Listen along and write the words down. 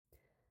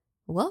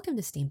Welcome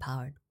to STEAM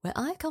Powered, where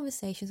I have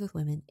conversations with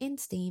women in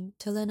STEAM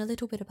to learn a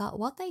little bit about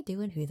what they do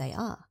and who they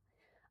are.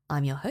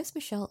 I'm your host,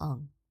 Michelle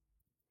Ong.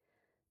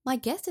 My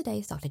guest today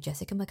is Dr.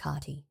 Jessica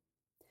McCarty.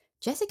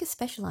 Jessica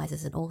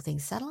specializes in all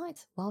things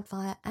satellites,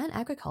 wildfire, and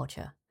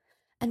agriculture,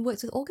 and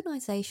works with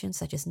organizations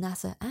such as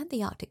NASA and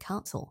the Arctic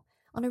Council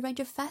on a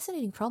range of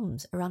fascinating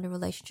problems around the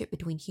relationship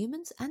between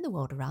humans and the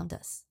world around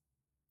us.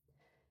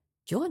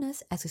 Join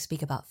us as we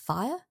speak about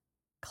fire,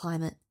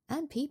 climate,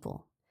 and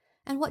people,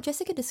 and what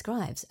Jessica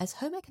describes as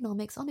home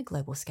economics on a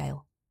global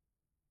scale.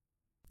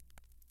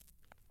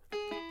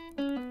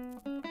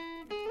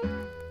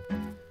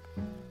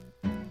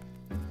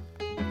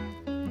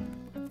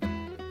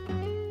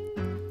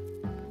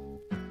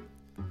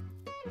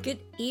 Good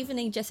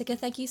evening, Jessica.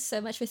 Thank you so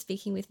much for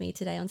speaking with me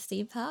today on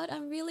STEAM Powered.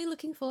 I'm really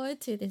looking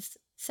forward to this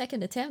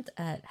second attempt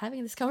at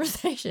having this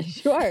conversation.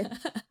 Sure.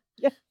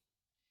 Yeah.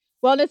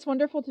 Well, and it's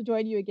wonderful to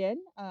join you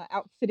again,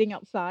 sitting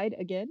outside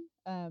again,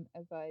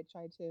 as I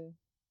try to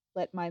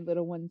let my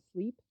little one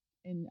sleep.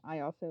 And I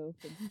also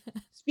can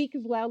speak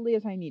as loudly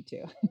as I need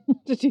to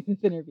do this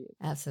interview.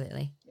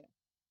 Absolutely.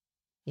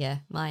 Yeah,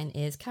 mine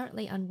is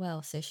currently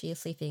unwell, so she is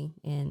sleeping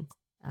in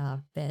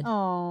our bed.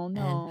 Oh,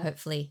 no. And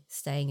hopefully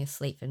staying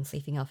asleep and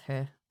sleeping off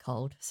her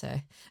cold. So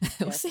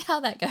we'll see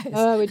how that goes.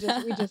 Oh, we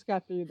just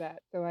got through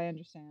that, so I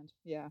understand.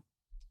 Yeah.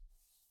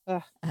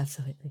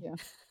 Absolutely. Yeah.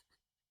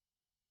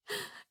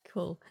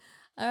 Cool.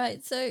 All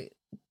right. So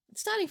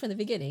starting from the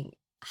beginning,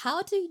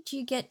 how did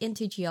you get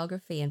into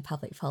geography and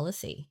public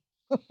policy?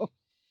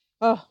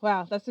 Oh,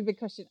 wow, that's a big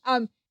question.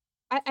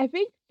 I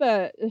think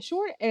the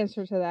short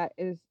answer to that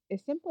is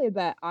simply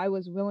that I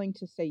was willing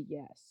to say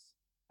yes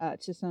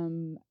to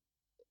some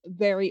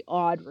very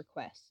odd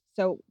requests.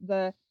 So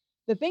the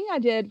thing I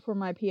did for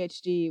my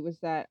PhD was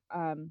that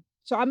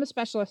so I'm a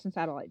specialist in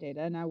satellite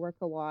data, and I work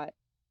a lot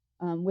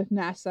with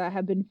NASA. I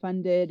have been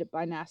funded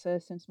by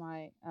NASA since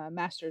my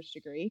master's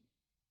degree.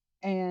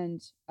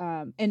 And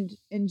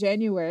in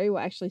January, we'll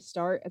actually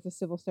start as a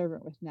civil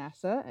servant with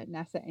NASA at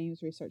NASA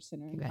Ames Research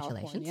Center in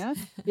California.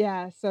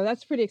 Yeah, so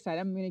that's pretty exciting.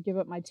 I'm going to give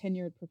up my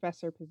tenured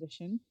professor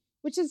position,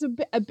 which is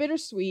a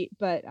bittersweet,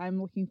 but I'm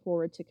looking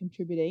forward to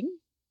contributing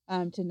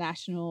to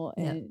national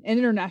and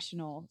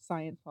international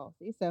science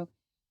policy.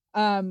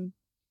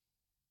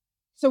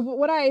 So,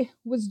 what I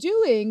was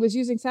doing was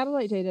using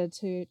satellite data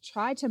to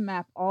try to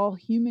map all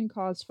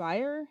human-caused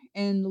fire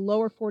in the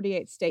lower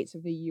 48 states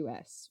of the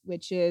U.S.,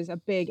 which is a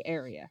big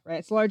area, right?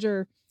 It's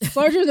larger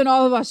than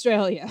all of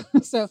Australia.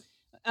 So,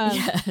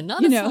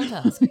 not a small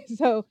task.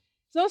 So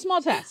a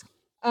small task.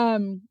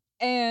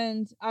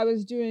 And I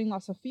was doing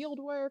lots of field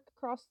work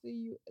across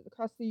the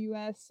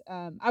U.S.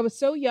 I was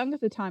so young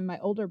at the time, my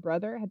older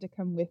brother had to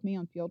come with me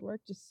on field work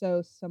just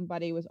so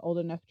somebody was old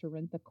enough to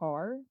rent the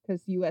car,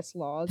 because U.S.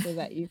 laws are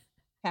that you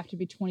have to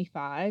be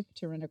 25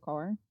 to rent a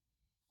car,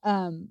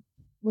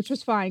 which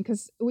was fine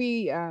because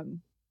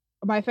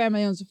my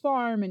family owns a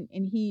farm, and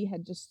he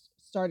had just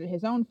started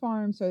his own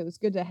farm, so it was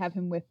good to have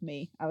him with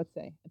me, I would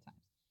say, at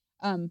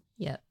times.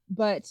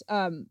 But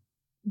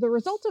the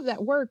result of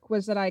that work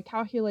was that I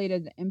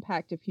calculated the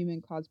impact of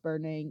human-caused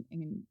burning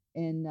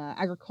in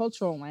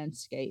agricultural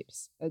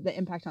landscapes, the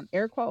impact on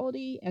air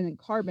quality and then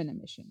carbon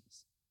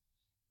emissions.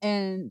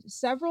 And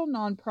several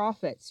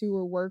nonprofits who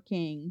were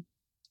working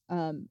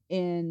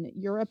in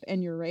Europe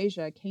and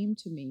Eurasia came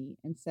to me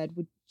and said,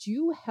 would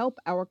you help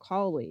our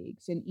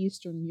colleagues in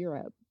Eastern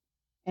Europe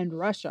and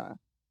Russia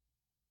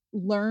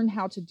learn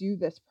how to do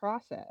this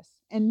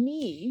process? And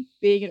me,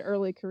 being an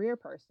early career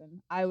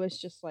person, I was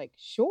just like,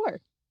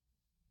 sure.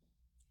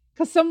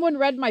 Because someone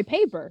read my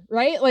paper,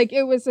 right? Like,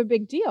 it was a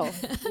big deal.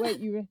 Wait,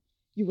 you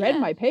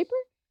read my paper?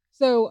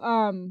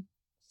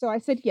 So I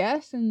said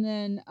yes, and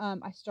then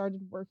I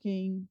started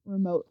working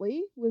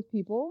remotely with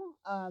people,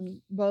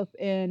 both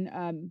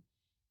in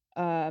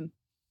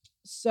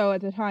so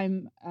at the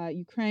time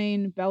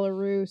Ukraine,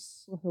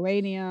 Belarus,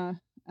 Lithuania,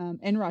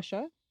 and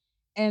Russia,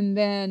 and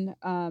then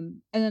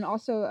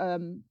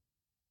also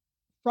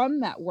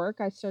from that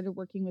work I started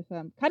working with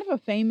kind of a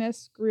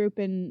famous group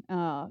in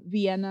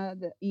Vienna,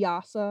 the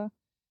EASA,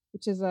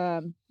 which is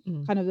kind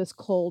of this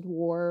Cold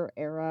War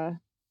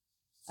era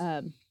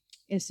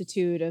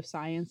Institute of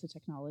Science and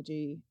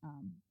Technology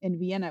in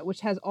Vienna,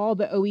 which has all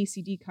the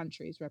OECD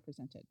countries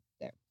represented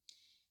there.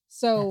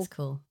 So that's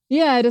cool.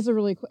 Yeah, it is a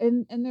really cool,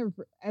 and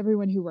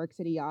everyone who works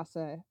at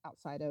EASA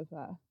outside of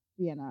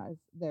Vienna,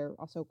 they're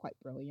also quite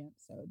brilliant.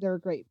 So they're a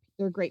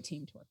great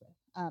team to work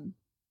with.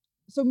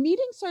 So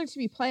meetings started to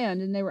be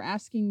planned, and they were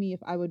asking me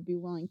if I would be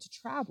willing to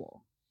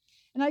travel.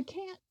 And I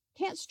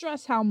can't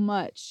stress how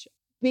much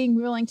being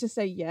willing to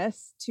say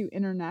yes to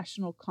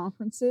international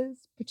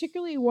conferences,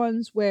 particularly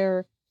ones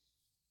where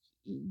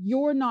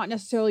you're not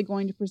necessarily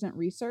going to present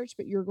research,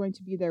 but you're going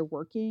to be there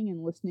working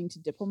and listening to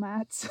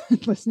diplomats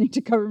and listening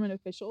to government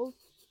officials,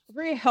 are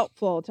very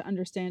helpful to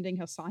understanding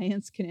how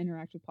science can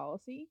interact with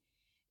policy.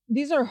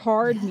 These are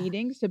hard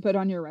meetings to put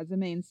on your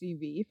resume and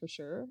CV for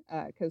sure,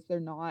 because they're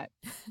not,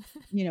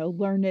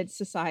 learned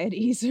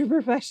societies or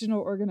professional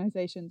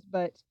organizations.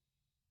 But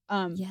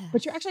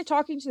But you're actually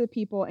talking to the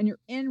people, and you're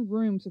in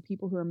rooms with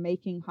people who are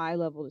making high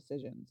level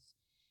decisions,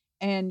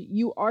 and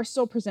you are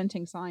still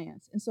presenting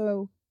science. And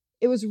so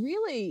it was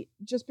really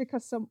just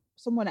because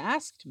someone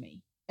asked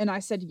me and I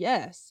said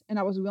yes, and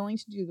I was willing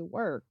to do the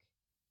work,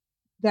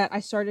 that I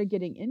started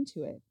getting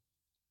into it.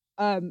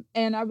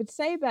 And I would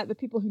say that the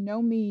people who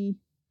know me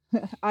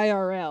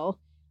IRL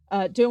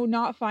do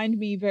not find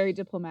me very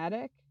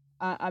diplomatic.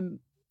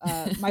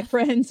 My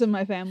friends and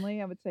my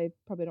family, I would say,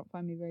 probably don't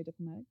find me very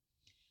diplomatic.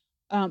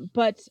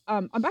 But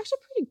I'm actually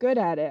pretty good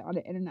at it on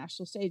an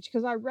international stage,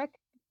 because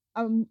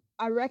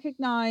I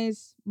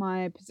recognize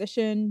my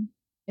position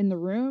in the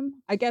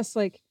room. I guess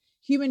like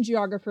human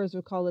geographers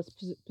would call this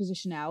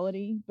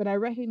positionality, but I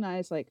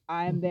recognize like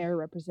I'm there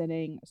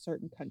representing a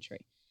certain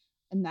country,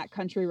 and that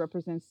country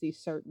represents these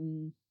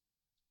certain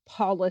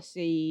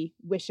policy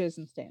wishes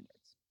and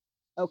standards.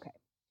 Okay.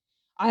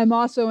 I'm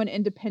also an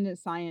independent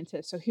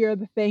scientist, so here are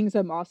the things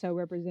I'm also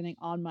representing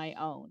on my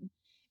own.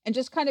 And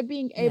just kind of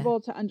being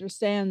able to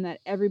understand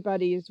that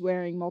everybody is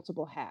wearing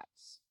multiple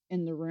hats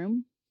in the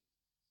room.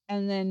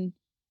 And then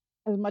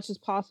as much as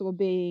possible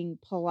being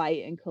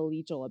polite and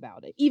collegial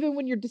about it, even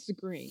when you're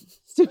disagreeing.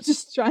 So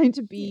just trying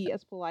to be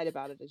as polite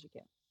about it as you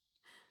can.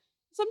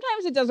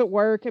 Sometimes it doesn't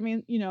work. I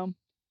mean, you know,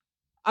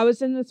 I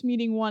was in this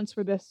meeting once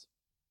where this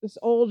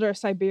older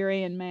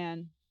Siberian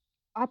man,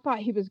 I thought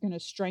he was going to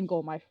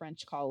strangle my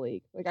French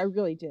colleague. Like, I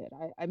really did.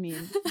 I mean,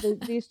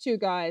 these two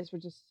guys were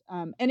just,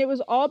 and it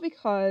was all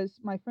because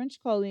my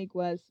French colleague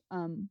was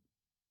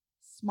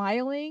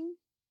smiling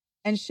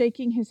and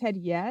shaking his head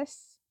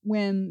yes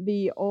when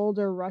the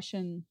older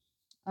Russian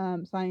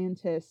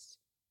scientist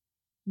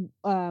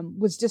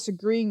was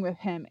disagreeing with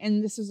him.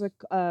 And this is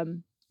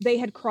they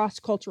had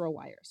crossed cultural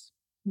wires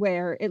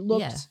where it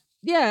looked,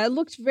 it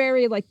looked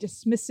very like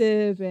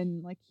dismissive,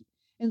 and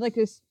like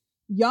this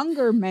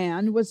younger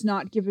man was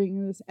not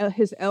giving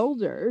his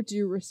elder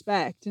due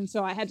respect. And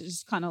so I had to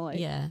just kind of like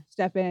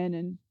step in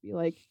and be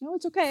like, no,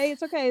 it's okay.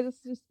 This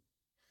is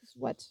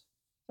what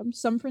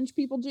some French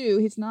people do.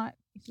 He's not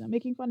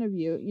making fun of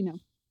you, you know.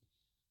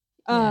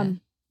 And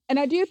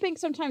I do think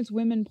sometimes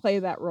women play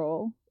that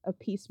role of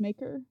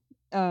peacemaker,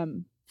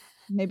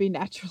 maybe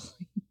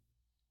naturally.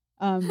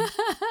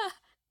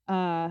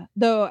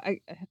 Though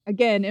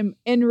again,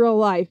 in real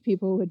life,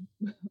 people would,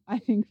 I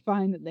think,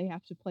 find that they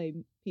have to play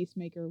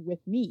peacemaker with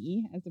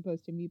me as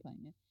opposed to me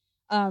playing it.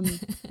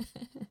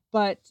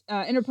 But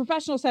in a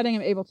professional setting,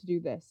 I'm able to do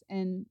this,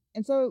 and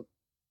so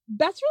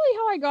that's really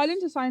how I got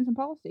into science and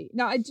policy.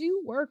 Now, I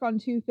do work on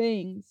two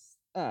things: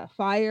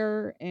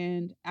 fire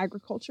and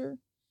agriculture,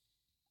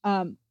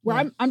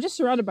 where I'm just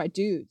surrounded by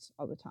dudes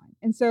all the time,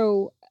 and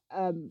so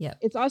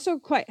it's also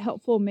quite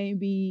helpful,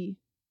 maybe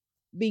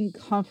being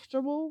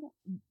comfortable.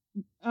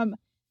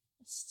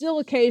 Still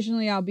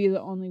occasionally I'll be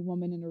the only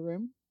woman in a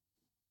room.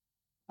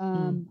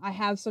 I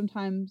have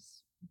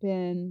sometimes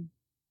been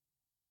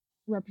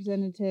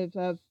representative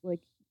of like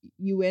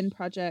UN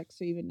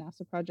projects or even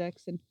NASA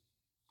projects, and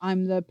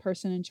I'm the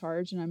person in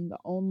charge, and I'm the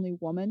only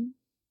woman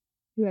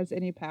who has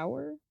any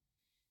power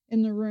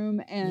in the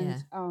room.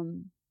 And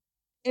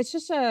it's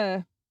just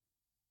I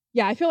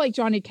feel like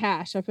Johnny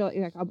Cash. I feel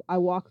like I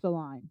walk the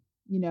line,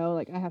 you know,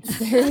 like I have to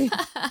very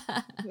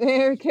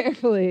very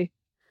carefully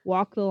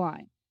walk the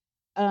line.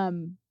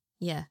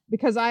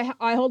 Because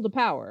I hold the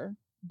power,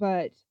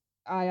 but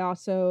I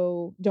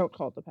also don't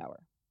hold the power.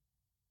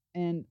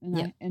 And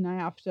I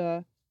have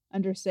to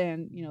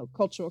understand, you know,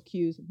 cultural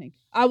cues and things.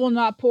 I will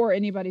not pour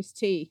anybody's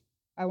tea.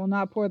 I will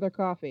not pour their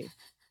coffee.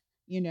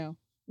 You know,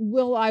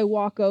 will I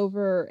walk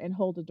over and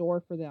hold a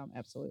door for them?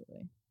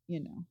 Absolutely.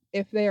 You know,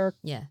 if they're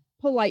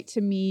polite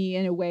to me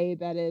in a way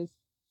that is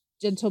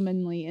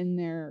gentlemanly in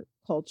their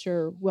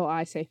culture, will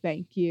I say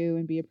thank you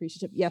and be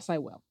appreciative? Yes, I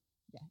will.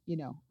 Yeah, you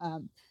know,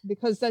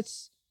 because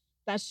that's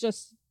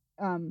just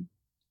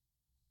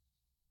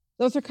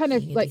those are kind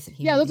of like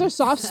those are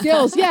soft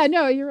skills. Yeah,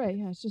 no, you're right.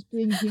 Yeah, it's just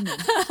being human.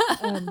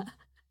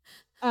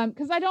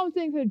 Because I don't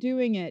think they're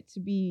doing it to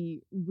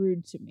be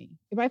rude to me.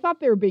 If I thought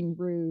they were being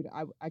rude,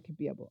 I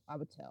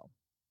would tell,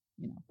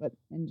 you know. But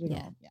in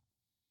general,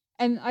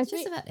 and I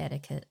think it's about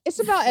etiquette. It's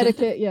about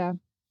etiquette. Yeah.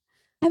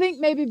 I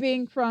think maybe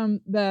being from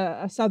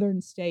a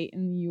southern state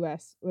in the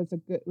U.S.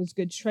 was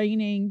good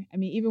training. I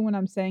mean, even when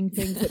I'm saying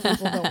things that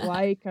people don't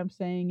like, I'm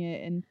saying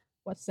it in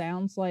what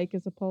sounds like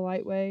is a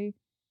polite way.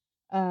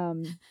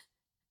 And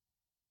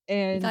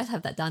you guys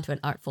have that down to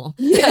an art form.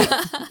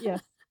 Yes.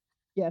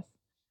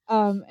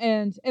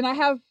 And I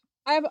have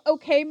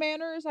okay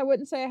manners. I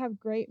wouldn't say I have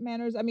great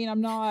manners. I mean,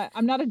 I'm not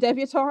a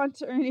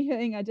debutante or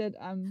anything. I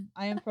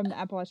am from the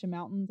Appalachian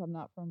Mountains. I'm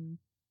not from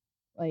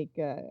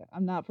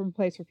a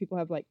place where people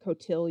have like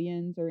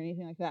cotillions or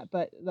anything like that.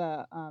 But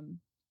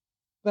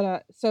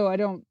so I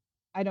don't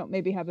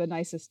maybe have the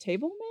nicest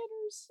table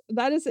manners.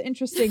 That is an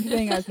interesting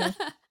thing, because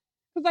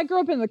I grew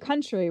up in the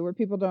country where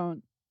people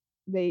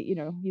you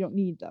don't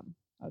need them,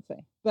 I would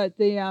say. But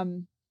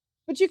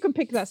but you can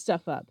pick that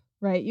stuff up,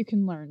 right? You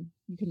can learn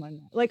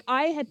that. Like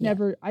I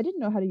didn't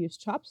know how to use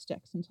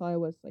chopsticks until I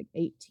was like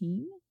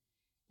 18,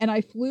 and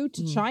I flew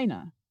to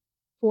China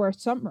for a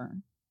summer.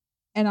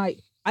 And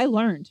I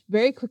learned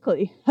very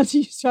quickly how to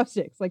use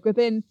chopsticks. Like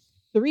within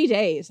 3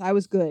 days, I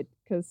was good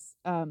because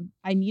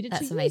I needed to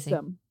That's use amazing.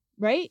 them.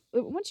 Right?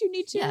 Once you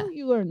need to, Yeah.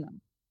 you learn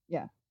them.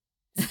 Yeah.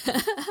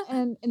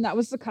 And that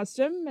was the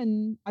custom,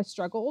 and I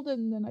struggled,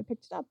 and then I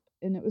picked it up,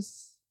 and it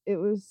was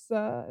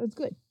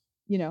good.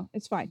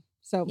 It's fine.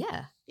 So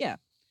Yeah. yeah.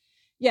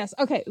 Yes.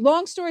 Okay.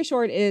 Long story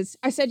short is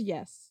I said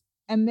yes.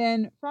 And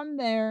then from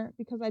there,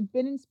 because I'd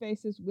been in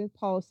spaces with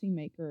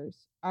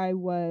policymakers, I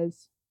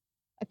was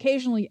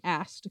occasionally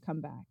asked to come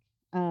back.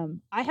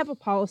 I have a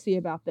policy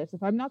about this.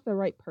 If I'm not the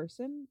right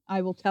person,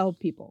 I will tell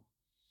people,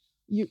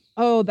 that's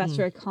Mm.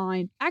 very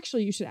kind.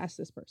 Actually, you should ask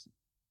this person.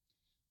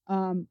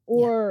 Yeah.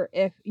 Or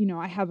if,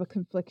 I have a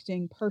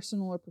conflicting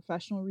personal or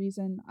professional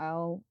reason,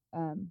 I'll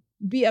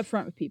be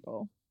upfront with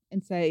people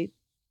and say,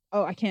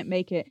 oh, I can't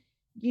make it.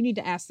 You need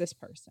to ask this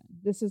person.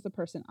 This is the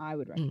person I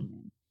would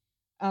Mm.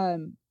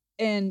 recommend.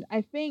 And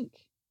I think,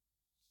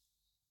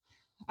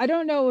 I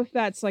don't know if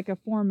that's like a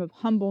form of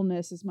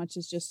humbleness as much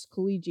as just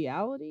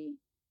collegiality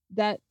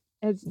that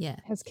Yeah.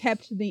 has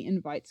kept the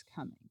invites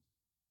coming.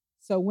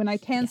 So when I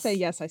can say Yes.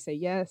 yes, I say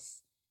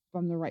yes. If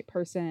I'm the right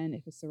person,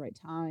 if it's the right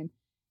time.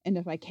 And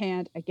if I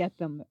can't, I get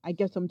them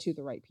to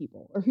the right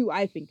people, or who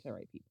I think the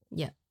right people.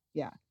 Yeah.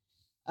 Yeah.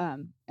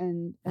 And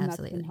that's been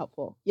Absolutely.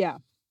 helpful. Yeah.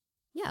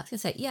 Yeah, I was gonna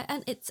say, yeah,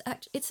 and it's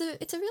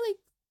a really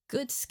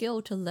good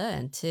skill to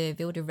learn to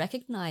be able to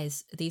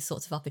recognize these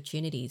sorts of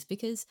opportunities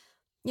because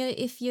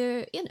if you're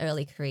in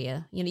early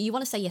career, you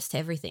want to say yes to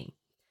everything,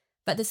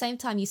 but at the same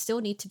time you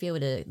still need to be able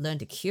to learn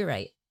to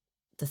curate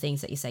the things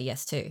that you say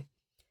yes to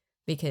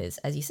because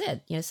as you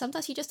said,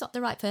 sometimes you're just not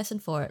the right person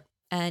for it.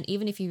 And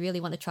even if you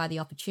really want to try the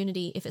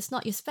opportunity, if it's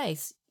not your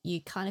space, you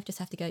kind of just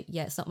have to go,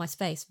 yeah, it's not my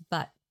space,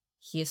 but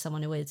here's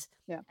someone who is.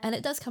 Yeah. And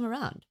it does come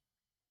around.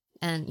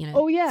 And,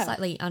 Oh yeah.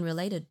 slightly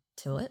unrelated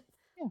to it,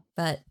 Yeah.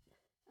 but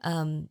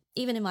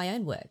even in my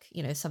own work,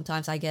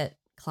 sometimes I get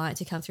clients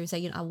who come through and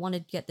say, I want to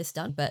get this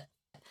done, but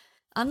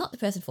I'm not the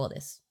person for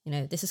this.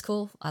 This is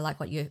cool. I like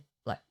what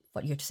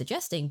you're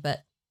suggesting,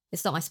 but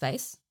it's not my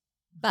space.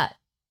 But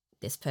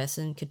this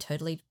person could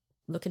totally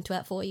look into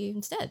that for you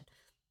instead.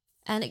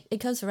 And it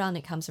comes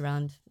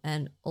around,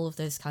 and all of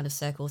those kind of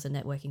circles and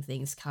networking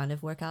things kind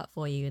of work out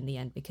for you in the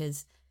end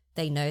because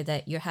they know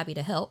that you're happy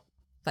to help,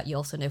 but you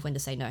also know when to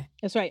say no.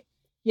 That's right.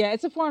 Yeah.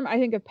 It's a form, I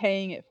think, of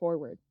paying it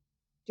forward.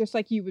 Just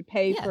like you would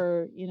pay Yeah,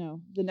 for,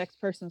 the next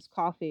person's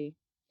coffee,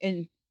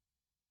 and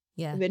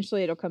yeah,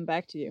 eventually it'll come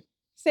back to you.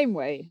 Same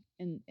way.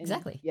 And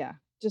exactly. yeah,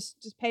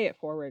 just pay it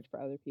forward for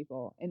other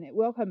people, and it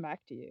will come back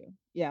to you.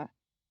 Yeah.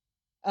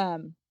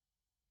 Um,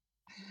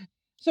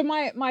 so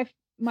my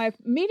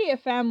media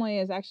family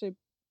is actually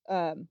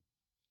um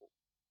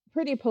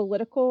pretty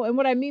political, and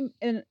what I mean,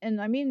 and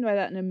I mean by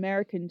that in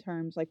American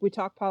terms, like we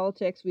talk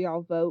politics, we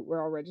all vote,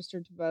 we're all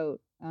registered to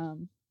vote.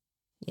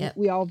 Yep.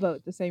 We all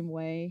vote the same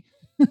way.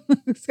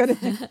 It's kind of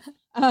thing.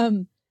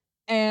 Um,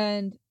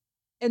 and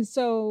and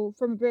so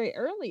from a very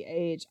early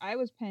age, I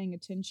was paying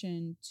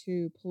attention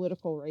to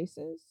political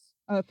races,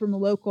 from a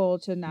local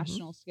to Hmm.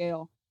 national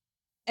scale.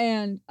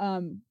 And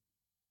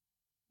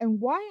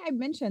why I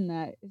mention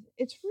that is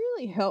it's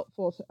really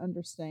helpful to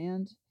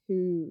understand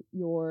who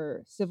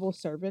your civil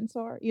servants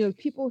are.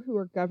 People who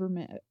are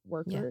government Yeah.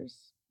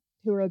 workers,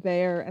 who are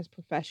there as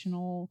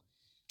professional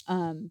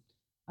um,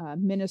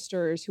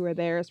 ministers, who are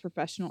there as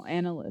professional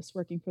analysts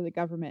working for the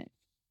government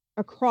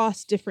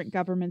across different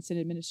governments and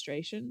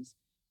administrations,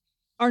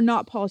 are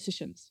not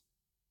politicians,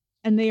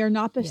 and they are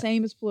not the Yep.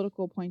 same as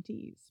political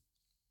appointees.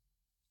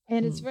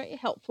 And it's Mm. very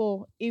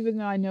helpful, even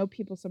though I know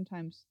people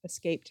sometimes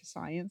escape to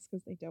science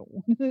because they don't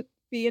want to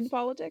be in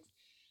politics.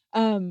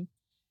 Um,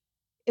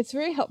 it's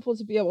very helpful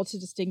to be able to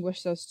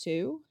distinguish those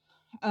two,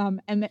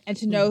 and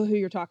to Mm. know who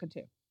you're talking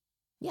to.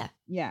 Yeah.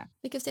 Yeah.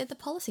 Because they're the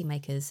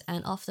policymakers,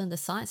 and often the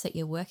science that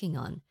you're working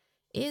on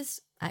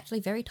is actually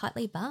very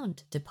tightly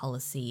bound to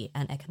policy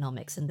and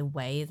economics and the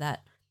way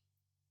that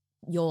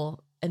your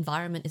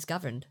environment is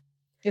governed.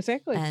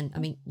 Exactly. And I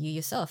mean, you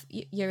yourself,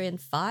 you're in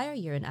fire,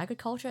 you're in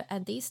agriculture,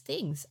 and these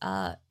things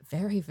are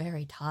very,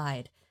 very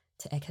tied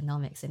to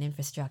economics and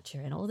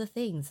infrastructure and all the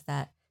things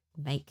that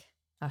make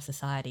our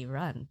society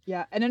run.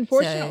 Yeah, and So,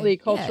 unfortunately,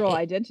 yeah, cultural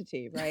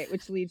identity, right,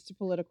 which leads to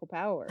political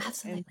power. And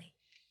absolutely.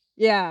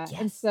 yeah, and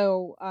Yes.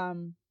 so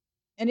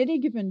in any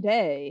given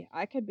day,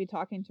 I could be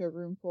talking to a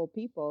room full of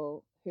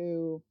people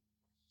who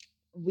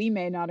we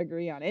may not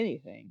agree on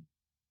anything,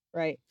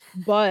 right?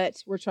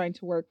 But we're trying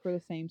to work for the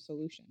same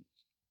solution,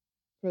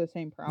 for the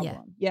same Yeah.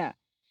 problem. Yeah.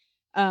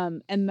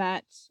 And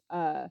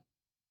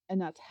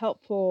that's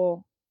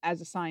helpful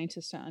as a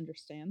scientist to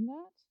understand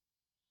that.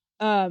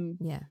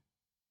 Yeah.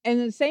 And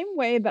in the same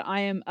way that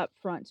I am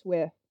upfront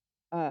with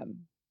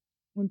um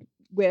when,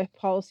 with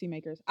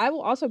policymakers, I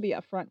will also be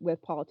upfront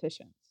with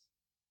politicians.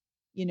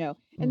 Mm.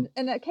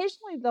 And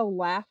occasionally they'll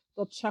laugh,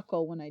 they'll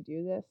chuckle when I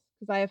do this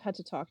because I have had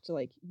to talk to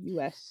like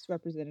U.S.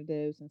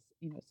 representatives and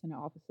Senate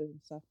offices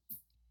and stuff.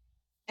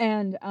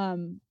 And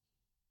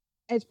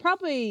it's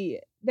probably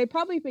they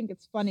probably think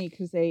it's funny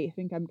because they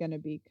think I'm gonna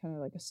be kind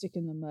of like a stick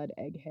in the mud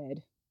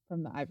egghead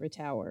from the ivory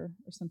tower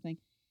or something.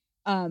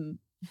 Um,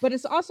 but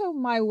it's also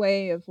my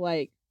way of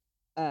like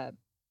uh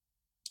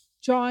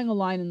drawing a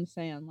line in the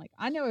sand. Like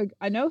I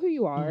know who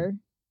you Mm, are.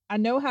 I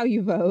know how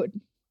you vote.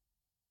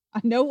 I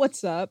know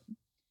what's up.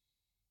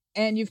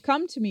 And you've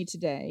come to me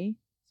today.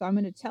 So I'm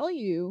going to tell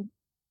you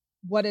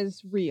what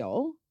is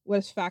real, what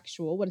is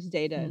factual, what is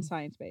data and mm,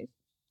 science based.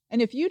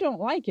 And if you don't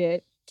like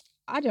it,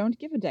 I don't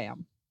give a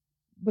damn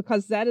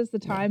because that is the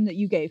yeah, time that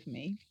you gave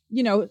me.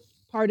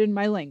 Pardon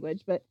my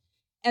language, but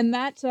and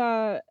that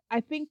I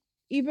think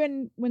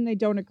even when they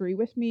don't agree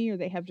with me or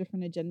they have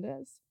different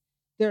agendas,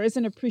 there is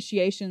an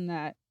appreciation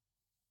uh,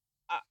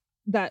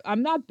 that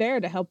I'm not there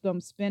to help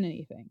them spin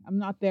anything. I'm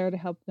not there to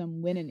help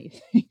them win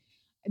anything.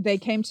 They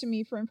came to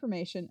me for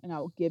information and I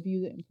will give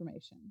you the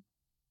information.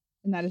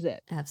 And that is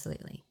it.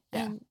 absolutely.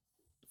 Yeah. And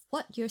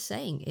what you're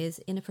saying is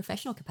in a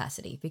professional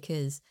capacity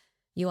because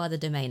you are the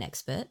domain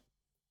expert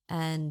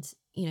and,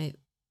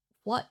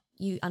 what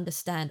you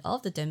understand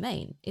of the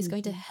domain is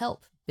going to Mhm.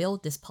 help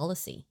build this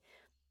policy.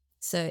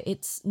 So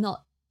it's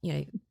not,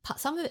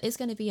 some of it is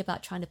going to be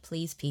about trying to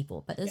please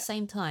people, but at the Yeah.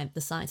 same time,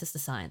 the science is the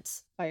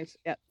science. Science.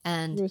 Yeah. The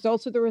And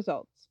results are the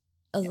results.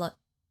 a Yeah. lot,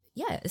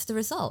 yeah, it's the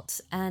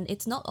results. And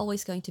it's not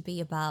always going to be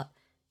about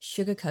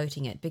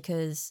sugarcoating it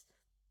because,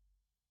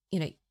 you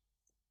know,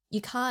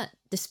 you can't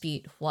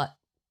dispute what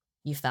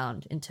you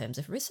found in terms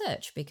of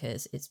research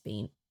because it's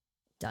been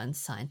done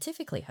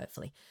scientifically,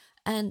 hopefully.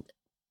 And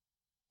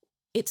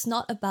it's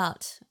not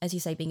about, as you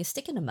say, being a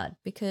stick in the mud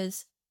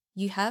because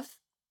you have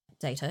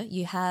data,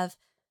 you have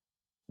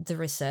the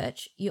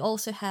research, you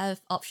also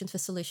have options for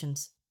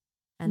solutions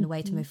and a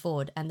way to Mhm. move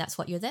forward. And that's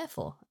what you're there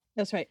for.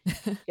 That's right.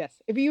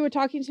 Yes. If you were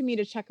talking to me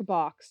to check a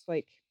box,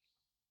 like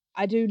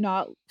I do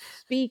not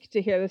speak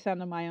to hear the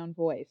sound of my own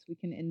voice. We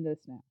can end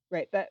this now.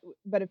 Right.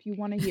 But if you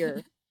want to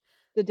hear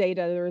the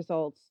data, the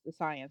results, the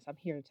science, I'm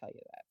here to tell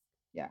you that.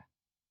 Yeah.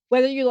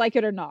 Whether you like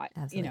it or not.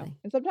 Absolutely.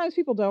 And sometimes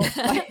people don't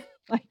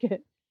like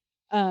it.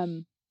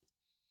 Um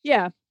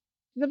yeah.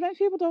 Sometimes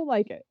people don't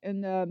like it.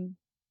 And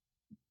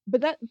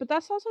but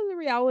that's also the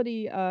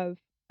reality of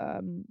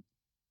um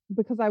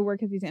because I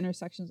work at these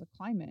intersections of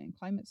climate and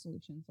climate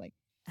solutions. Like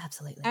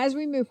Absolutely. as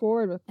we move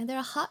forward with And there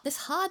are there's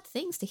hard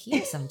things to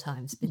hear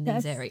sometimes in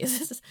these yes,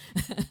 areas.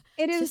 it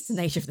It's just the is.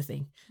 nature of the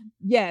thing.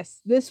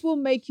 Yes, this will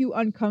make you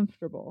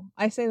uncomfortable.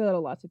 I say that a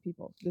lot to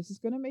people. This is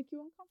going to make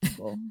you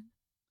uncomfortable.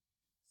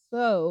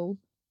 So,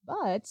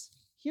 but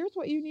here's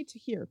what you need to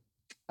hear.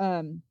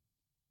 Um,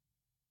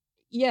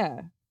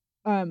 yeah.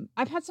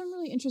 I've had some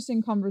really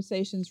interesting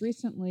conversations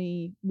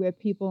recently with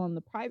people in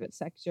the private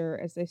sector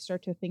as they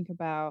start to think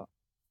about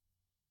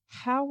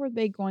how are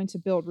they going to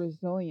build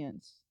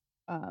resilience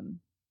um,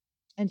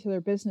 into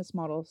their business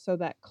models so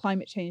that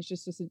climate change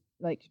just doesn't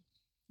like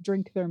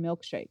drink their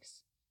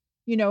milkshakes.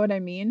 You know what I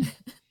mean?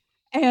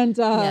 And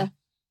Yeah.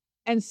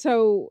 and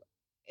so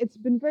it's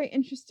been very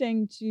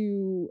interesting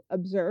to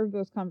observe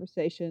those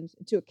conversations,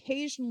 to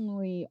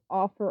occasionally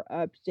offer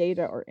up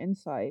data or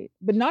insight,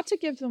 but not to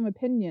give them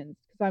opinions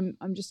because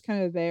I'm just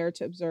kind of there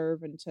to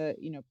observe and to,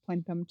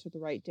 point them to the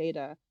right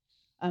data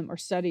or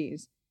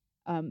studies.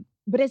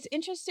 But it's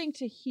interesting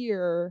to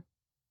hear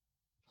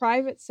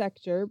private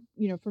sector,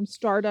 from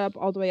startup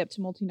all the way up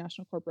to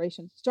multinational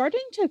corporations,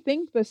 starting to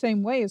think the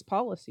same way as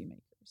policymakers.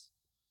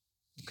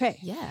 Okay,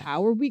 Yeah.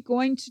 how are we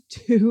going to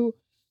do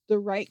the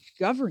right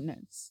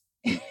governance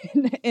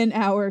in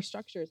our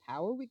structures?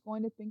 How are we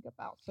going to think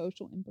about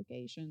social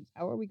implications?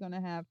 How are we going to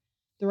have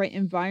the right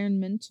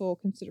environmental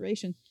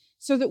considerations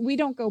so that we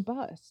don't go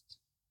bust?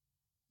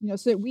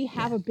 So that we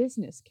have Yeah. a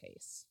business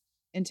case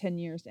in 10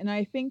 years. And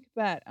I think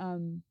that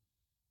um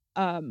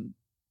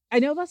I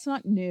know that's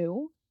not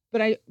new,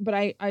 but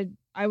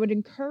I would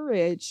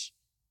encourage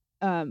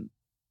um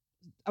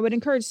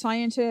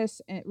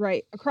scientists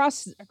right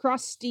across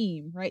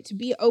STEAM, right, to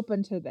be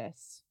open to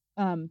this.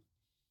 Mm.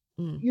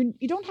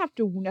 You don't have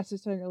to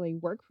necessarily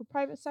work for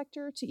private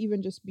sector to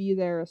even just be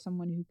there as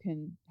someone who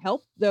can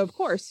help. Though of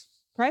course,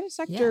 private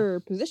Yeah. sector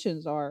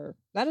positions are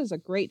that is a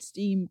great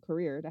STEAM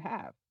career to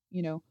have,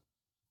 you know.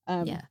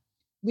 Um Yeah.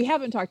 we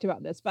haven't talked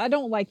about this, but I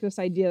don't like this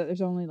idea that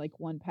there's only like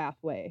one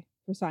pathway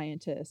for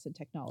scientists and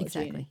technology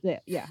and Exactly.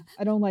 yeah,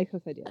 I don't like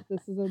this idea.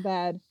 This is a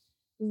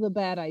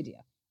bad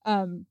idea.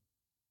 Um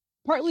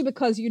Partly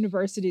because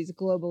universities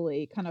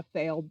globally kind of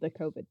failed the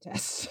COVID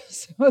tests.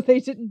 So they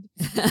didn't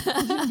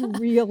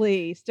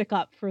really stick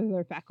up for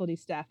their faculty,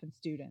 staff, and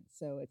students.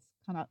 So it's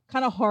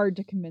kind of hard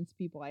to convince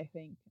people, I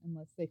think,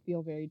 unless they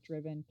feel very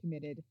driven,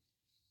 committed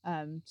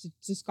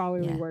to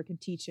scholarly Yeah. work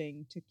and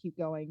teaching to keep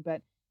going.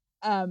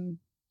 Um,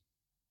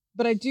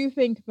 but I do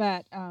think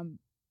that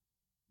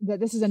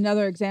this is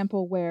another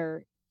example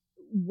where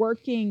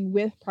working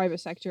with private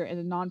sector and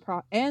the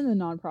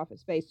nonprofit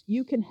space,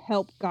 you can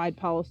help guide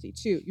policy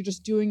too. You're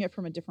just doing it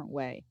from a different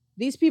way.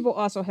 These people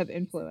also have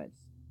influence.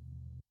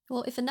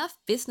 Well, if enough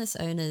business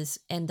owners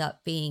end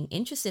up being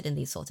interested in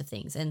these sorts of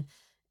things, and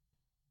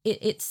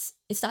it's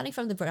starting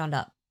from the ground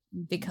up,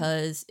 Mhm.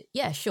 because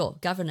yeah, sure,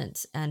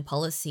 governance and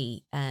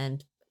policy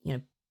and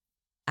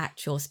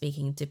actual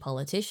speaking to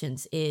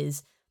politicians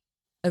is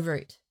a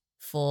route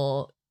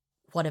for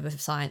whatever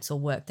science or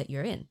work that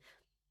you're in.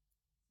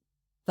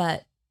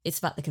 but it's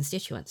about the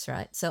constituents,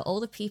 right? So all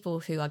the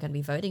people who are going to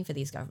be voting for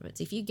these governments,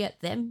 if you get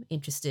them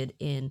interested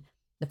in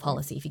the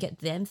policy, if you get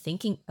them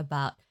thinking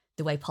about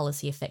the way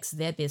policy affects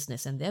their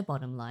business and their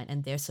bottom line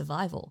and their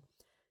survival,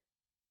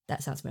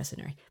 that sounds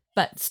mercenary,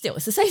 but still,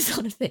 it's the same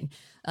sort of thing.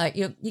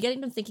 You're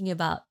getting them thinking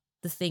about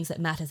the things that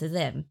matter to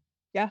them,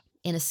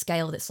 in a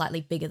scale that's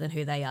slightly bigger than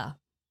who they are,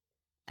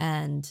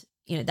 and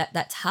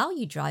that's how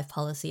you drive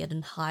policy at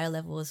a higher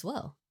level as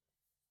well.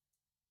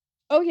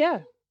 Oh yeah,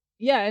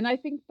 and I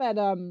think that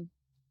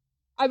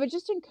I would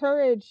just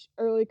encourage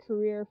early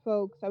career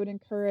folks. I would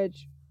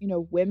encourage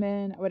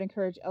women. I would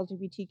encourage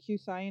LGBTQ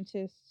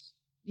scientists.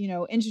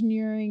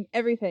 Engineering,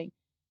 everything,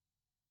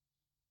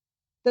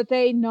 that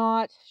they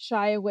not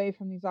shy away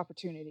from these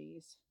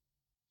opportunities.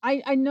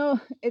 I know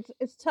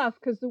it's tough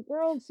because the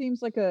world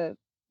seems like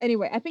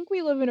anyway, I think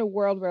we live in a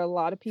world where a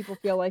lot of people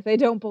feel like they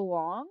don't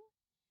belong.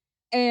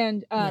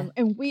 And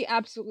and we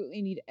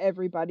absolutely need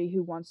everybody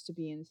who wants to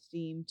be in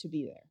STEAM to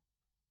be there.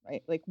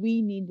 Right? Like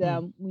we need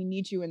them. We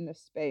need you in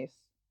this space.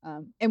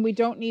 And we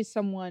don't need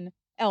someone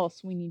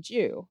else. We need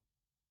you.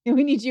 And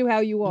we need you how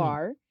you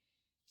are.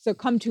 So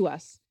come to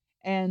us.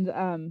 And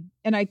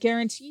I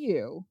guarantee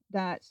you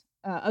that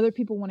other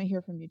people want to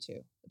hear from you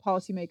too.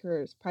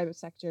 Policymakers, private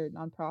sector,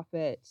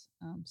 nonprofit,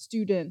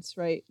 students,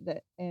 right?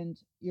 And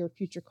your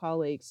future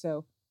colleagues.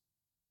 So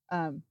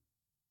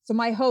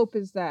my hope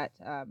is that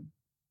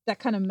that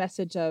kind of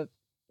message of,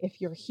 if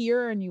you're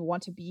here and you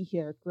want to be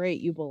here, great,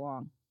 you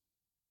belong.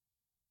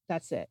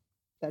 That's it.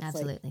 That's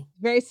absolutely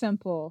very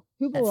simple.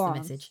 Who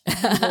belongs? That's the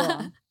message. Who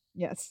belong?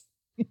 Yes.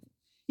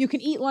 You can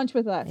eat lunch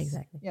with us.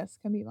 Exactly. Yes,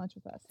 come eat lunch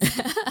with us.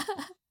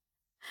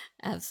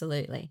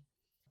 Absolutely.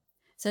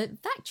 So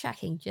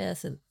backtracking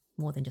just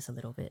more than just a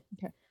little bit.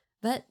 Okay.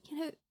 But,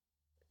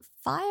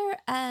 fire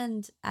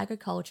and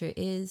agriculture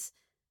is,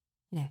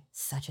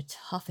 such a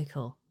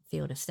topical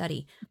field of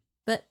study.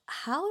 But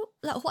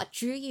what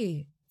drew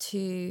you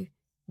to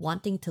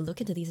wanting to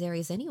look into these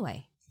areas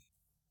anyway?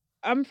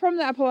 I'm from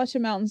the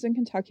Appalachian Mountains in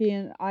Kentucky,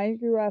 and I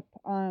grew up,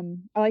 I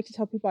like to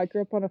tell people I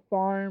grew up on a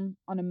farm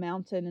on a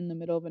mountain in the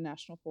middle of a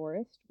national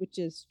forest, which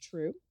is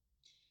true.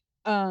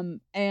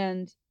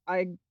 And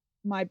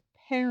my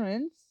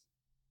parents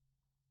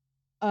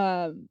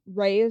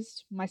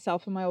raised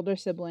myself and my older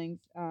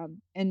siblings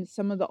in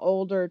some of the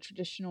older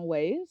traditional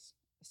ways.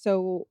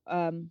 So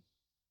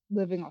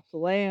living off the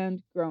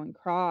land, growing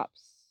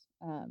crops.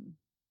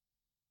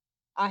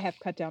 I have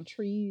cut down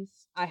trees.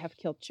 I have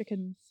killed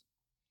chickens.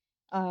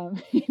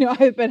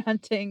 I've been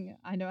hunting.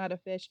 I know how to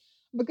fish.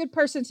 I'm a good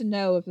person to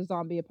know if the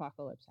zombie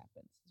apocalypse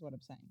happens, is what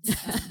I'm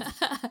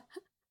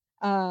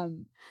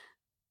saying.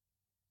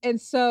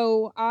 And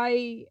so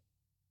I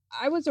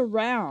was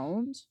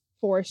around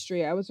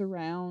forestry. I was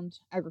around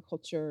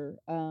agriculture.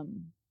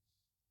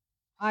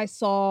 I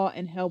saw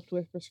and helped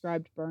with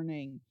prescribed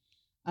burning.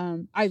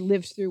 I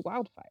lived through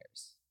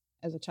wildfires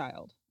as a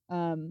child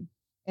and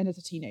as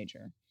a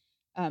teenager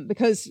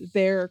because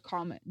they're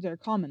common. They're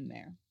common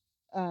there.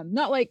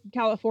 Not like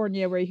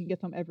California where you can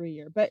get them every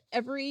year, but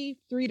every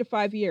 3 to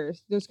 5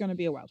 years, there's going to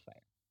be a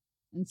wildfire.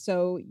 And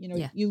so,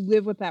 you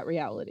live with that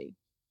reality.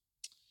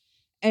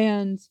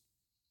 And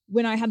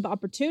when I had the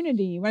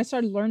opportunity, when I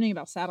started learning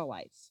about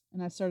satellites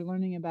and I started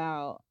learning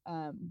about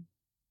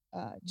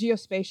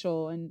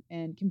geospatial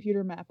and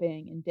computer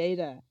mapping and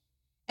data,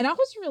 and I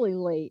was really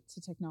late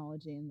to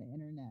technology and the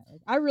internet.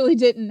 Like, I really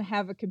didn't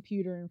have a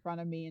computer in front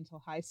of me until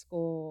high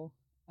school.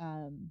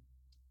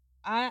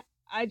 I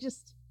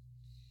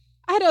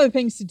had other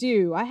things to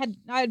do. I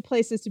had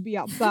places to be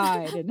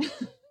outside, and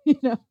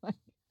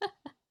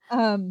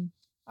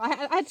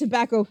I had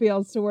tobacco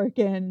fields to work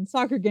in, and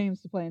soccer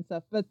games to play and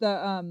stuff. But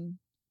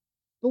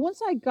but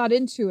once I got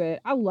into it,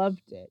 I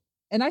loved it,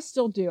 and I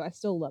still do. I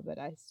still love it.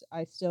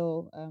 I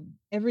still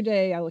every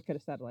day I look at a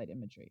satellite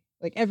imagery,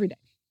 like every day.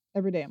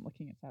 Every day I'm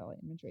looking at satellite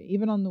imagery,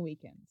 even on the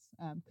weekends,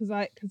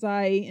 because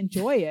I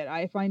enjoy it.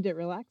 I find it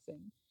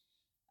relaxing.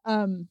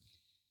 And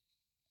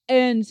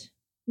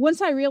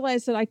once I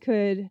realized that I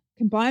could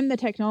combine the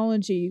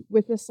technology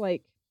with this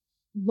like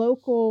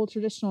local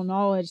traditional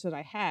knowledge that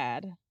I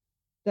had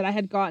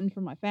gotten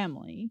from my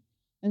family,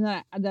 and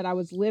that I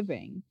was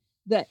living,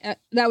 that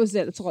was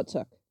it. That's all it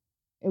took.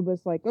 It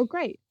was like, oh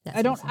great,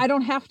 I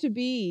don't have to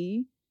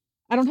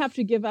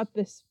give up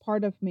this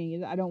part of me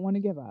that I don't want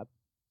to give up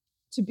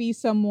to be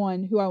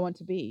someone who I want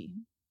to be.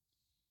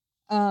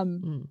 I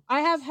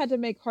have had to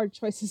make hard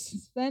choices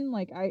since then.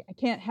 Like I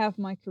can't have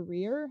my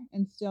career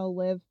and still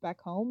live back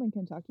home in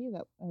Kentucky.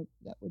 That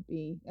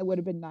would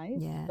have been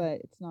nice,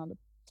 but it's not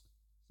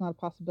a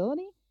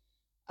possibility.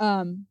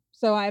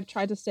 So I've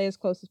tried to stay as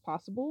close as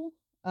possible.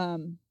 But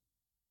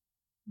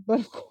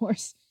of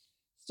course,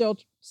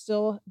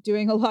 still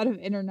doing a lot of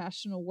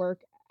international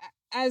work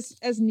as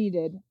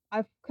needed.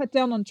 I've cut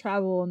down on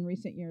travel in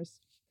recent years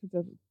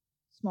because of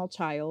small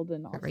child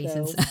and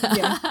also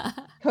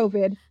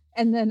COVID.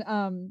 And then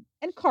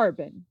and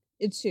carbon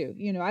it too.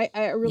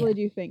 I really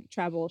do think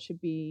travel should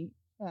be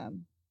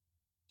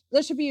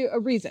there should be a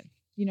reason.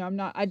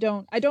 I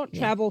don't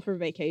travel for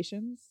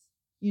vacations.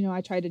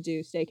 I try to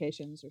do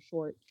staycations or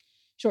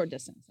short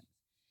distance things.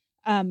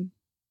 Um,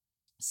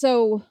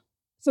 so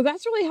so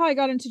that's really how I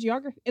got into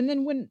geography. And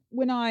then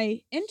when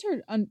I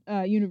entered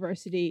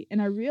university,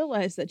 and I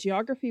realized that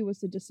geography was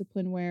the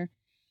discipline where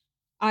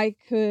I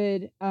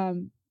could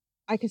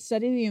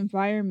study the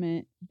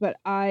environment, but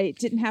I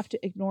didn't have to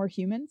ignore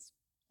humans,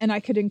 and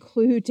I could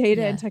include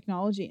data and Yeah.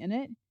 technology in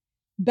it.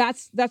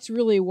 That's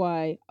really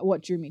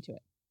what drew me to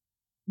it,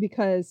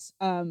 because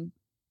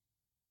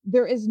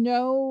there is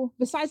no,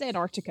 besides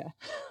Antarctica,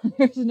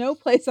 there's no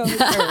place on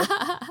this earth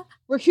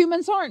where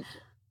humans aren't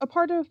a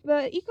part of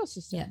the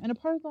ecosystem Yeah. and a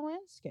part of the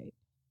landscape.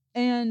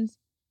 And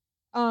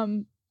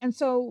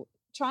so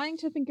trying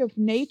to think of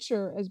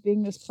nature as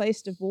being this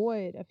place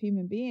devoid of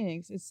human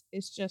beings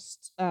is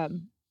just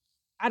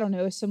I don't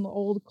know, some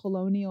old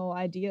colonial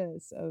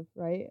ideas of,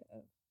 right,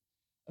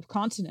 of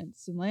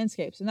continents and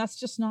landscapes, and that's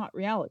just not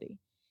reality.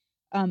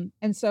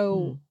 And so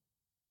Mm.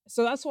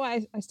 so that's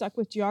why I stuck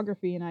with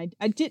geography, and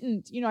I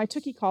didn't, I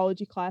took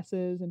ecology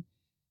classes, and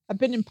I've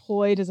been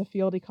employed as a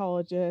field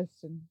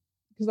ecologist, and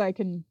because I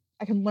can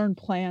learn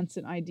plants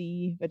and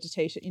ID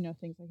vegetation,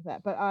 things like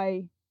that. But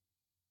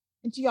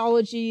in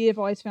geology, I've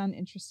always found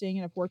interesting,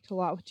 and I've worked a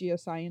lot with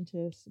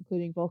geoscientists,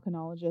 including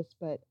volcanologists.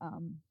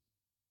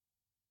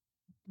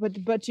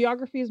 But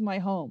geography is my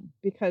home,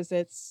 because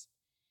it's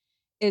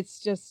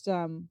just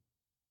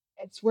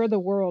it's where the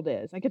world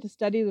is. I get to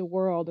study the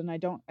world, and I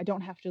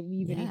don't have to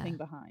leave Yeah. anything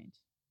behind,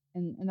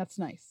 and that's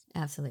nice.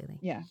 Absolutely.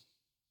 Yeah,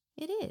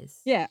 It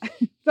is. yeah.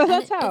 So And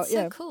that's how. it's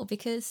so Yeah. cool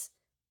because,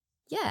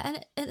 yeah,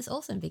 and it's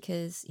awesome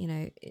because,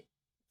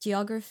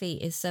 geography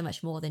is so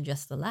much more than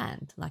just the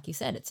land. Like you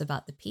said, it's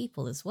about the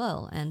people as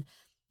well. And,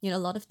 a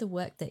lot of the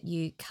work that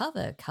you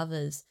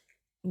covers,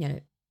 you know,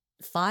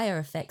 fire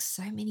affects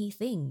so many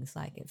things.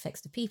 Like it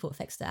affects the people,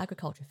 affects the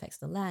agriculture, affects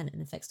the land,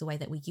 and affects the way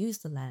that we use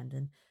the land.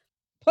 And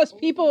Plus,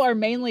 people are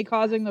mainly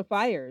causing the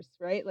fires,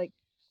 right? Like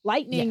yeah,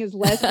 lightning is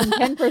less than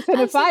 10% of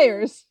absolutely.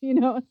 fires.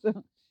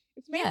 So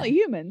it's mainly Yeah,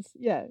 humans.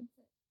 Yeah.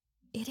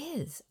 it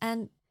is.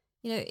 And,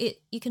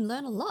 you can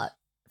learn a lot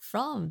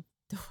from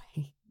the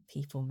way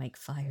people make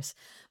fires.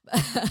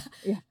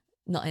 Yeah.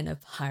 Not in a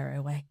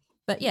pyro way.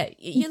 But yeah,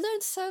 you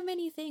learn so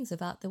many things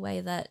about the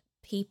way that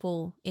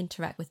people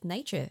interact with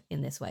nature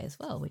in this way as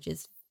well, which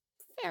is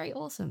very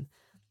awesome.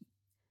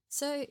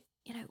 So,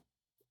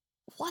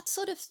 what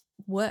sort of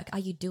work are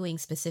you doing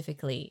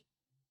specifically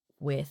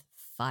with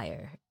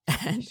fire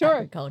and Sure.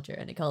 agriculture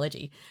and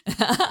ecology?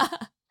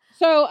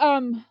 So,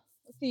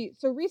 let's see.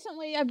 So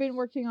recently I've been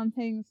working on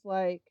things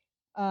like,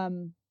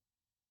 um,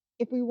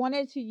 if we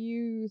wanted to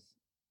use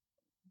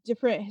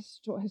different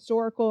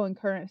historical and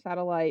current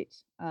satellite,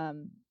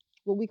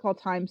 what we call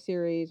time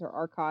series or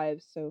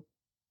archives. So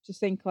just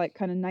think like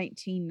kind of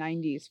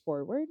 1990s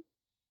forward,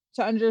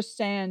 to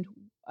understand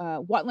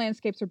what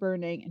landscapes are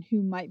burning and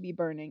who might be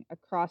burning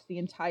across the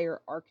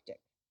entire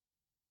Arctic,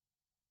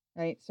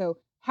 right? So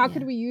how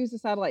could Yeah, we use the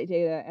satellite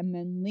data and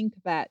then link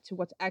that to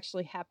what's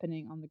actually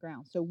happening on the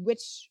ground? So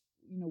which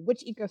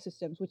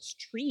ecosystems, which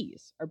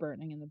trees are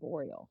burning in the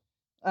boreal,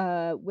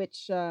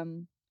 which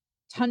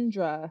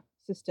tundra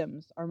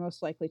systems are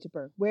most likely to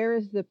burn? Where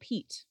is the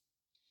peat?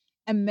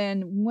 And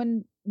then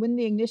when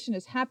the ignition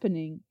is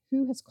happening,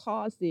 who has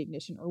caused the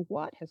ignition or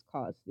what has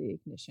caused the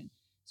ignition?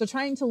 So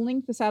trying to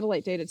link the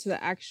satellite data to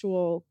the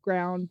actual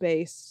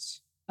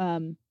ground-based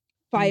mm,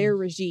 fire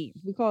regime.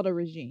 We call it a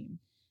regime.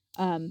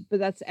 But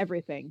that's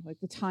everything, like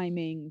the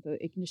timing,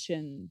 the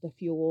ignition, the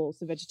fuels,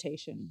 the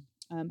vegetation,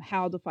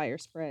 how the fire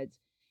spreads,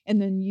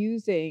 and then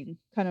using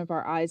kind of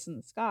our eyes in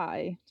the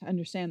sky to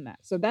understand that.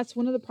 So that's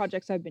one of the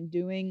projects I've been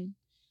doing.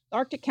 The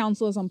Arctic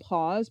Council is on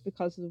pause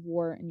because of the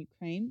war in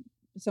Ukraine.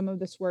 Some of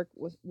this work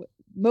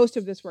most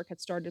of this work had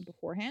started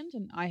beforehand,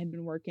 and I had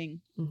been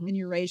working hmm in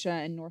Eurasia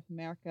and North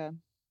America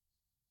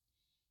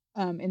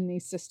in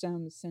these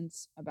systems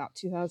since about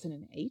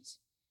 2008.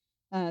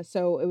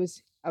 So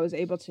I was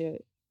able to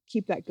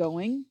keep that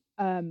going.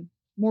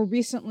 More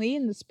recently,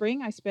 in the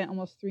spring, I spent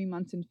almost 3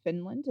 months in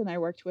Finland, and I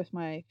worked with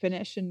my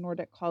Finnish and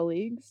Nordic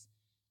colleagues,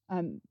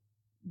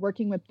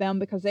 working with them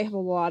because they have a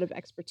lot of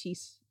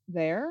expertise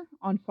there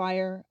on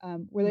fire,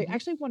 where they hmm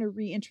actually want to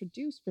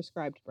reintroduce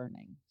prescribed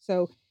burning.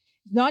 So,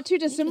 not too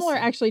dissimilar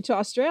interesting. actually to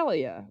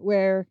Australia,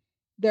 where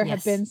there have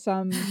Yes. been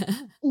some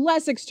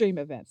less extreme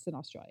events than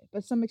Australia,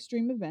 but some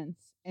extreme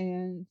events,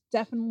 and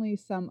definitely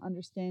some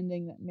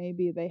understanding that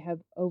maybe they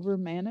have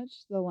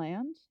overmanaged the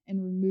land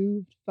and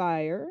removed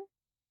fire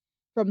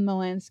from the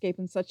landscape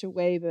in such a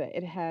way that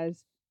it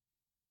has,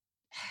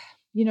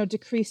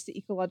 decreased the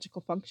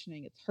ecological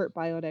functioning. It's hurt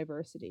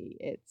biodiversity.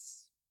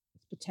 It's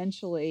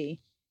potentially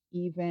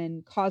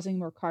even causing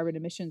more carbon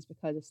emissions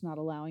because it's not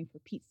allowing for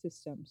peat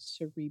systems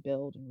to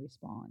rebuild and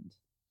respond.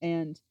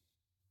 And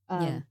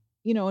Yeah.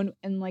 um,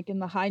 and like in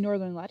the high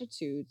northern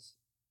latitudes,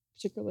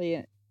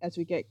 particularly as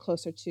we get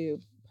closer to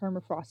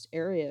permafrost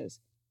areas,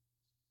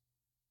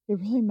 it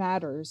really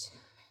matters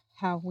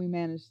how we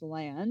manage the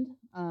land.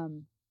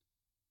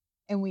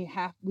 And we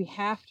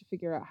have to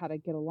figure out how to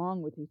get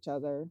along with each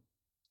other.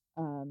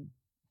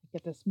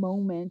 At this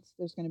moment,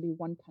 there's going to be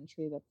one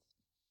country that's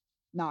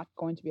not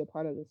going to be a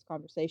part of this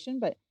conversation,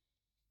 but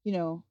you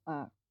know,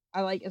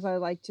 as I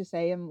like to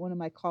say, and one of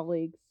my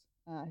colleagues,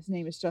 his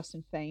name is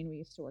Justin Fain. We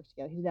used to work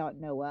together. He's now at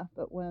NOAA.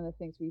 But one of the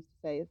things we used to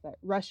say is that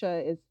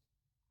Russia is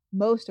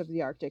most of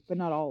the Arctic, but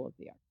not all of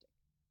the Arctic.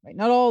 Right?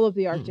 Not all of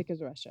the Arctic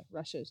is Russia.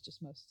 Russia is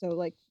just most. So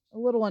like a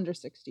little under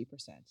 60%.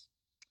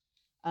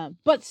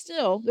 But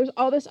still, there's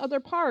all this other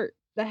part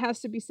that has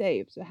to be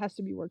saved, that has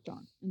to be worked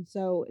on. And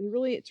so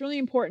it's really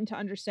important to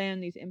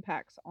understand these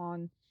impacts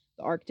on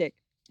the Arctic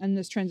and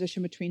this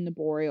transition between the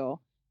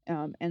boreal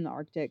and the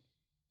Arctic,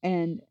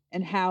 and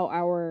how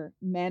our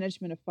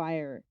management of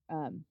fire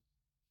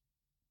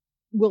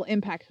will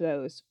impact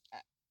those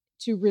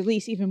to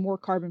release even more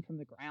carbon from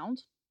the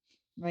ground,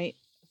 right?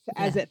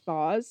 As it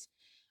thaws,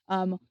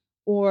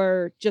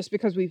 or just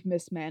because we've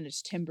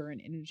mismanaged timber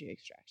and energy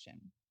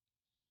extraction.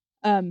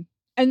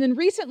 And then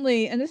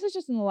recently, and this is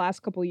just in the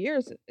last couple of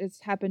years,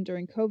 it's happened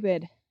during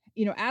COVID,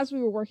 as we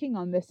were working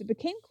on this, it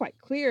became quite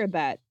clear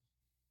that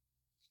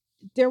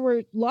there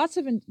were lots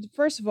of,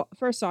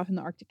 first off, in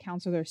the Arctic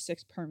Council, there are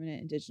 6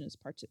 permanent Indigenous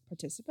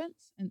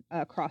participants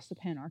across the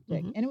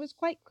Pan-Arctic. And it was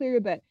quite clear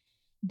that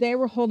they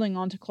were holding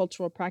on to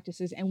cultural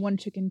practices and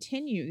wanted to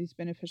continue these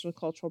beneficial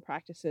cultural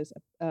practices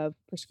of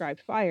prescribed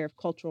fire, of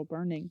cultural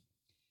burning.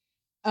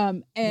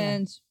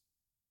 And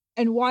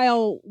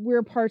while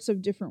we're parts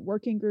of different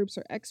working groups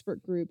or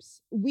expert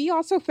groups, we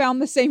also found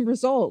the same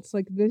results.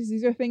 Like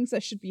these are things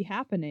that should be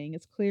happening.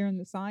 It's clear in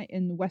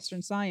the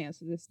Western science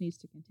that this needs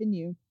to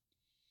continue.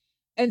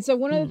 And so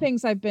one of the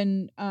things I've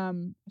been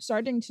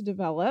starting to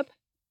develop,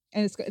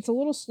 and it's a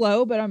little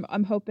slow, but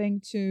I'm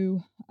hoping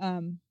to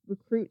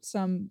recruit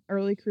some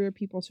early career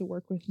people to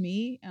work with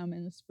me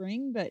in the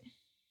spring. But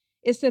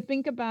is to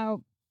think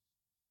about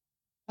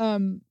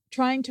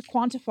trying to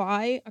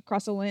quantify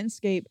across a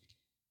landscape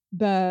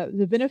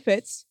the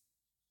benefits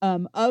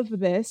of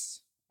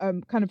this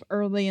kind of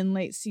early and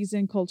late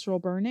season cultural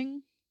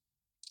burning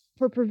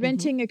for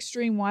preventing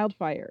extreme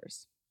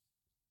wildfires,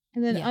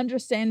 and then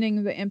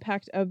understanding the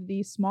impact of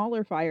these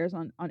smaller fires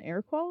on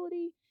air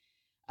quality,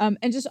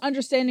 and just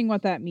understanding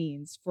what that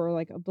means for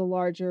like the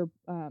larger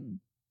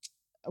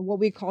what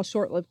we call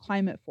short-lived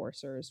climate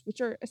forcers,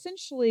 which are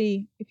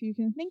essentially, if you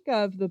can think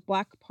of the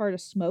black part of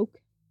smoke,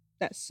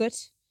 that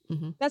soot,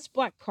 that's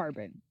black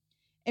carbon.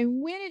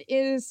 And when it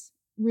is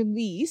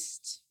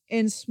released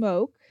in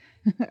smoke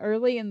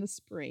early in the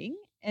spring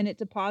and it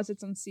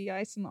deposits on sea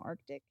ice in the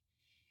Arctic,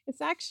 it's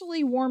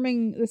actually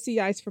warming the sea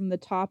ice from the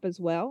top as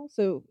well.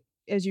 So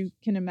as you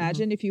can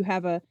imagine, if you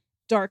have a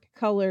dark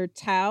colored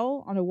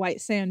towel on a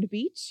white sand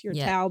beach, your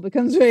towel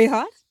becomes very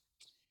hot.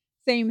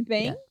 Same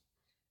thing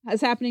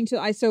is happening to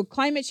ice. So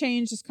climate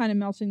change is kind of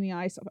melting the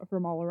ice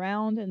from all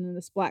around, and then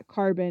this black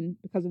carbon,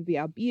 because of the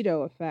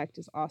albedo effect,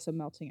 is also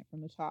melting it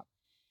from the top.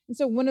 And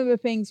so one of the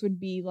things would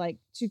be like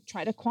to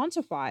try to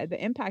quantify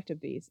the impact of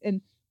these.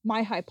 And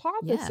my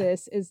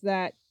hypothesis is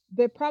that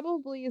there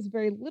probably is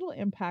very little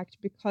impact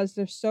because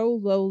they're so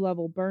low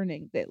level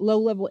burning, that low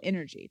level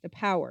energy, the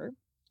power,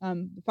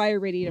 the fire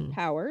radiative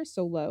power is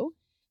so low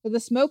that the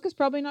smoke is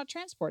probably not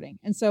transporting.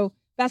 And so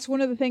that's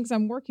one of the things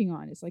I'm working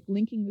on, is like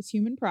linking this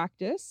human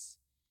practice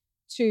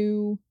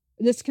to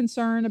this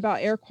concern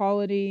about air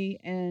quality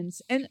and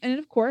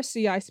of course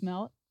sea ice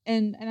melt.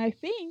 And I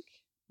think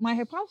my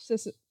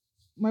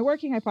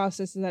working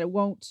hypothesis is that it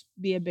won't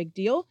be a big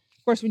deal.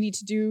 Of course, we need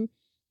to do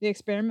the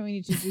experiment. We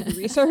need to do the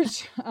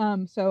research.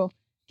 So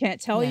can't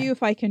tell you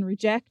if I can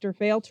reject or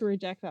fail to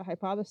reject that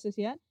hypothesis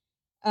yet.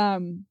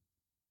 And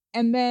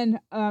then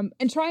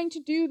and trying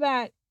to do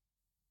that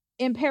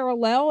in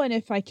parallel, and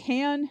if I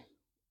can,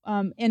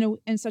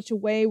 in such a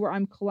way where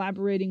I'm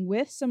collaborating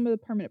with some of the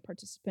permanent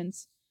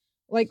participants,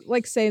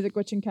 like say the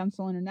Gwich'in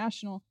Council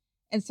International,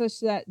 and such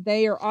that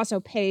they are also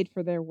paid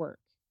for their work.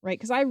 Right?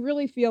 Because I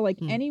really feel like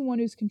anyone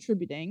who's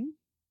contributing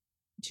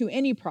to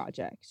any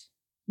project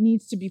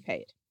needs to be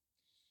paid.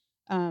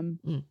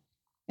 And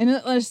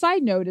a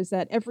side note is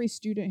that every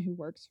student who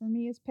works for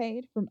me is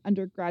paid from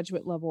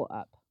undergraduate level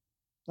up.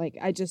 Like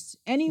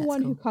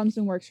anyone who comes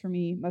and works for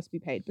me must be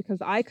paid,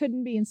 because I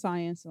couldn't be in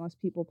science unless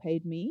people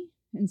paid me.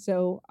 And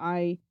so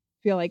I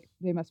feel like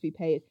they must be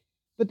paid.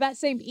 But that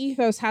same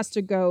ethos has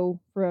to go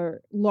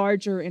for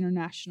larger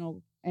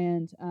international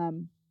and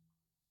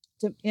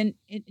in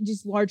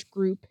just large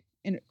group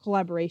in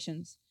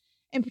collaborations.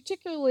 And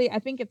particularly, I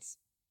think it's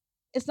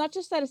not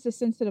just that it's a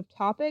sensitive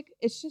topic,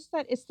 it's just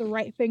that it's the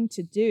right thing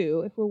to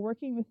do. If we're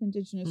working with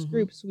Indigenous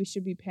groups, we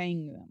should be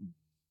paying them.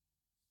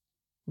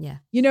 Yeah.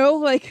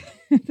 Like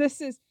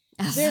this is,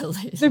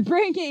 they're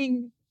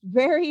bringing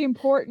very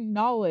important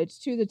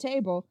knowledge to the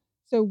table,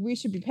 so we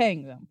should be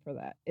paying them for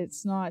that.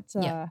 It's not,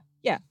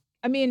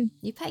 I mean,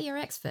 you pay your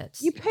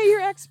experts.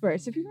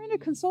 If you're in a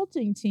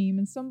consulting team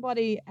and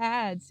somebody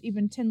adds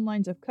even 10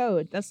 lines of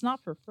code, that's not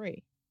for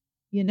free.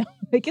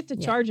 They get to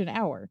charge an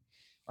hour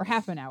or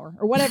half an hour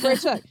or whatever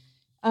it took.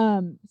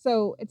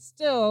 So it's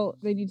still,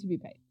 they need to be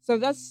paid. So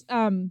that's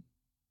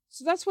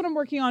what I'm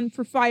working on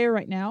for fire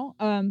right now.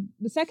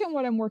 The second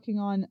what I'm working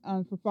on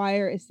for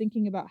fire is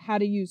thinking about how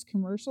to use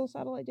commercial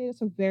satellite data,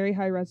 so very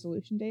high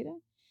resolution data,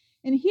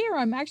 And here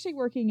I'm actually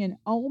working in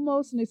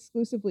almost an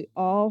exclusively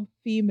all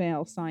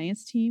female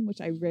science team, which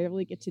I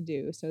rarely get to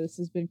do. So this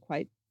has been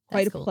quite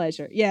That's a cool.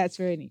 pleasure. Yeah, it's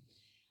very neat.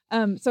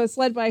 So it's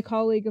led by a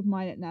colleague of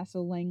mine at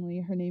NASA Langley.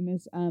 Her name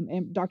is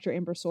Dr.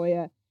 Amber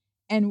Soya.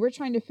 And we're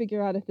trying to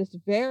figure out if this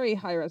very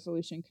high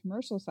resolution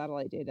commercial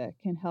satellite data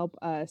can help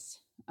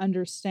us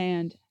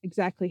understand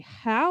exactly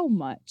how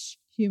much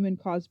human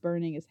caused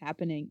burning is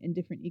happening in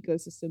different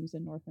ecosystems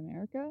in North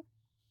America.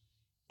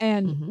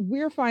 And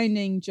we're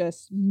finding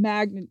just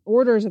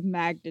orders of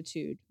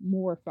magnitude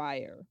more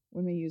fire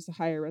when we use the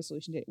higher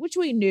resolution data, which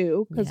we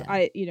knew because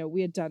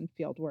we had done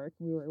field work.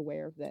 We were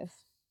aware of this.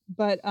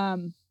 But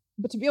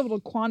to be able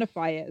to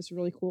quantify it is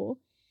really cool.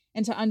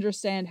 And to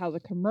understand how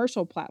the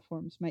commercial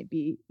platforms might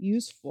be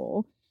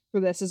useful for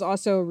this is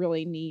also a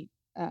really neat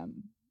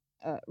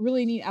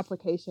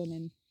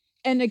application.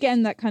 And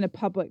again, that kind of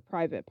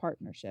public-private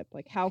partnership,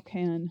 like how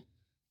can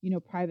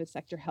private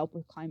sector help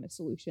with climate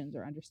solutions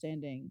or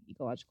understanding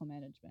ecological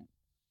management.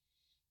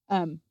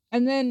 And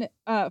then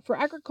for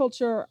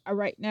agriculture,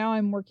 right now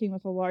I'm working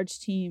with a large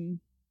team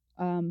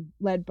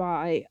led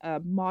by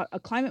a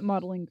climate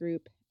modeling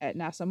group at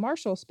NASA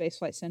Marshall Space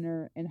Flight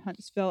Center in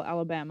Huntsville,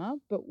 Alabama.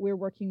 But we're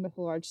working with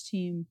a large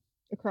team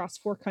across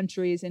 4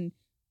 countries in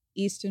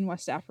East and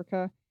West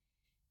Africa.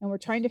 And we're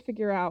trying to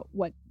figure out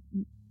what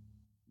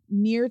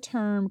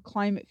near-term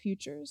climate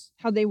futures,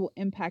 how they will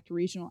impact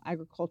regional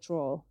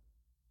agricultural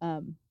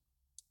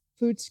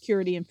food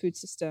security and food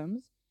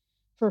systems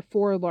for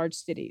 4 large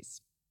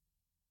cities.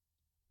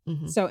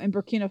 So in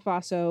Burkina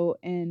Faso,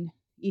 in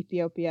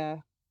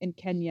Ethiopia, in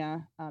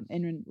Kenya, and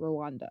in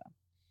Rwanda.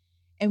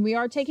 And we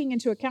are taking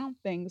into account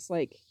things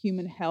like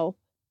human health,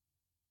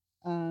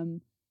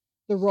 the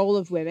role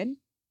of women.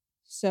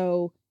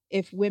 So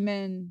if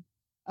women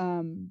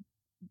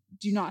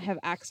do not have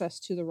access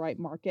to the right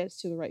markets,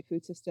 to the right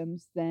food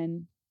systems,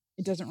 then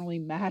it doesn't really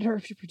matter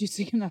if you're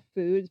producing enough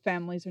food.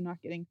 Families are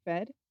not getting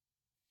fed.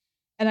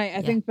 And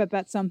I think that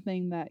that's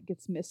something that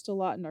gets missed a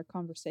lot in our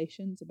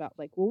conversations about,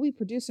 like, will we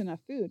produce enough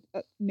food?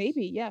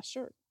 Maybe, yeah,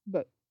 sure.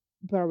 But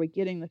are we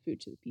getting the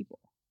food to the people?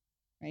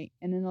 Right.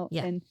 And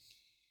then,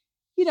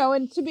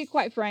 and to be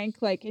quite frank,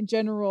 like in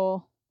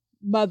general,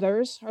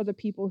 mothers are the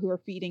people who are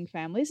feeding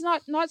families,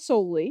 not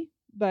solely,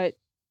 but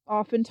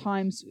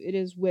oftentimes it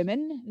is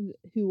women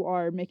who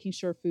are making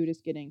sure food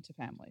is getting to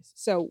families.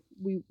 So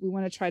we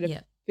want to try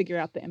to figure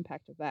out the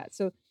impact of that.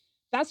 So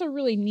that's a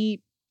really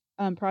neat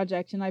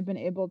project. And I've been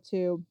able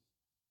to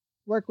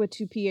work with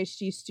 2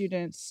 PhD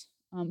students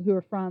who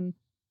are from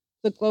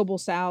the global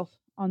South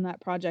on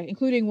that project,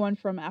 including one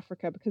from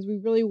Africa, because we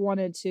really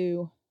wanted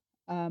to,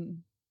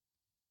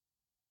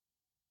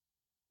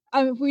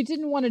 we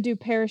didn't want to do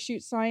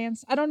parachute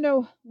science. I don't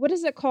know, what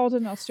is it called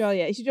in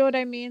Australia? You know what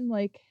I mean?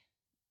 Like,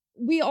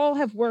 we all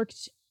have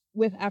worked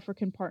with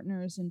African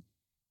partners and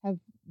have,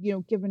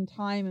 given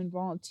time and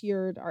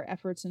volunteered our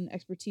efforts and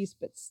expertise,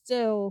 but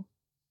still,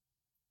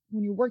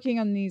 when you're working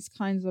on these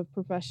kinds of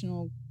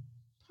professional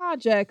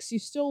projects, you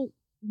still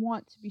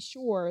want to be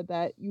sure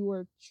that you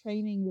are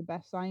training the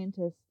best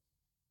scientists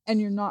and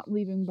you're not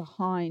leaving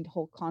behind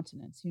whole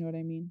continents. You know what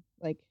I mean?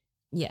 Like,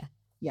 yeah.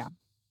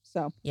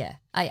 So yeah,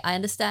 I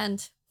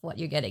understand what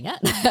you're getting at.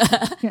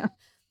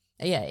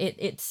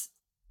 It's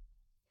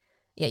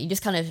you're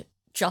just kind of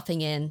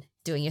dropping in,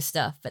 doing your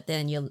stuff, but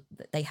then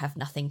they have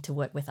nothing to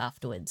work with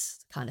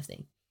afterwards, kind of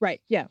thing. Right.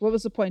 Yeah. What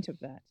was the point of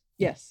that?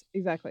 Yes,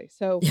 exactly.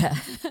 So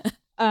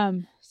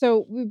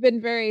so we've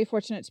been very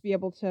fortunate to be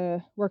able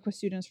to work with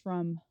students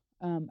from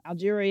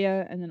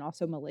Algeria and then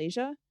also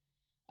Malaysia.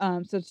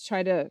 So to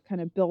try to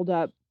kind of build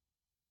up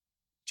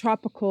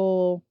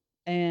tropical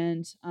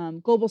and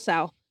global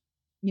South,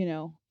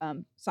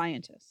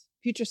 scientists,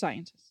 future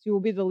scientists who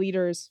will be the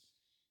leaders,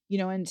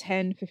 in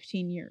 10,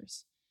 15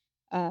 years.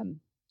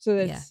 So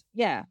that's,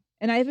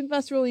 And I think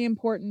that's really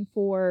important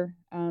for,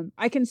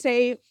 I can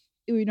say,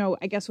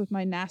 I guess with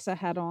my NASA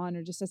hat on,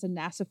 or just as a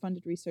NASA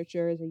funded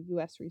researcher, as a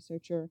US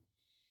researcher,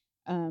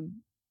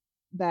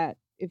 that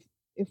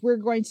if we're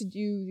going to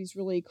do these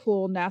really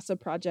cool NASA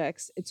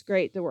projects, it's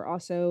great that we're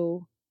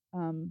also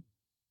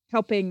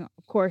helping,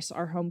 of course,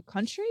 our home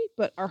country,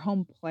 but our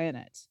home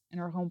planet. And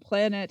our home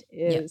planet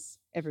is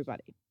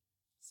everybody.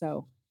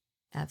 So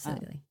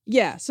absolutely.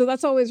 So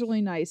that's always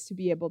really nice to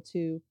be able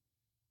to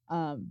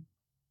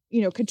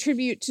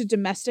contribute to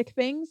domestic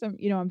things.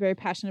 I'm very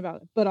passionate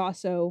about it, but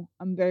also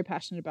I'm very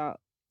passionate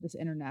about this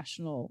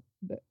international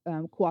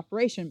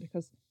cooperation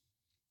because,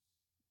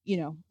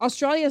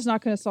 Australia is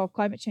not going to solve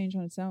climate change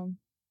on its own.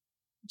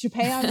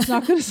 Japan is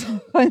not going to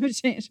solve climate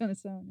change on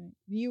its own. Right?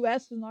 The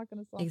US is not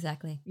going to solve.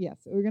 Exactly. Yeah,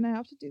 so we're going to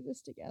have to do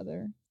this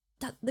together.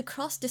 The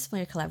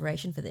cross-disciplinary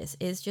collaboration for this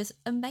is just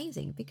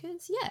amazing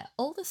because,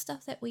 all the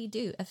stuff that we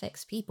do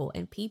affects people,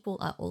 and people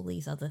are all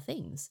these other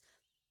things.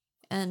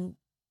 And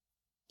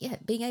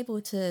being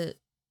able to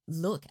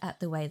look at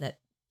the way that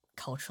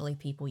culturally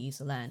people use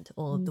the land,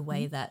 or the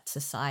way that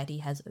society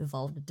has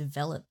evolved and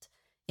developed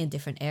in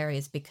different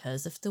areas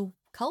because of the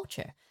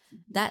culture.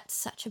 That's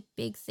such a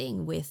big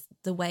thing with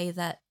the way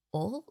that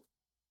all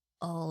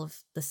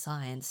of the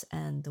science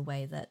and the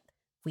way that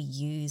we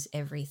use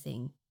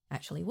everything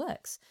actually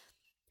works.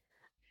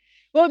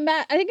 Well,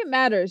 I think it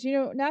matters.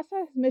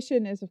 NASA's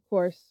mission is, of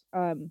course,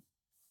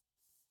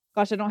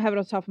 gosh, I don't have it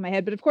off the top of my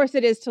head, but of course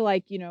it is to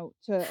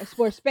to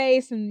explore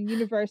space and the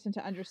universe and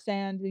to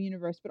understand the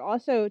universe, but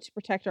also to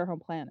protect our home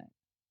planet.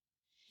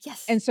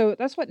 Yes. And so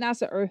that's what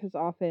NASA Earth is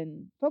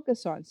often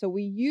focused on. So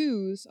we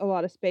use a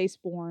lot of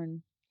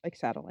spaceborne like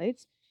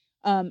satellites,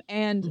 and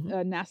Mm-hmm.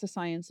 NASA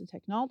science and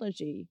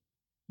technology,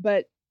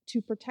 but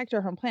to protect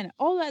our home planet.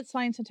 All that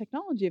science and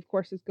technology, of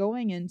course, is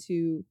going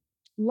into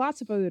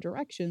lots of other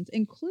directions,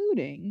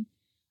 including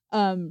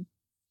um,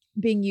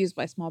 being used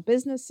by small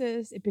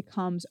businesses. It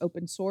becomes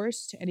open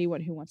source to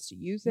anyone who wants to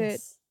use it.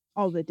 Yes.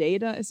 All the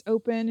data is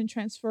open and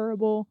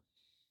transferable.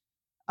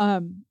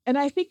 And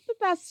I think that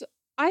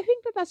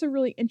that's a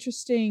really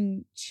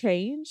interesting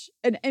change.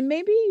 And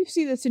maybe you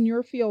see this in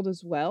your field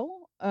as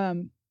well.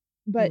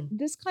 But Mm.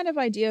 this kind of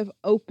idea of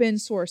open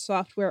source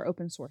software,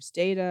 open source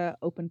data,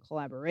 open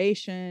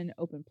collaboration,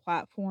 open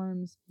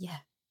platforms. Yeah.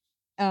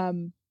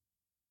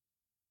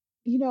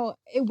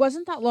 It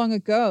wasn't that long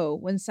ago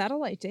when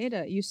satellite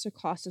data used to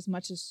cost as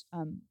much as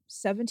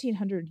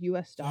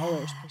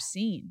 $1,700 per Yeah.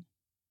 scene.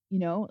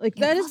 Like It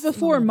that is wasn't long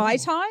before at my all.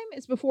 time.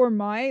 It's before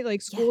my like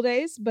Yeah. school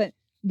days, but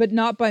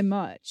not by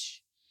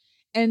much.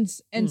 And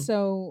Mm.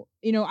 so,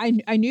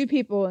 I knew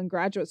people in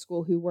graduate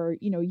school who were,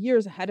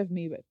 years ahead of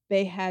me, but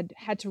they had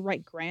to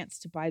write grants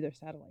to buy their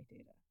satellite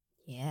data.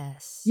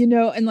 Yes.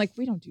 And like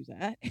we don't do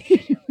that.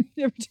 We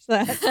never do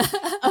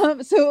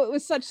that. So it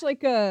was such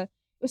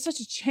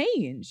a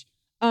change.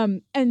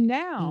 And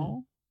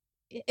now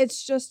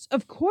it's just,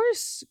 of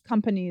course,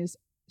 companies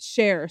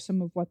share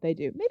some of what they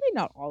do. Maybe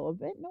not all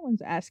of it. No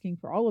one's asking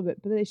for all of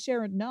it, but they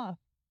share enough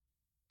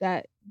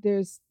that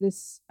there's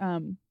this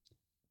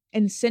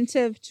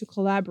incentive to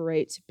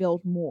collaborate to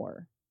build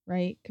more,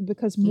 right?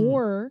 Because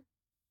more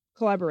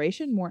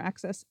collaboration, more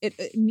access,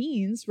 it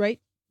means, right,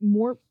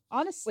 more,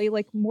 honestly,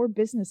 like more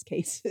business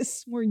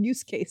cases, more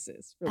use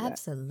cases for that.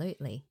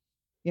 Absolutely.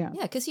 Yeah.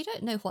 Yeah, because you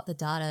don't know what the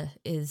data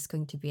is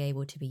going to be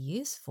able to be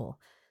used for.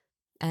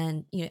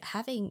 And,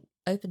 having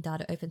open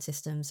data, open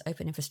systems,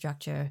 open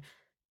infrastructure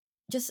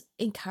just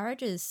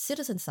encourages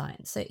citizen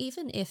science. So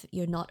even if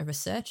you're not a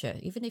researcher,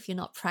 even if you're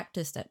not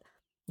practiced at,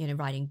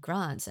 writing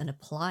grants and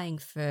applying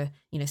for,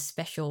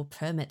 special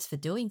permits for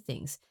doing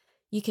things,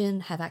 you can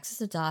have access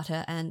to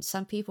data and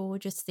some people will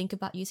just think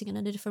about using it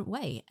in a different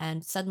way.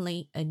 And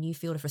suddenly a new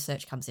field of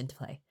research comes into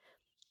play.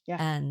 Yeah.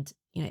 And,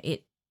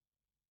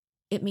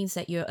 it means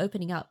that you're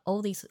opening up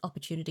all these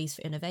opportunities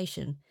for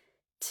innovation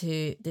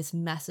to this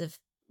massive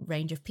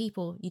range of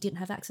people you didn't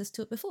have access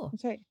to it before.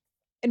 That's right.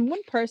 And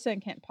one person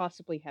can't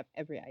possibly have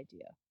every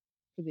idea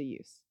for the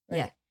use,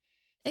 Yeah, right?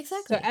 So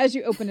exactly. as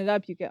you open it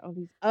up, you get all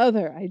these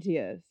other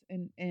ideas,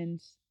 and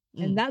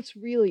Mm, that's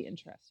really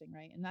interesting,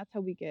 right? And that's how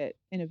we get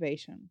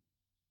innovation.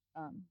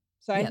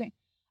 So I yep. think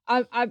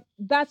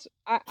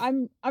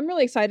I'm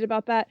really excited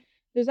about that.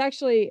 There's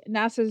actually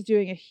NASA's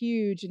doing a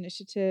huge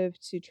initiative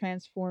to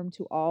transform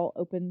to all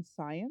open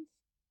science.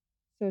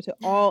 So to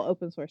all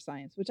open source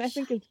science, which I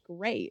think is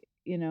great.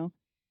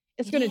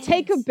 It's It going to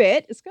take a is.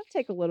 bit. It's going to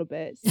take a little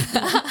bit. It's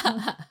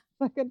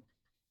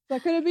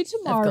not going to be Of course.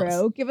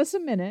 tomorrow. Give us a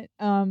minute.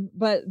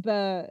 But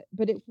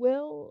it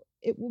will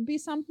be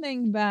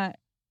something that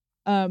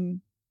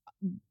um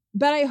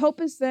that I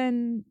hope is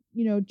then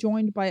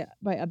joined by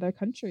other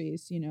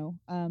countries.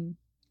 And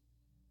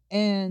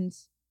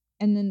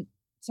then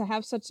to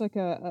have such like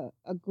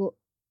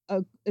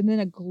and then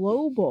a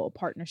global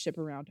partnership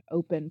around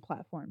open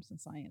platforms and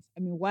science. I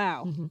mean,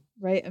 wow, Hmm.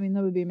 right? I mean,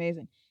 that would be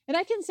amazing. And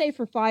I can say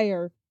for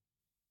fire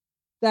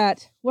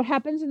that what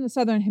happens in the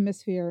southern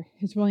hemisphere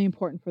is really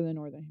important for the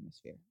northern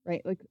hemisphere,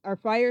 right? Like our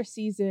fire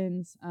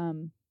seasons,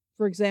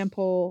 for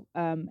example,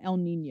 El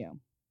Nino,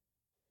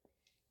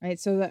 right?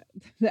 So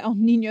the El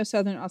Nino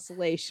Southern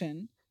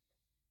Oscillation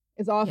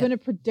is often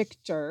Yep. a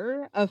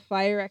predictor of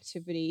fire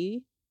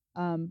activity,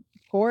 of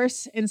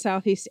course, in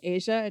Southeast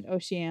Asia and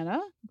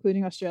Oceania,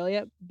 including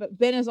Australia, but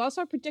then is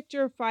also a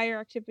predictor of fire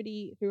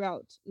activity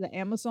throughout the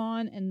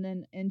Amazon and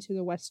then into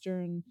the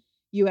Western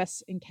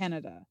US and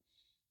Canada.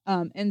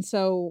 And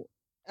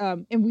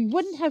we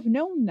wouldn't have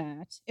known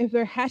that if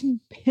there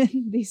hadn't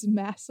been these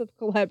massive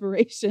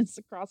collaborations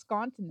across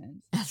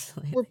continents where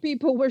Absolutely.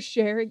 people were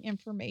sharing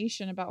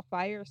information about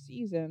fire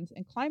seasons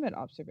and climate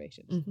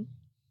observations.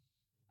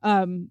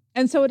 Hmm.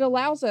 And so it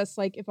allows us,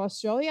 like, if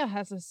Australia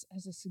has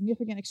a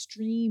significant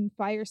extreme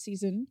fire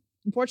season,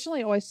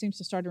 unfortunately, it always seems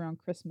to start around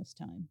Christmas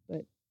time.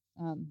 But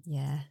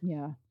Yeah.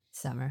 yeah,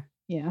 Summer.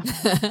 yeah,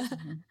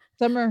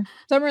 summer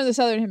in the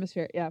southern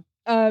hemisphere. Yeah.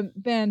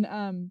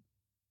 Then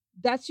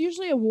that's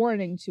usually a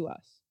warning to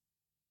us.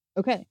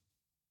 Okay,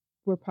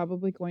 we're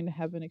probably going to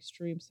have an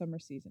extreme summer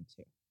season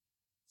too.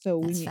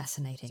 So That's we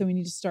fascinating.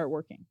 need to start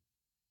working.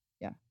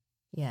 Yeah.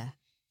 Yeah.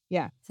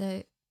 Yeah.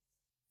 So,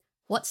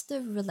 what's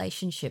the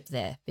relationship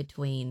there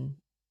between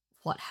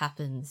what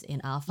happens in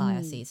our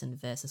fire Mm. season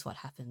versus what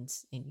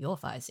happens in your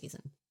fire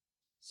season?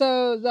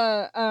 So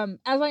the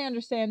as I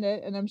understand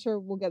it, and I'm sure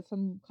we'll get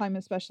some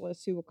climate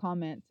specialists who will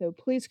comment. So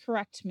please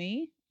correct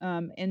me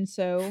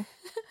INSO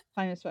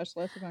climate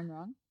specialist if I'm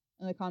wrong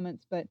in the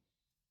comments, but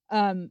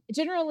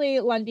generally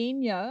La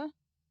Nina,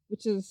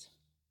 which is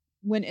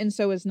when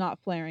INSO is not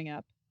flaring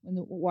up, when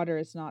the water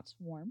is not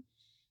warm.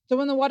 So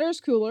when the water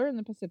is cooler in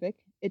the Pacific,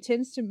 it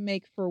tends to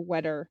make for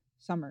wetter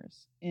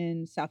summers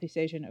in Southeast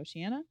Asia and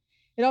Oceania.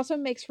 It also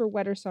makes for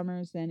wetter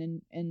summers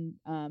then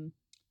in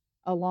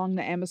along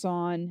the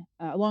Amazon,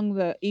 along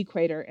the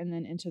equator, and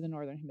then into the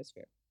northern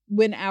hemisphere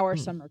when our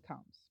summer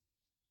comes.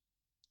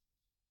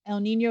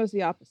 El Nino is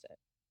the opposite,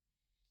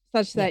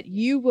 such that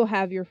you will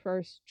have your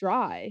first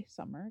dry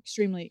summer,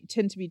 extremely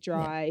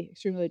dry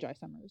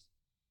summers,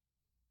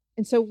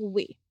 and so will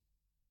we.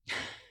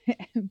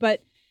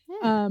 But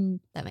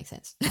that makes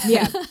sense.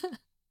 Yeah,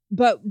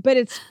 but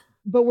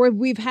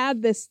we've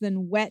had this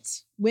then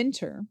wet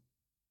winter,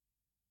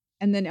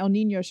 and then El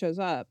Nino shows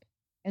up,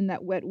 and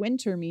that wet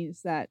winter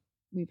means that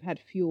we've had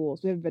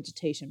fuels, we have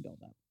vegetation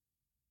buildup.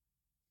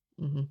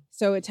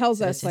 So it tells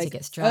us like, it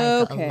gets dry,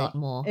 a lot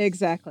more.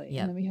 Exactly,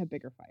 and then we have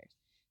bigger fires.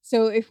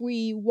 So if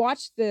we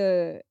watch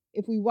the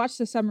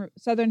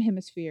southern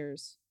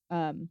hemisphere's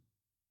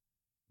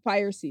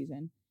fire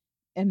season,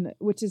 and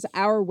which is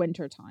our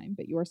winter time,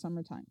 but your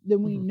summertime,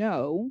 then we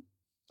know,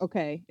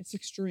 okay, it's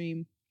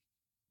extreme.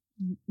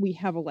 We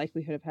have a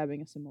likelihood of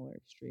having a similar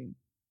extreme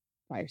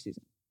fire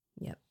season.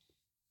 Yep.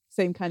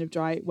 Same kind of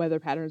dry weather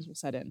patterns will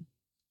set in.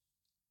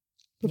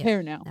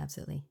 Prepare now.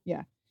 Absolutely.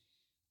 Yeah.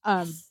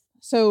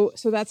 So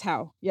that's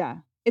how. Yeah.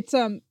 It's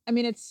I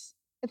mean, it's,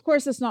 of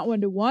course it's not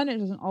 1-to-1. It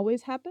doesn't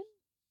always happen.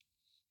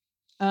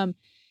 And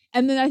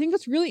then I think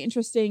what's really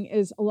interesting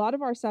is a lot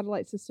of our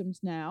satellite systems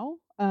now,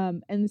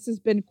 and this has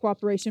been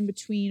cooperation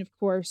between, of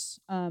course,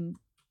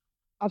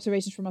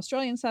 observations from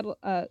Australian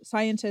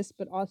scientists,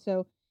 but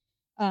also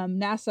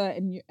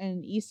NASA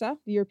and ESA,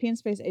 the European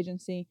Space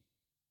Agency.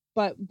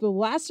 But the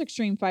last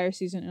extreme fire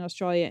season in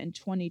Australia in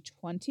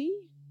 2020,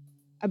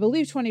 I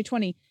believe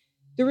 2020,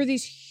 there were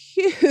these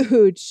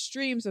huge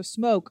streams of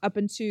smoke up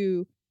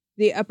into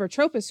the upper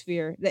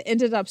troposphere that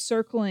ended up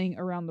circling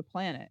around the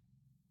planet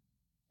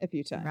a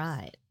few times.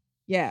 Right.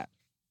 Yeah.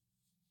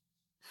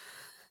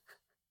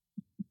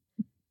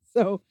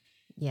 So,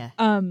 yeah.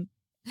 And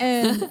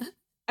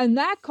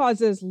that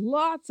causes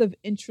lots of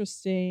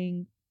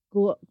interesting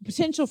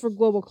potential for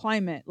global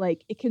climate.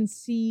 Like it can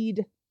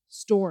seed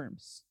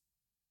storms.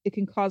 It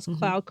can cause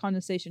cloud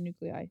condensation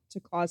nuclei to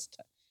cause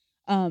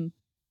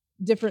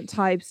different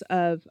types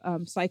of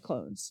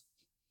cyclones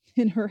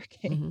and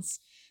hurricanes.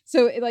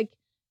 So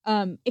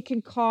it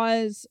can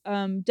cause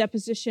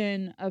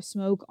deposition of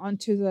smoke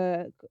onto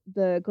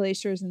the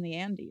glaciers in the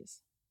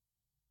Andes,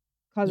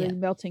 causing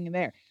melting in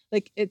there.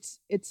 Like it's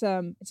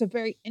a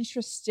very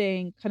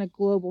interesting kind of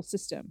global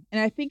system, and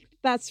I think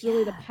that's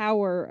really the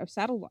power of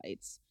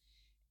satellites.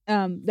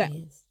 That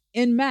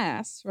en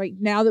masse, right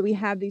now that we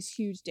have these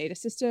huge data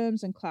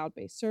systems and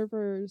cloud-based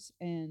servers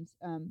and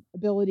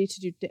ability to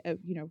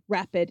do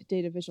rapid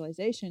data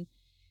visualization,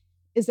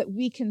 is that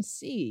we can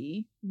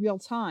see real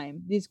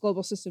time these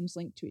global systems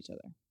linked to each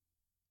other.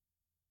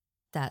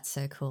 That's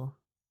so cool.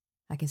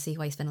 I can see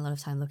why you spend a lot of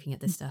time looking at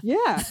this stuff.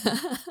 Yeah.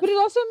 But it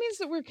also means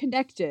that we're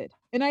connected.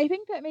 And I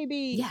think that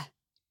maybe,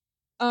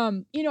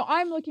 I'm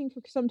looking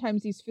for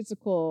sometimes these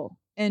physical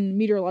and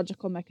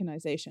meteorological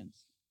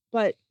mechanizations.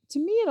 But to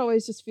me, it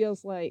always just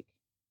feels like,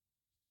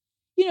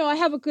 I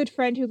have a good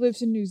friend who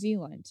lives in New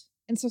Zealand.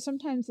 And so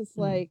sometimes it's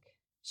like,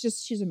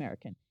 she's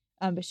American,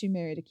 but she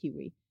married a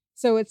Kiwi.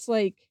 So it's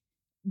like,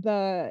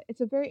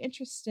 it's a very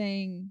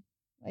interesting,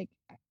 like,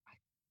 I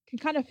can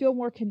kind of feel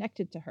more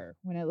connected to her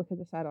when I look at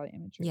the satellite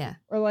imagery. Yeah.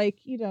 Or like,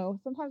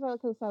 sometimes I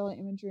look at the satellite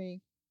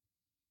imagery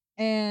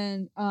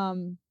and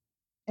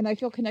I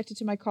feel connected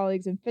to my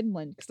colleagues in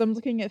Finland because I'm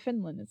looking at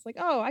Finland. It's like,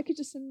 oh, I could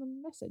just send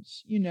them a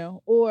message,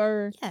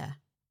 or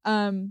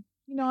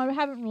I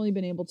haven't really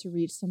been able to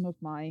reach some of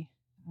my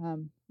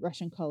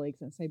Russian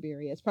colleagues in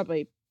Siberia. It's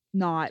probably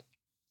not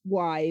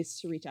wise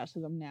to reach out to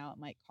them now. It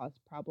might cause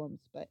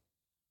problems, but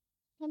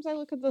sometimes I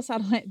look at the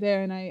satellite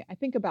there and I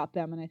think about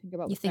them and I think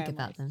about you the think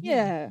families. about them.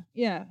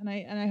 Yeah. And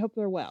I hope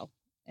they're well.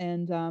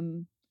 And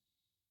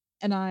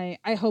I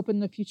hope in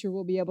the future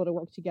we'll be able to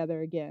work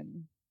together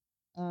again.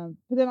 But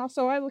then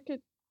also I look at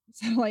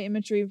satellite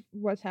imagery of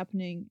what's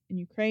happening in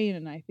Ukraine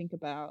and I think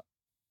about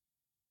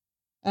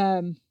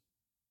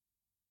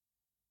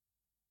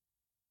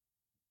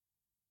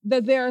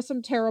that there are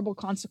some terrible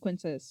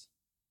consequences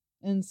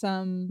and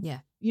some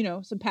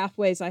some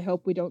pathways I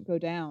hope we don't go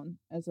down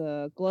as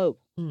a globe.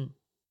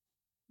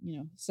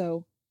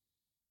 So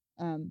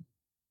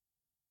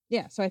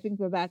so I think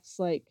that's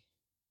like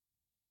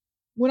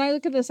when I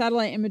look at the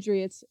satellite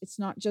imagery, it's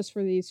not just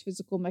for these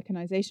physical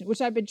mechanization,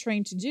 which I've been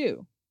trained to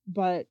do,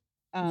 but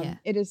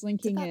it is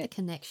linking the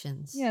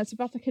connections. Yeah, it's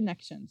about the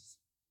connections.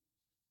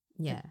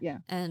 Yeah.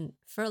 And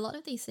for a lot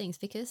of these things,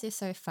 because they're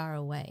so far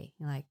away,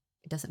 like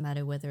it doesn't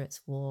matter whether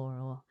it's war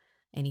or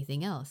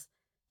anything else,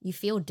 you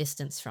feel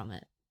distance from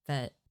it.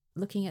 But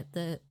looking at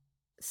the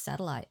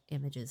satellite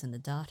images and the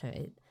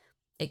data,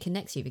 it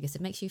connects you because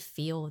it makes you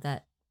feel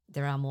that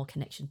there are more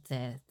connections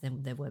there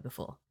than there were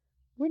before.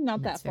 We're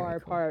not that far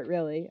apart,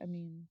 really. I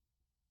mean,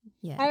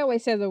 Yeah. I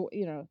always say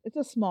it's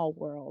a small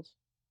world.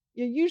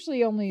 You're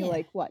usually only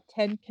Yeah. like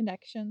 10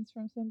 connections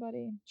from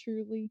somebody,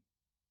 truly.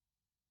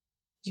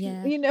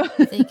 Yeah. You know?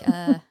 I think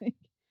Like, it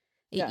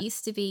yeah.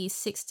 used to be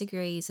 6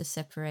 degrees of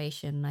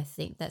separation. I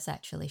think that's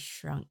actually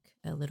shrunk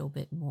a little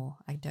bit more.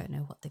 I don't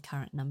know what the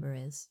current number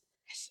is.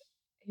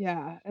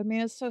 Yeah. I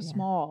mean, it's so Yeah.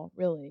 small,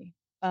 really.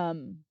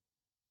 And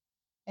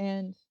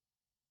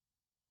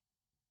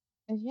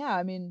yeah,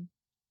 I mean,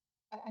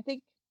 I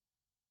think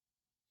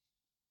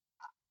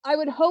I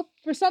would hope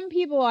for some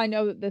people I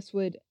know that this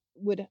would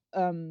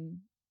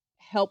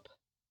help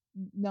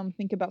them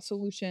think about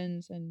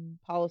solutions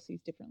and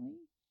policies differently.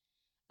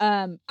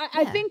 I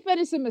Yeah. think that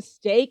it's a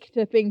mistake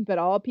to think that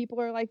all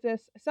people are like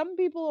this. Some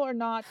people are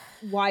not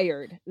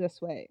wired this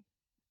way.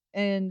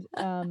 And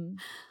there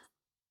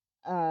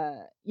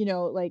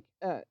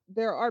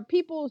are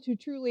people who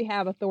truly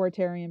have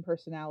authoritarian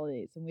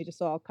personalities, and we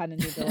just all kind of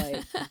need to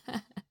like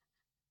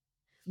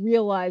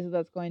realize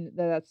that's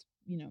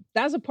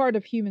a part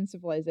of human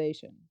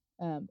civilization.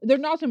 They're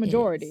not the It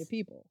majority of is.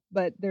 people,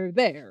 but they're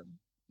there,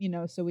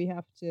 so we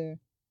have to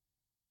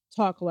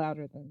talk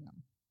louder than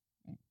them.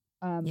 Right?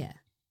 Yeah.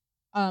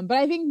 But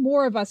I think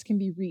more of us can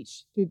be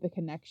reached through the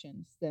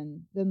connections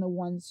than the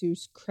ones who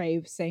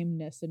crave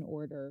sameness and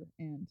order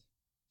and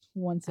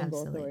one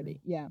single authority.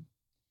 Absolutely. Yeah.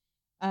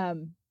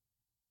 Um,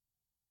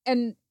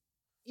 and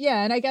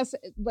yeah, and I guess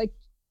like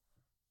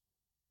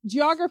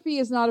geography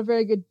is not a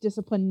very good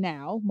discipline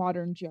now,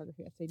 modern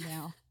geography, I say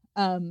now,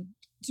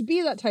 to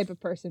be that type of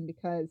person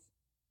because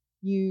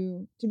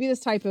to be this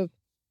type of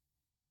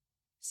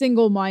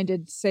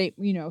single-minded,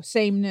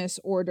 sameness,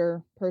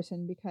 order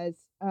person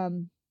because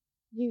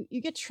you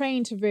get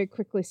trained to very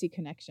quickly see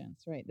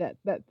connections, right?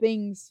 That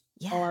things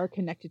Yeah. are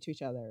connected to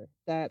each other,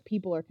 that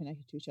people are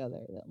connected to each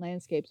other, that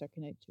landscapes are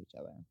connected to each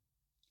other.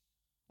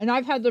 And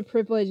I've had the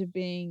privilege of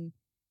being,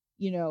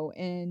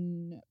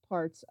 in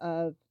parts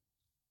of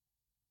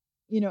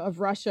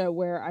Russia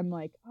where I'm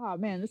like, oh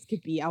man, this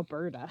could be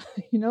Alberta.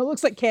 It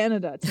looks like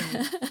Canada to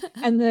me.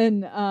 And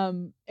then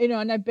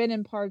and I've been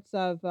in parts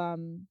of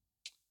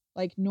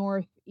like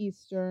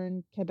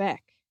northeastern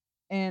Quebec.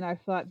 And I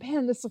thought,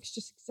 man, this looks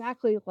just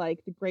exactly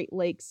like the Great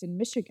Lakes in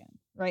Michigan,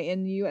 right?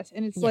 In the US.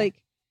 And it's Yeah.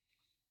 like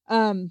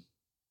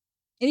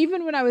and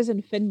even when I was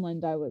in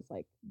Finland, I was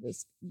like,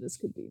 this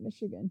could be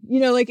Michigan.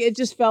 Like it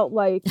just felt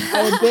like I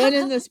had been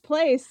in this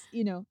place,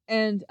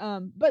 and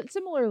but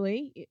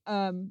similarly,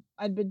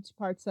 I'd been to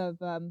parts of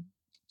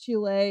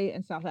Chile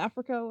and South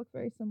Africa look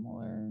very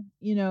similar,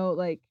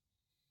 like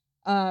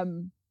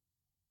um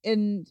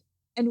and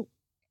and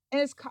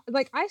it's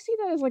like I see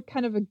that as like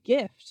kind of a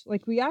gift.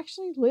 Like we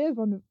actually live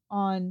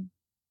on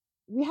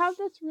we have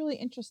this really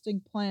interesting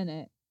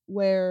planet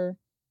where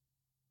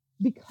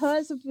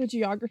because of the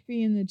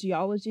geography and the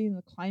geology and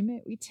the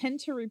climate, we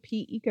tend to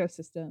repeat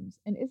ecosystems.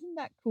 And isn't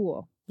that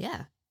cool?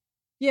 Yeah.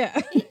 Yeah.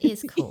 It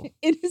is cool.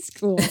 It is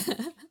cool.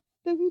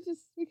 That we can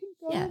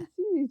go Yeah. and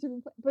see these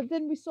different but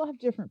then we still have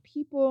different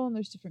people and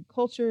there's different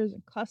cultures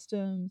and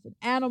customs and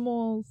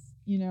animals,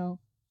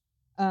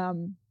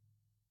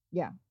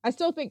 yeah. I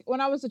still think when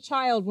I was a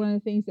child, one of the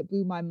things that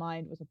blew my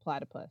mind was a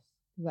platypus.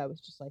 Because I was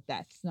just like,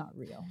 that's not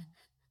real.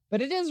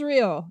 But it is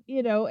real,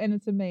 and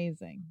it's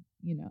amazing.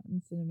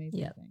 It's an amazing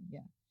Yep. thing. Yeah.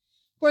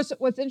 Of course,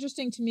 what's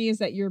interesting to me is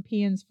that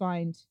Europeans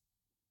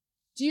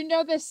do you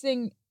know this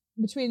thing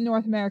between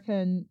North America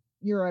and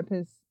Europe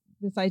is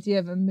this idea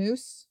of a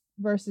moose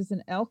versus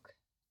an elk?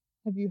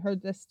 Have you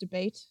heard this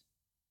debate?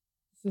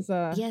 This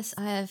is Yes,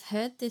 I have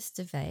heard this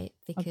debate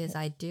because okay.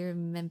 I do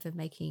remember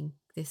making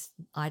this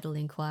idle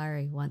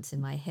inquiry once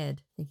in my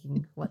head,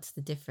 thinking, what's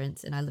the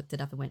difference? And I looked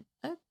it up and went,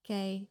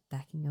 okay,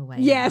 backing away.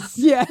 Yes,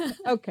 now. yeah.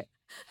 Okay.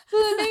 So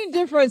the main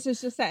difference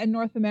is just that in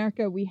North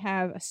America, we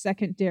have a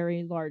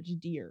secondary large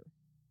deer,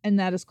 and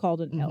that is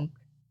called an elk.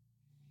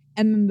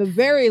 And then the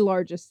very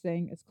largest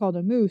thing is called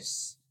a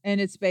moose,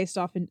 and it's based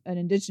off an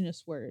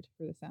indigenous word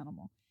for this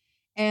animal.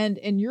 And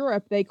in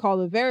Europe, they call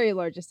the very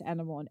largest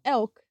animal an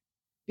elk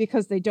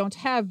because they don't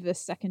have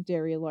this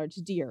secondary large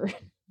deer.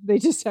 They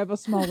just have a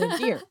smaller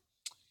deer.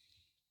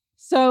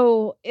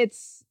 So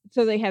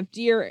they have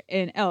deer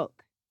and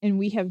elk, and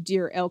we have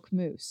deer, elk,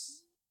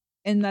 moose,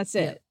 and that's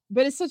it. Yep.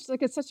 But it's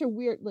such a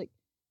weird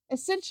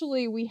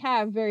essentially we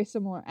have very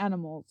similar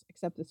animals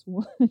except this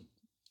one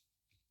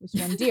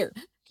deer,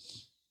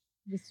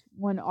 this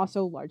one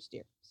also large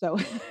deer. So,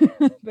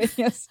 but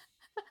yes,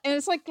 and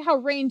it's like how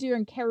reindeer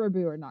and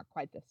caribou are not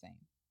quite the same.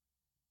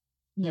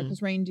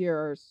 Because reindeer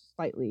are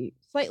slightly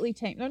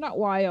tame. They're not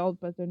wild,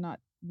 but they're not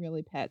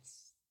really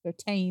pets. They're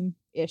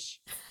tame-ish,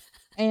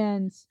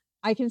 and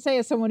I can say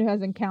as someone who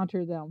has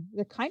encountered them,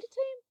 they're kind of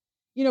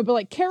tame, but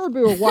like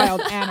caribou are wild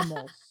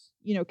animals.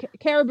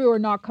 Caribou are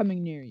not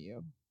coming near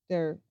you.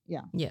 They're,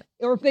 yeah.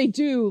 Or if they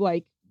do,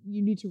 like,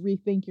 you need to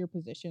rethink your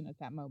position at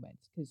that moment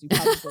because you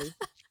probably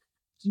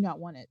do not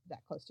want it that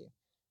close to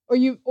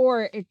you.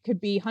 Or it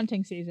could be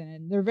hunting season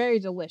and they're very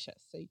delicious.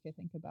 So you could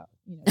think about,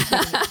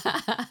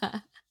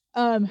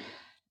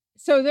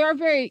 so they are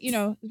very,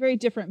 very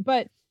different,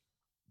 but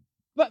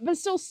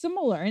still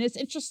similar. And it's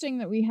interesting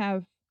that we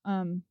have,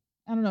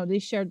 I don't know,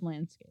 these shared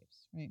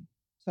landscapes, right?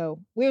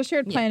 So we have a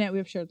shared planet, we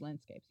have shared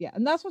landscapes. Yeah.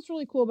 And that's what's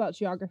really cool about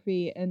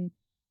geography. And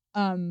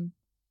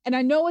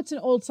I know it's an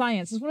old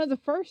science. It's one of the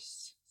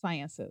first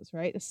sciences,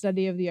 right? The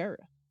study of the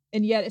earth.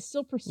 And yet it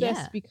still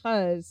persists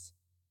because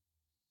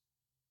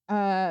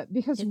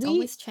it's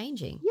always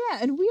changing. Yeah,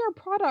 and we are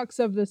products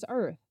of this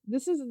earth.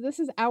 This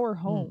is our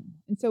home.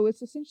 And so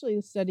it's essentially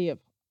the study of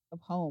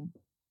home.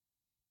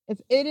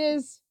 It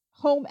is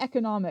home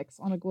economics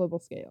on a global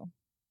scale.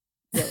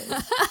 Really.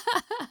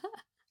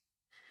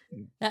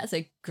 That's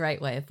a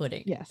great way of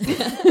putting it. Yes.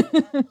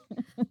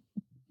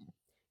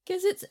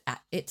 Because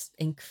it's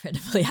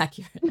incredibly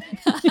accurate.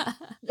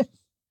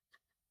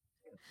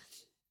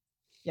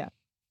 Yes.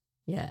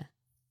 Yeah.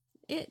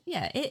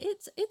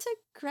 It's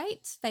a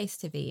great space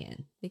to be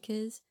in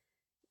because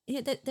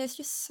there's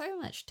just so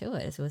much to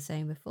it, as we were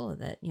saying before,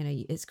 that, you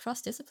know, it's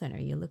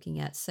cross-disciplinary. You're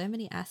looking at so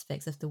many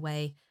aspects of the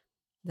way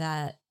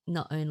that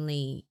not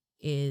only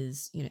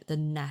is, you know, the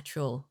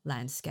natural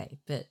landscape,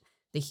 but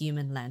the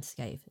human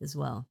landscape as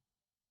well.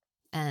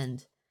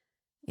 And,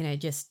 you know,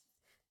 just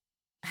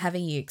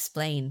having you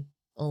explain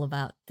all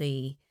about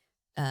the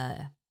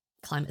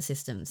climate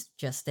systems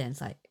just then,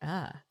 it's like,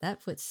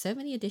 that puts so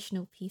many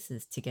additional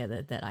pieces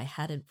together that I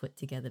hadn't put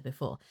together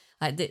before.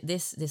 Like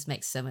this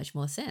makes so much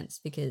more sense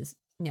because,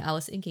 you know, I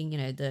was thinking, you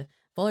know, the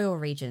Boreal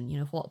region, you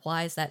know,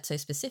 why is that so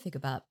specific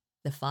about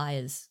the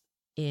fires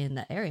in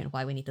that area and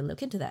why we need to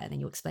look into that? And then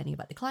you're explaining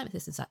about the climate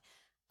systems. Like,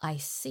 I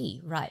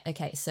see, right?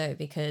 Okay, so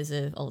because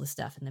of all the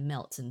stuff and the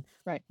melts and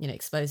you know,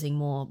 exposing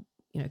more,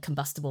 you know,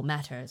 combustible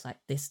matter, it's like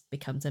this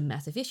becomes a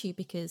massive issue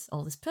because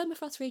all this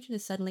permafrost region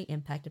is suddenly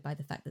impacted by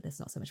the fact that there's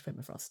not so much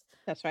permafrost.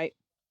 That's right.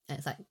 And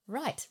it's like,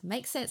 right,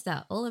 makes sense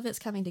now. All of it's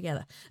coming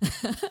together.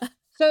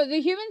 So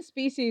the human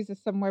species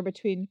is somewhere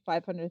between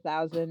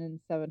 500,000 and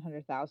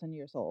 700,000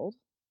 years old.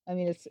 I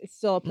mean, it's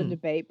still up for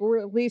debate, but we're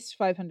at least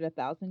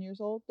 500,000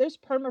 years old. There's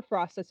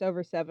permafrost that's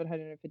over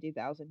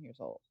 750,000 years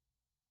old.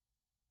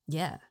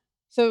 Yeah.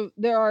 So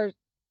there's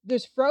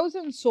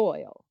frozen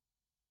soil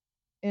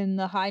in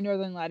the high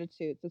northern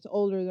latitudes that's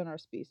older than our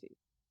species.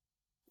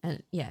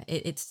 And yeah,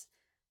 it's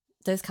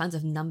those kinds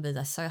of numbers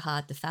are so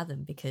hard to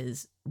fathom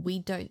because we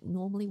don't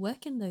normally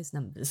work in those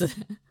numbers.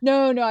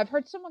 No, I've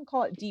heard someone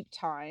call it deep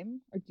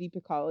time or deep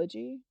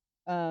ecology.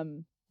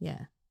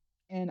 Yeah.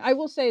 And I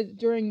will say that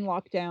during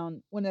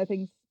lockdown, one of the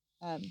things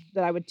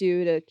that I would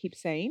do to keep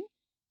sane,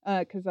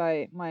 because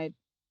my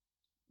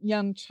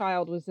young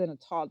child was then a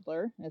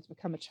toddler and it's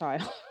become a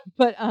child,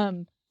 but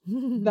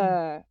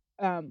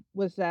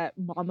was that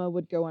mama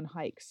would go on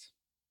hikes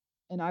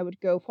and I would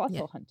go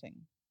fossil hunting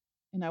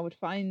and I would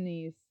find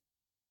the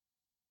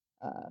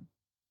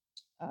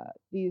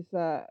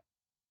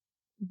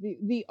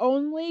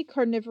only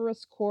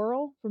carnivorous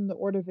coral from the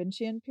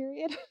Ordovician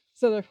period.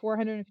 So they're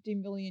 450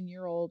 million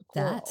year old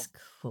coral. That's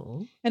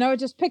cool. And I would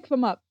just pick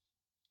them up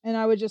and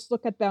I would just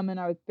look at them and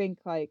I would think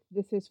like,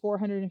 this is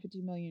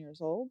 450 million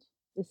years old.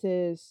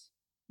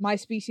 My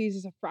species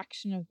is a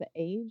fraction of the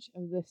age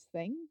of this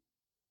thing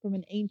from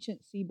an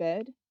ancient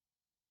seabed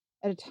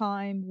at a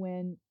time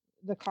when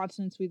the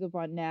continents we live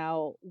on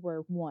now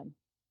were one.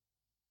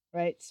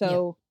 Right.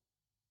 So,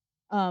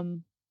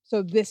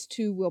 so this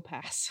too will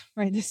pass,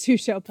 right? This too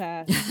shall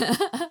pass.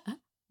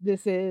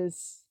 This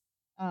is,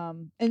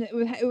 and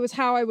it was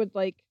how I would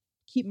like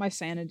keep my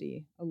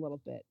sanity a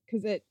little bit.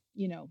 Cause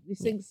you know, these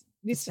things,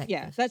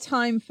 that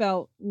time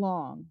felt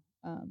long.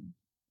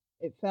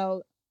 It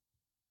felt,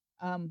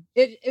 I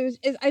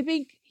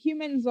think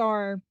humans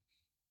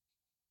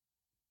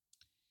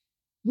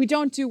we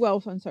don't do well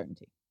with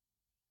uncertainty.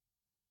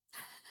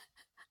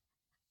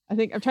 I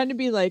think I'm trying to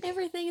be like,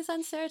 everything is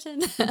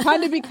uncertain. I'm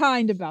trying to be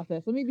kind about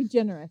this. Let me be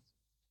generous.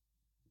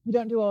 We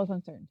don't do well with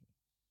uncertainty.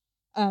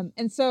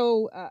 And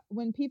so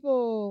when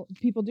people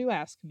do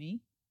ask me,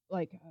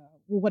 like,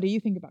 well, what do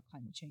you think about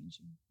climate change?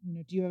 And, you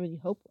know, do you have any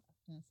hope left?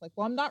 And it's like,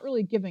 well, I'm not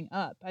really giving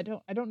up. I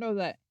don't know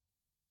that.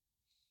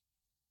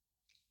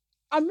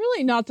 I'm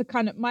really not the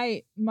kind of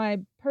my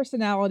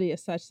personality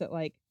is such that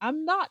like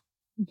I'm not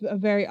a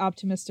very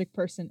optimistic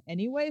person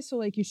anyway. So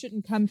like you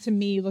shouldn't come to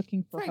me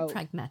looking for hope.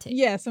 Pragmatic.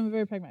 Yes, I'm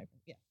very pragmatic.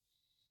 Yeah.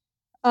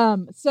 But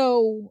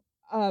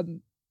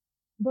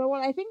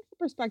what I think the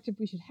perspective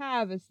we should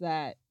have is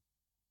that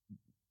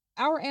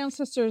our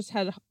ancestors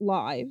had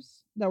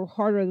lives that were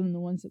harder than the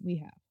ones that we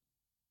have.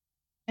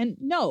 And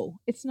no,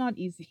 it's not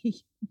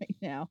easy right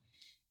now.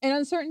 And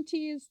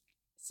uncertainty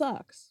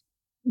sucks.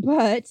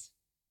 But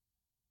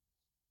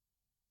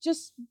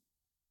just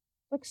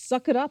like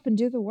suck it up and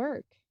do the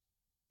work.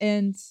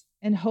 And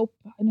hope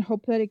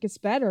that it gets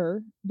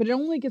better. But it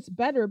only gets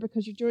better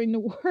because you're doing the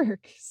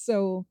work.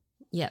 So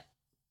I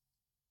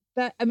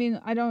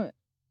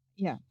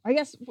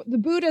guess the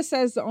Buddha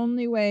says the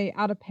only way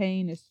out of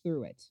pain is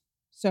through it.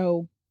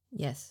 So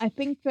yes, I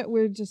think that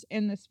we're just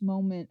in this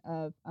moment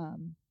of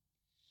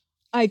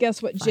I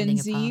guess what Finding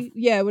Gen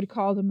Z would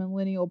call the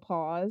millennial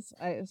pause.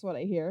 Is what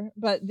I hear.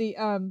 But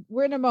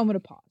we're in a moment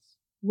of pause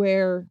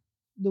where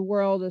the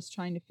world is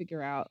trying to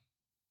figure out,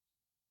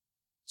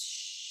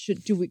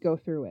 do we go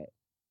through it?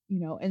 You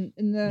know, and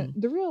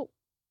the real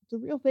the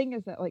real thing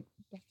is that like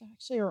that's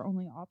actually our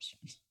only option.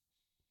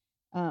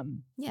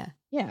 Yeah.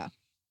 Yeah.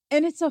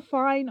 And it's a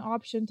fine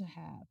option to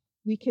have.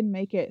 We can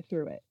make it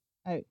through it.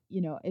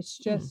 It's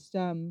just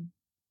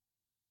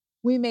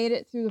we made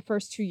it through the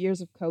first 2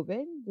 years of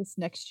COVID. This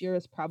next year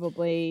is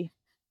probably,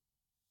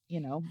 you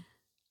know,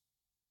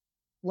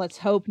 let's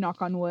hope,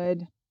 knock on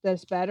wood,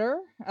 that's better.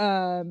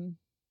 And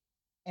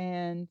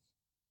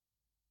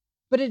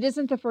but it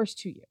isn't the first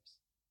 2 years.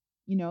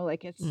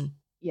 Like it's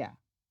yeah.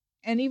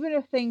 And even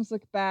if things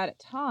look bad at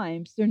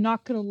times, they're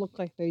not going to look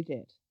like they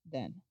did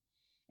then.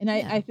 And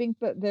I think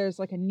that there's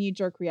like a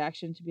knee-jerk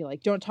reaction to be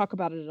like, don't talk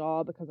about it at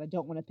all because I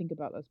don't want to think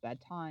about those bad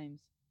times.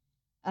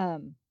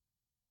 And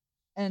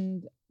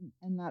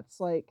that's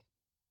like,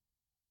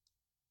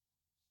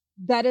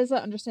 that is an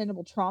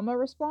understandable trauma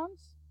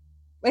response.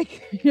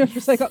 Like,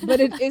 just like, but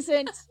it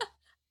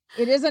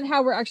isn't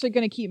how we're actually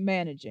going to keep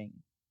managing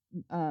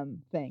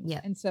things.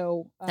 Yeah. And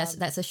so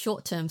that's a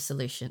short-term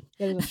solution.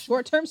 That is a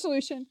short-term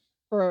solution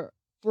for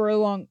a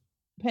long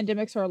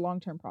pandemics are a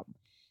long-term problem.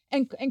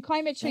 And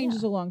climate change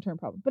is a long-term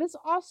problem, but it's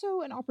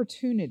also an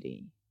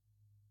opportunity.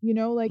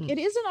 It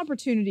is an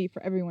opportunity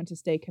for everyone to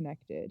stay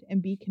connected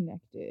and be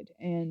connected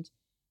and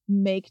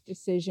make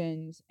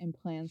decisions and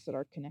plans that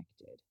are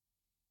connected.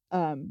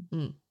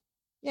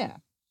 Yeah.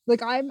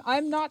 Like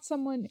I'm not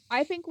someone,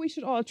 I think we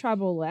should all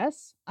travel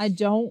less. I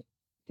don't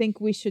think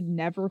we should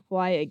never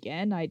fly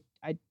again. I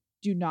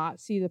do not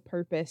see the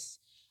purpose.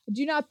 I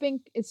do not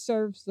think it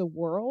serves the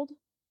world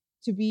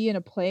to be in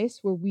a place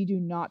where we do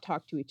not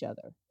talk to each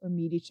other or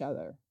meet each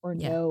other or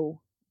know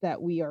that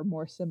we are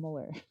more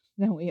similar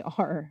than we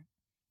are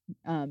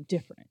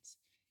different.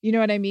 You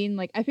know what I mean?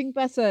 Like, I think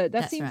that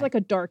seems right. like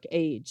a dark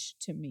age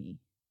to me.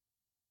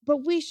 But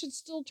we should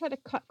still try to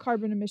cut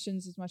carbon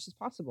emissions as much as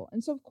possible.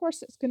 And so, of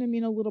course, it's going to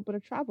mean a little bit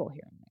of travel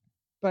here and there.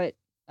 But,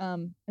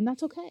 and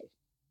that's okay.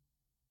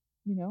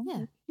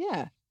 Yeah.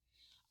 Yeah.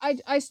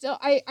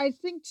 I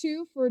think,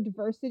 too, for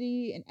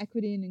diversity and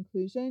equity and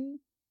inclusion,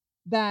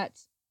 that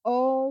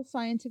all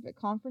scientific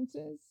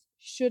conferences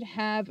should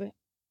have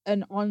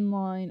an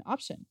online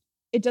option.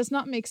 It does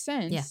not make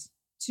sense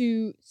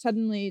to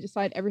suddenly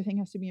decide everything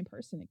has to be in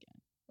person again.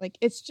 Like,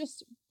 it's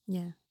just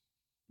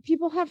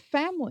people have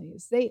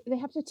families. They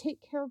have to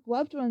take care of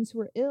loved ones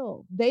who are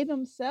ill. They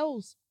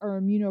themselves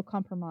are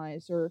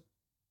immunocompromised or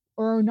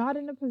are not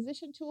in a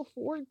position to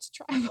afford to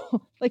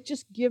travel. Like,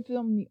 just give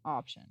them the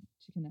option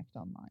to connect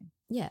online.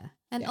 Yeah.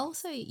 And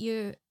also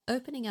you're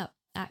opening up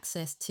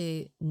access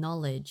to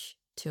knowledge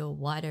to a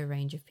wider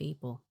range of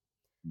people.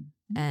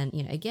 And,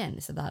 again,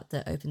 it's about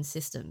the open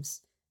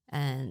systems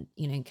and,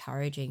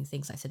 encouraging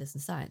things like citizen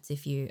science.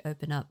 If you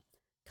open up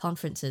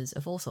conferences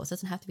of all sorts, it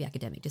doesn't have to be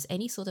academic, just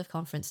any sort of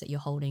conference that you're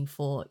holding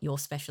for your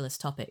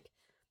specialist topic,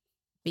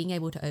 being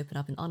able to open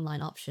up an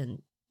online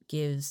option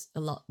gives a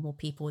lot more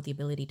people the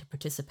ability to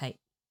participate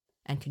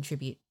and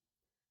contribute,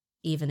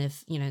 even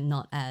if,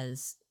 not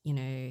as,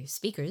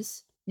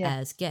 speakers,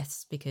 as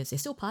guests, because they're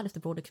still part of the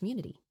broader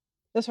community.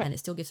 That's right. And it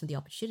still gives them the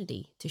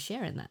opportunity to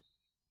share in that.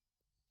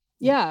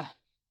 Yeah.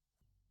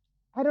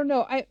 I don't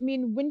know. I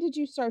mean, when did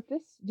you start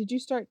this? Did you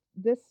start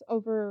this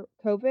over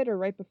COVID or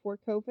right before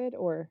COVID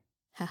or?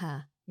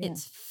 Haha.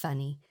 It's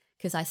funny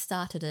because I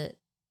started it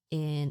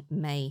in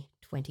May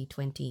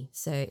 2020.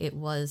 So it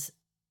was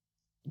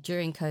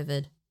during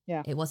COVID.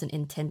 Yeah. It wasn't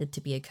intended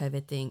to be a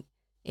COVID thing.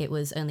 It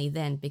was only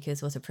then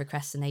because it was a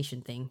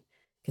procrastination thing,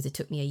 because it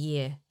took me a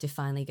year to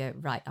finally go,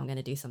 right, I'm going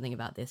to do something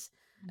about this.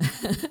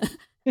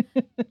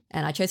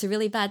 And I chose a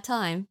really bad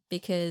time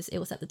because it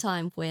was at the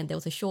time when there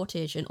was a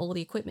shortage in all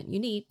the equipment you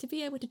need to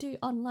be able to do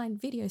online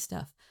video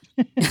stuff.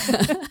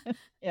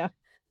 Yeah.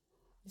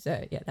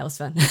 So yeah, that was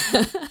fun.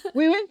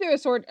 We went through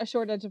a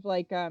shortage of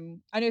like,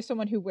 I know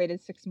someone who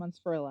waited 6 months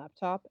for a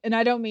laptop, and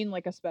I don't mean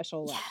like a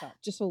special laptop,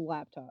 just a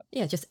laptop.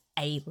 Yeah, just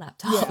a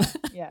laptop.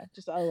 Yeah,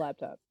 just a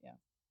laptop. Yeah.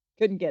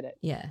 Couldn't get it.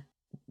 Yeah.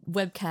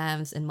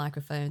 Webcams and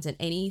microphones and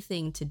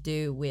anything to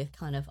do with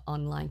kind of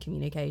online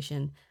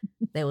communication.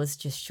 There was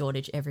just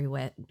shortage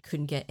everywhere.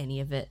 Couldn't get any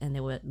of it. And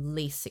there were at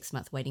least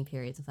 6-month waiting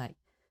periods. It's like,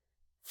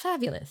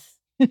 fabulous.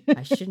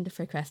 I shouldn't have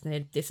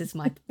procrastinated. This is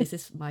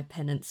my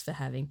penance for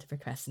having to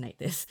procrastinate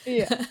this.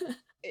 Yeah.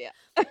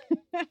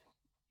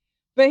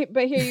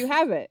 But here you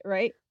have it,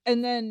 right?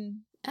 And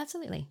then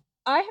absolutely.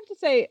 I have to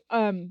say,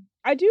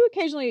 I do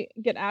occasionally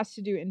get asked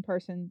to do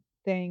in-person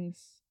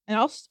things, and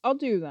I'll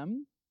do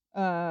them.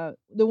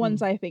 The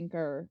ones I think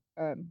are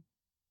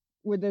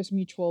where there's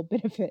mutual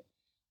benefit.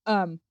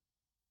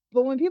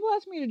 But when people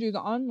ask me to do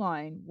the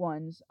online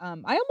ones,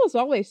 I almost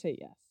always say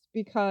yes,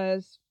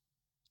 because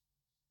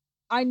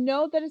I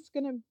know that it's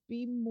going to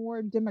be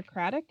more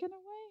democratic in a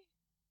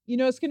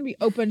way. It's going to be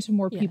open to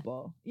more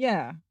people.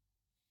 Yeah.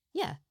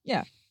 Yeah.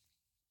 Yeah.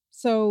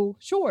 So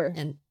sure.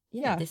 And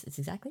this is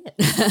exactly it.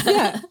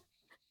 Yeah.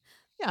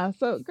 Yeah.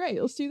 So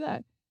great. Let's do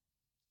that.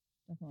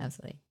 Definitely.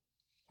 Absolutely.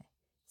 Okay.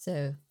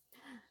 So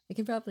we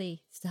can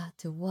probably start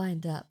to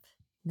wind up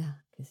now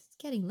because it's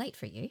getting late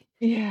for you.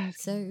 Yeah.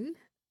 So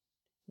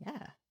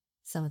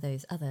some of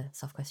those other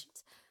soft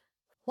questions.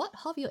 What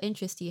hobby or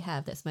interest do you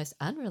have that's most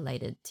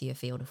unrelated to your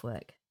field of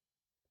work?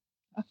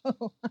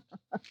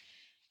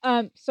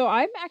 So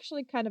I'm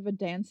actually kind of a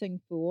dancing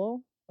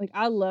fool. Like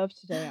I love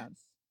to dance.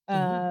 Ooh,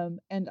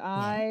 And yeah,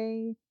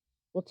 I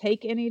will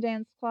take any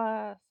dance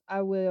class.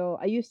 I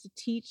used to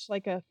teach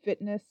like a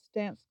fitness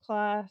dance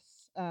class.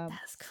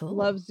 that's cool.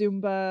 Love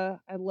Zumba.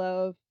 I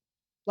love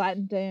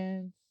Latin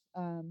dance.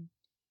 Um,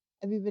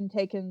 I've even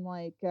taken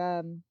like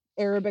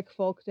Arabic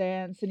folk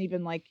dance and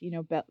even like,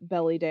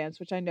 belly dance,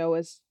 which I know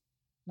is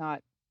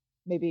not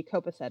maybe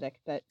copacetic,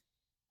 but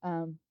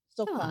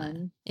still Come on.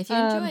 fun. If you're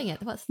enjoying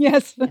it, what's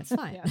Yes. yeah, it's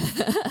fine.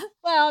 Yeah.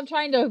 Well, I'm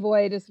trying to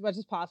avoid as much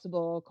as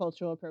possible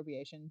cultural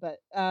appropriation, but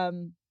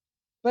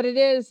it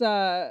is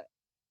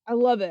I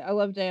love it. I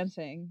love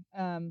dancing.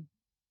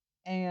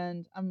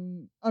 And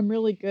I'm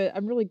really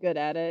good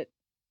at it.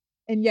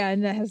 And yeah,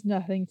 and that has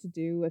nothing to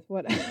do with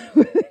what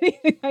with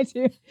anything I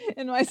do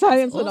in my That's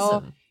science at all.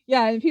 awesome.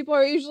 Yeah, and people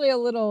are usually a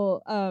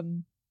little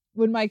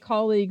when my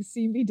colleagues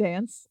see me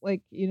dance,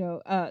 like,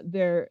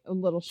 they're a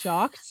little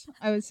shocked,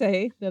 I would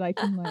say, that I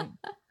can like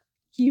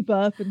keep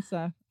up and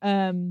stuff.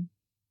 And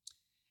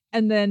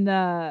then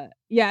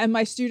yeah, and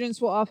my students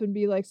will often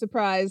be like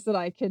surprised that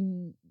I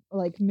can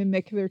like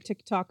mimic their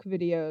TikTok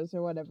videos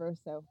or whatever.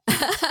 So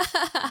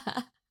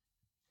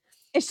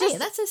it's Hey, just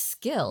that's a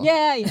skill.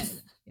 yeah, yeah, yeah.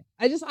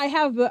 Yeah. I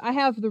have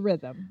the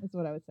rhythm, is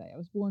what I would say. I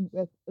was born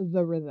with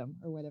the rhythm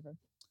or whatever.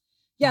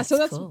 Yeah, so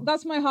That's that's cool.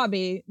 that's my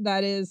hobby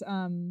that is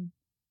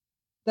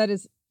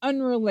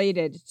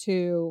unrelated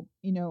to,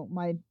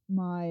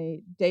 my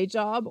day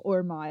job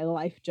or my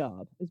life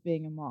job as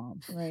being a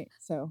mom, right?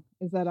 So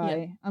is that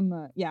Yep.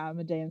 I'm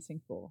a dancing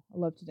fool. I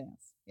love to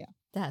dance. Yeah.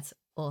 That's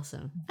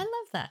awesome. I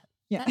love that.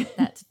 Yeah.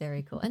 That's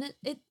very cool. And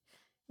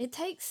it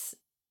takes,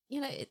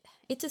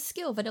 it's a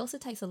skill, but it also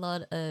takes a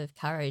lot of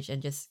courage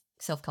and just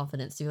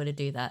self-confidence to be able to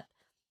do that.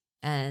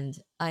 And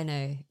I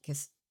know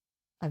because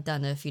I've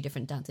done a few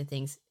different dancing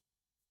things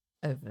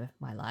over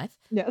my life,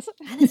 Yes.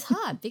 and it's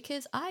hard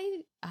because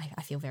I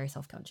feel very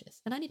self-conscious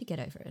and I need to get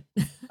over it.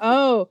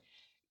 Oh,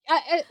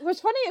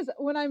 what's funny is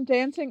when I'm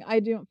dancing, I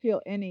don't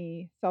feel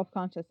any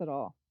self-conscious at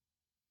all.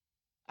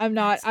 I'm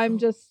not. That's I'm cool.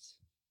 just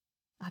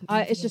I'm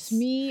it's just envious.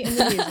 me and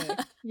the music.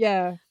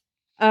 Yeah.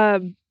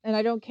 And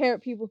I don't care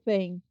what people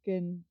think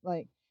and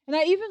like and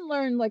I even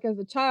learned like as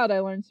a child I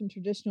learned some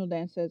traditional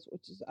dances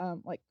which is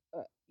like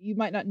you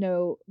might not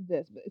know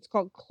this, but it's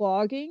called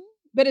clogging.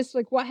 But it's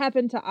like what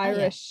happened to Oh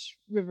yeah. Irish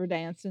river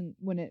dance and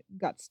when it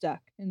got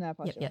stuck in that Yep,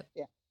 posture. yep.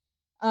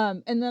 Yeah.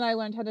 And then I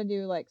learned how to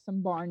do like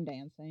some barn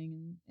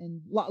dancing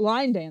and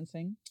line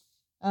dancing,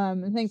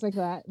 and things like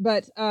that.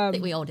 But I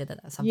think we all did that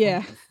at some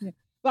yeah, point. yeah.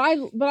 But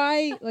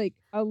I like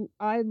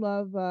I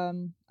love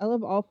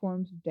all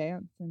forms of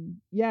dance and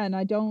yeah, and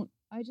I don't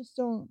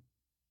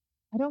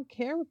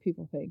care what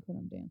people think when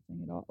I'm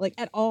dancing at all. Like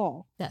at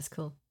all. That's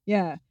cool.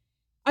 Yeah.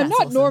 I'm That's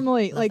not awesome.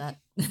 normally Love like that.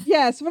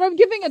 yes, when I'm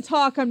giving a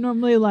talk, I'm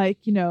normally like,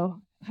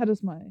 how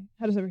does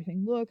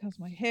everything look? How's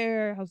my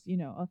hair?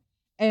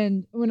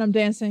 And when I'm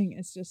dancing,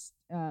 it's just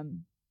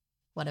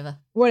Whatever.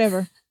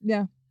 whatever.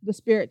 Yeah. The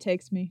spirit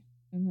takes me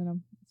and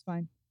then it's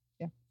fine.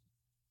 Yeah.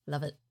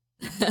 Love it.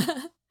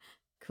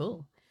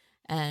 Cool.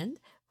 And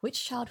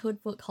which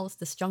childhood book holds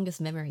the strongest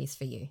memories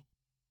for you?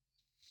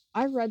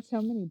 I read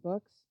so many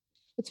books.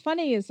 What's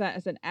funny is that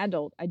as an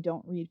adult, I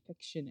don't read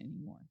fiction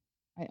anymore.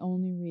 I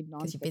only read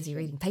Because you're busy nonfiction.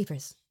 reading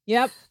papers.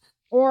 Yep.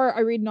 Or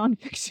I read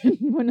nonfiction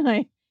when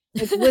I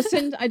like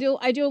listened. I do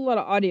a lot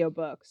of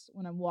audiobooks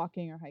when I'm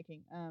walking or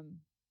hiking.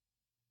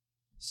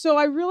 So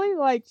I really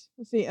liked,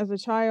 let's see, as a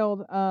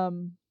child, oh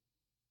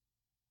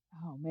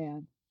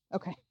man.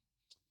 Okay.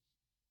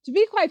 To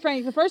be quite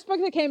frank, the first book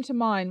that came to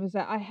mind was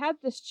that I had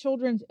this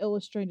children's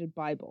illustrated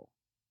Bible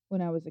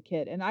when I was a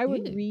kid, and I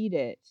would Ooh. read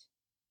it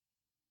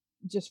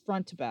just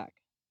front to back,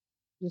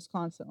 just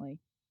constantly.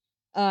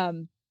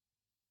 Um,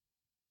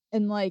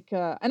 and like,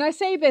 and I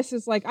say this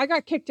is like I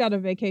got kicked out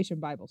of Vacation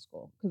Bible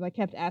School because I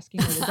kept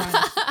asking where the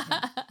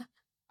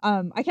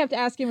dinosaurs. I kept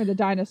asking where the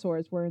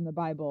dinosaurs were in the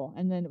Bible,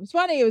 and then it was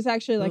funny. It was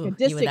actually like a Ooh,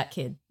 you were distant. that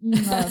kid.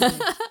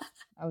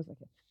 I was like,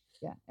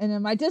 yeah. And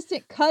then my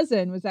distant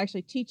cousin was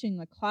actually teaching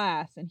the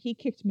class, and he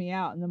kicked me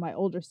out. And then my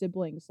older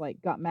siblings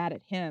like got mad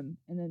at him,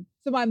 and then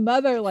so my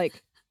mother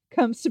like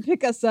comes to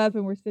pick us up,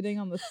 and we're sitting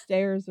on the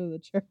stairs of the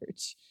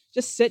church,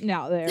 just sitting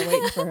out there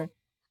waiting for her.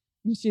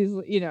 And she's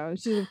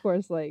of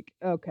course like,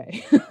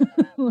 okay,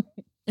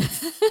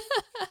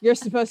 you're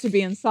supposed to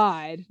be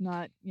inside,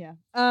 not yeah.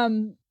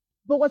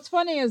 But what's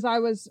funny is I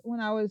was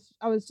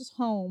just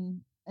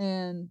home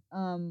and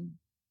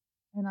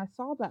I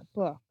saw that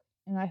book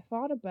and I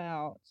thought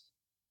about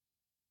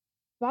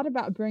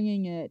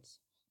bringing it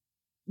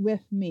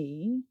with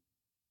me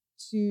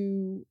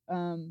to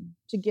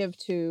give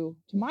to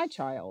my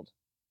child.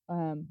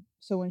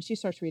 So when she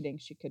starts reading,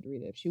 she could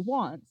read it if she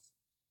wants.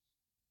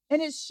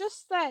 And it's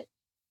just that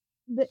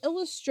the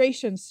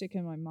illustrations stick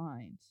in my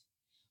mind.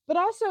 But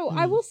also,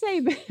 I Mm, will say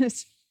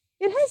this,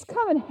 it has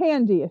come in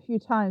handy a few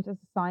times as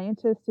a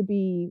scientist to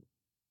be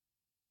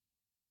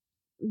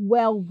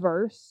well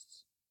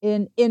versed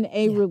in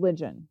a yeah.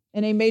 religion,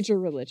 in a major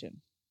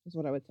religion, is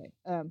what I would say.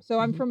 So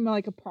I'm Hmm. from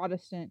like a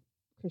Protestant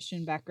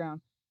Christian background.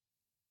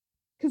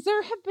 because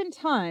there have been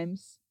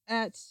times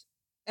at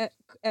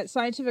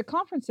scientific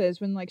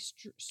conferences when like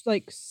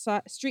street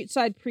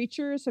side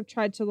preachers have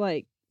tried to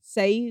like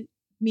say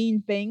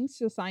mean things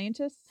to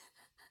scientists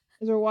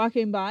as they're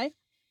walking by,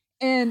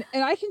 and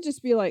I can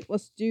just be like,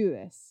 let's do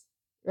this,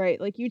 right?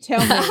 Like, you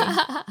tell me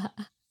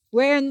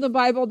where in the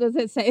Bible does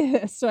it say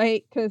this,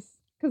 right? Because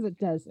it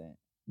doesn't,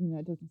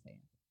 it doesn't say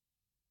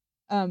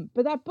it.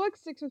 But that book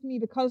sticks with me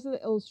because of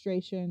the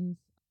illustrations.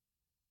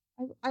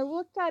 I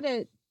looked at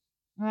it,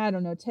 I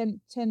don't know, 10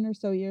 or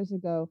so years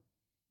ago,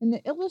 and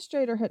the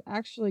illustrator had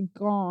actually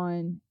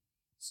gone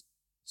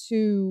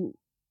to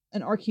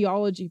an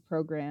archaeology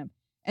program.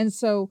 And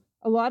so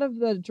a lot of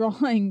the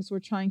drawings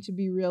were trying to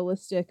be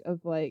realistic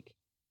of like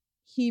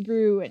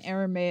Hebrew and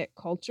Aramaic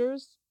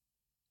cultures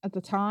at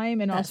the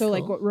time, and That's also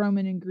like cool. what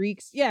Roman and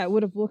Greeks,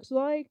 would have looked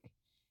like.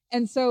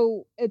 And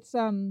so it's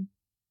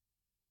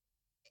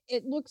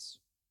it looks,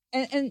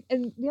 and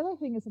the other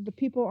thing is that the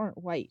people aren't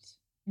white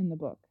in the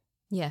book.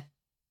 Yeah.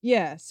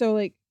 Yeah, so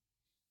like,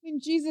 I mean,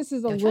 Jesus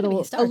is a They were trying to be little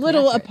historically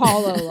accurate.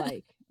 Apollo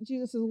like.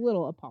 Jesus is a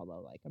little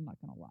Apollo like. I'm not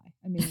gonna lie.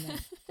 I mean,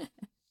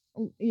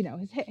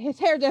 like, his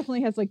hair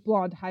definitely has like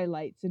blonde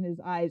highlights, and his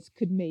eyes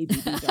could maybe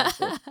be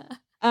darker.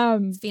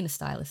 It's being a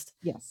stylist.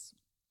 Yes.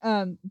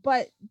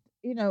 But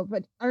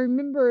but I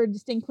remember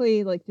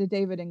distinctly like the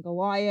David and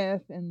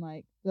Goliath, and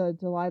like the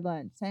Delilah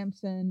and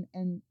Samson,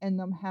 and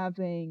them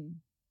having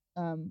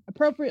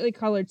appropriately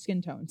colored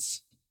skin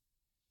tones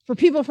for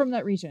people from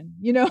that region,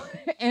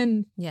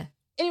 and Yeah.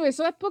 anyway,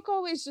 so that book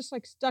always just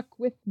like stuck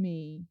with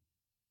me.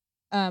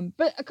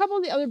 But a couple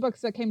of the other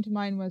books that came to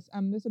mind was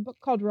there's a book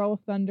called Roll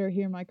of Thunder,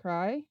 Hear My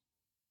Cry.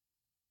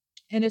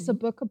 And it's a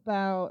book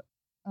about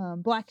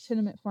black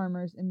tenement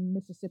farmers in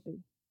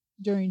Mississippi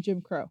during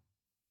Jim Crow.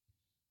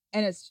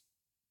 And it's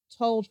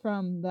told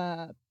from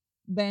the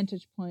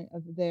vantage point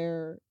of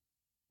their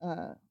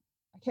I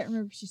can't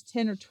remember if she's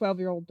 10 or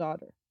 12-year-old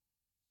daughter.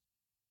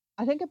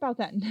 I think about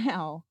that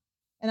now,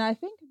 and I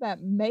think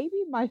that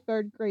maybe my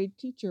 3rd grade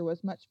teacher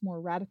was much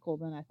more radical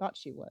than I thought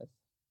she was.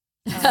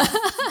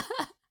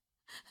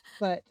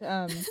 But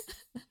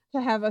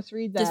to have us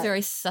read that, just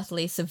very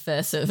subtly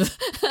subversive.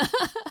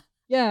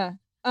 yeah,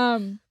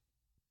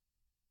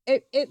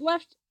 it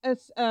left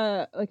us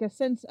like a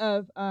sense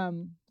of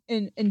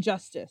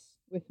injustice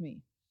with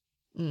me.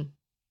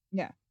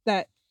 Yeah,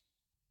 that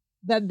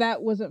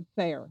wasn't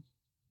fair.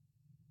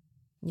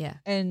 Yeah,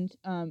 and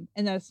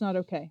that's not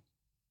okay.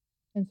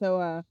 And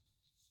so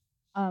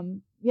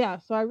yeah,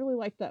 so I really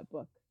like that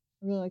book.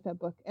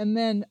 And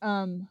then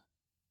I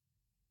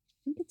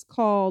think it's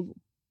called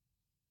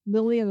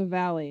Lily of the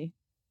Valley.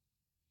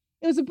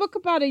 It was a book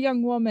about a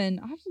young woman.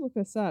 I have to look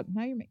this up.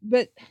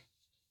 But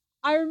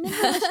I remember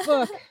this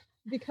book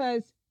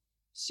because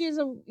she's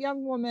a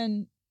young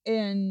woman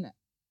in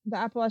the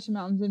Appalachian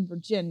Mountains in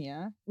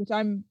Virginia, which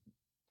I'm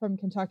from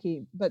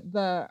Kentucky, but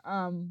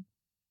and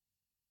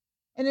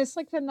it's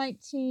like the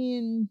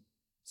 1960s,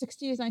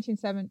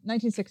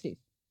 1960s,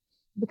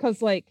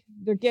 because like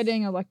they're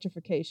getting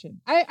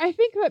electrification. I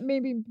think that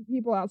maybe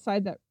people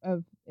outside that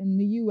of in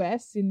the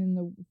US and in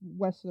the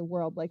west of the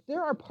world, like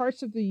there are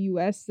parts of the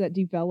US that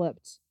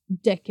developed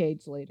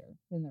decades later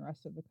than the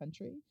rest of the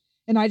country,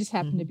 and I just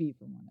happen to be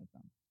from one of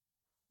them.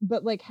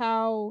 But like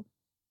how,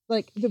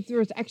 like if there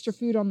was extra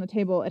food on the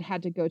table, it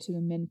had to go to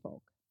the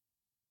menfolk.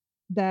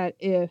 That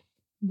if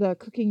the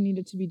cooking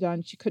needed to be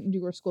done, she couldn't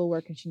do her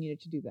schoolwork, and she needed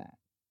to do that.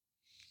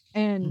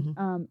 And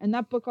and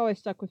that book always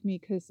stuck with me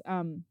because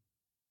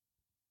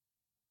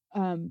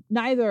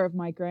neither of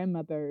my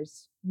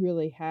grandmothers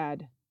really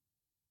had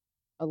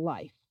a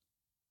life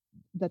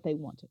that they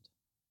wanted,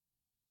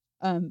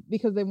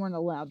 because they weren't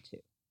allowed to.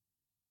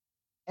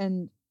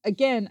 And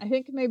again, I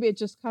think maybe it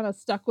just kind of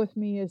stuck with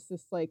me as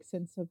this like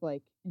sense of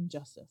like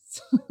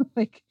injustice.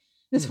 Like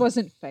this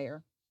wasn't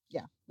fair.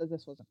 Yeah,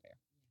 this wasn't fair.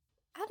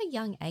 At a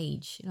young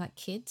age, like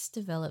kids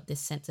develop this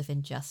sense of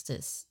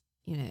injustice,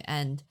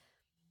 and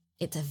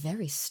it's a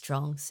very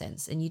strong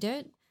sense. And you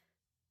don't,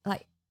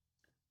 like,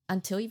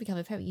 until you become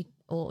a parent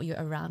or you're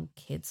around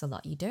kids a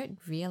lot, you don't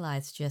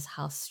realize just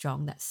how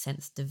strong that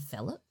sense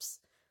develops.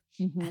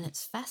 And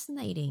it's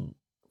fascinating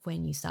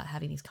when you start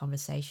having these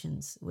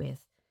conversations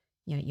with,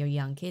 your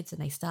young kids,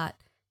 and they start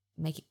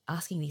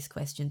asking these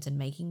questions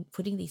and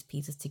putting these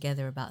pieces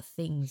together about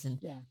things and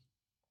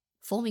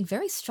forming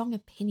very strong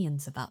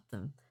opinions about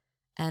them.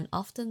 And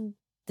often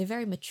they're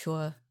very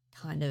mature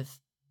kind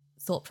of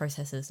thought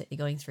processes that you're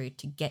going through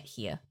to get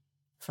here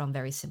from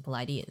very simple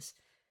ideas.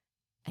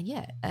 And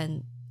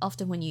and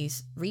often when you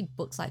read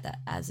books like that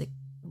as a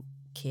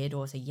kid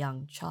or as a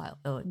young child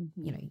or,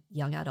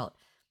 young adult,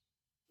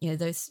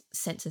 those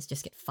senses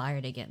just get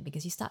fired again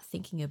because you start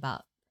thinking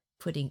about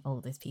putting all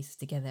those pieces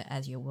together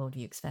as your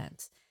worldview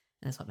expands.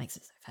 And that's what makes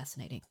it so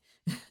fascinating.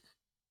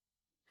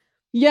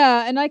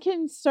 Yeah, and I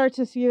can start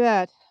to see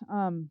that.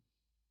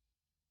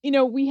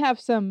 We have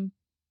some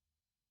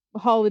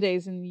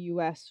holidays in the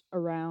US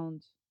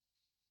around,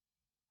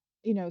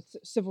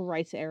 civil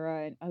rights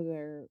era and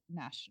other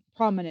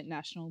prominent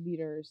national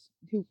leaders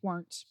who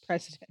weren't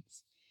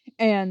presidents.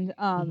 And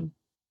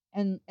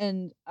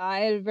And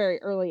I at a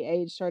very early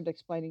age started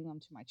explaining them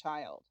to my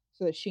child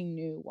so that she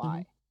knew Mm-hmm.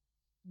 why.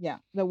 Yeah,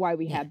 the why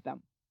we Yeah. had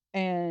them.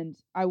 And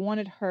I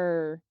wanted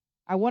her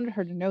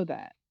to know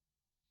that.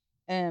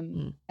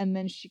 Mm. And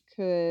then she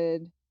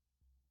could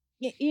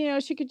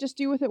she could just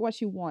do with it what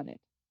she wanted.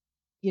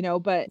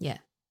 But Yeah.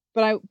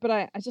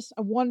 I just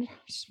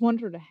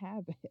wanted her to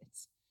have it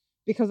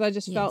because I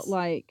just felt Yes.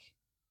 like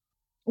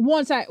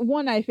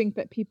I think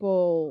that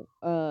people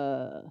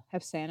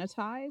have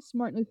sanitized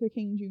Martin Luther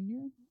King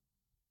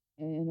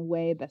Jr. in a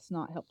way that's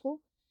not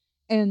helpful,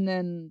 and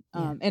then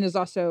Yeah. and is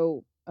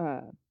also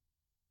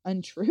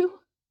untrue.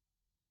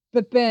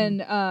 But Mm.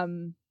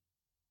 then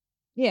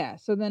yeah,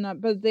 so then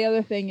but the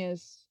other thing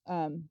is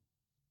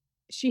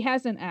she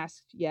hasn't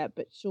asked yet,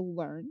 but she'll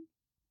learn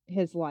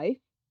his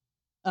life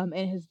and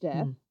his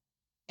death,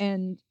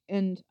 Mm.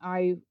 and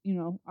I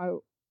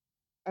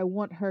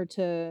want her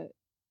to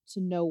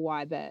know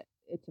why that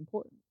it's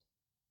important.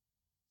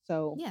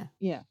 So Yeah.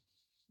 yeah,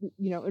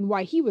 and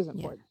why he was Yeah.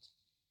 important,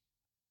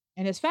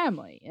 and his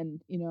family,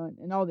 and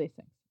and all these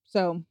things.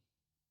 So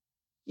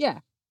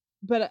yeah,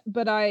 but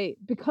I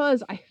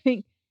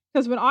think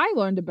because when I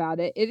learned about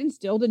it, it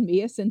instilled in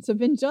me a sense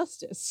of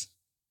injustice,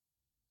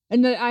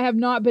 and that I have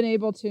not been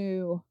able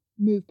to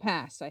move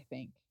past. I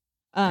think.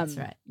 That's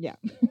right. Yeah.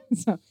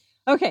 So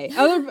okay,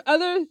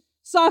 other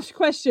soft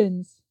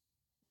questions.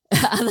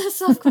 Other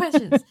soft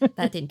questions.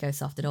 That didn't go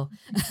soft at all.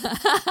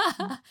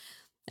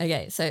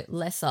 Okay, so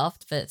less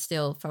soft, but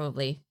still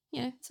probably,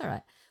 it's all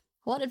right.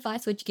 What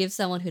advice would you give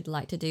someone who'd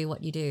like to do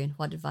what you do, and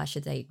what advice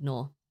should they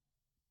ignore?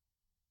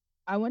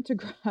 I went to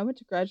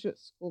graduate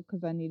school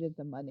because I needed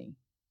the money,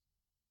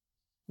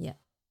 Yeah.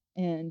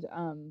 and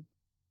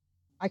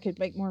I could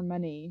make more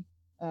money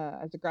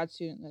as a grad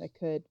student than I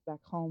could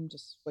back home,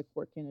 just like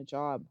working a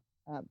job,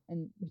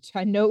 and which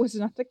I know was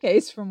not the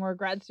case for more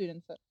grad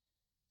students.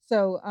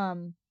 So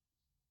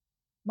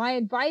my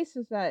advice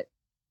is that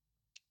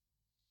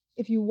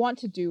if you want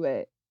to do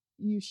it,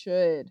 you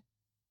should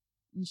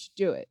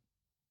do it.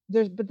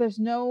 There's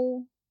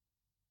no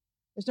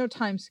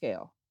time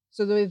scale.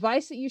 So the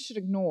advice that you should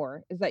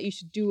ignore is that you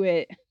should do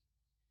it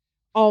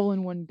all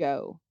in one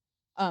go.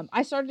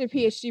 I started a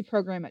Yeah. PhD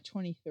program at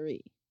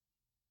 23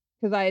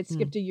 because I had Mm.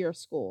 skipped a year of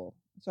school.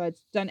 So I'd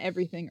done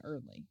everything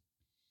early.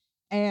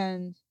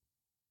 And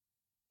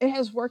it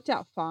has worked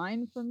out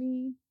fine for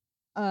me.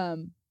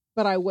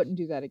 But I wouldn't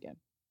do that again.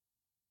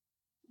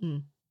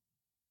 Mm.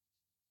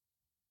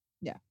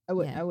 Yeah,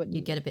 Yeah. I wouldn't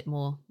You'd do get that a again. bit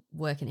more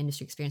work and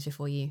industry experience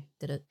before you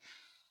did it.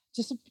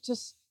 Just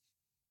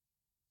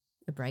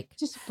A break.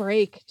 just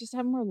break. Just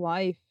have more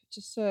life.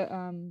 Just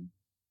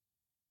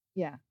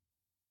yeah.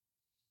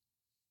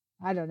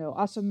 I don't know.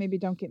 Also maybe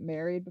don't get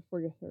married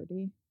before you're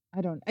 30.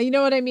 I don't, you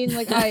know what I mean?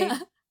 Like I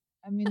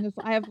mean this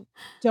I have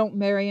don't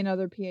marry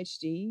another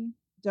PhD.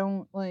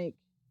 Don't like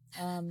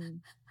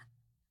um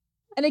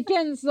and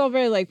again, this is all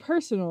very like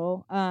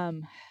personal.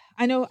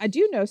 I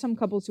do know some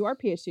couples who are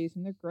PhDs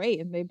and they're great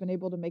and they've been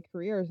able to make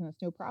careers and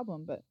it's no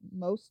problem, but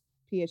most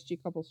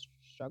PhD couples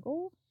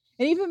struggle.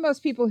 And even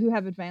most people who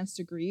have advanced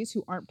degrees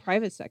who aren't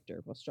private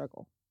sector will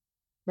struggle.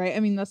 Right? I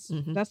mean,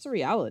 Mm-hmm. that's the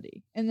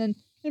reality. And then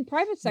in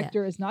private Yeah.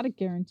 sector is not a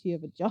guarantee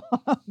of a job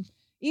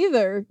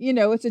either.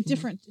 It's a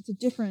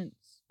Mm-hmm.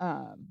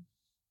 um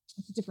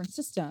it's a different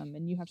system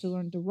and you have to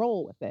learn to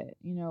roll with it,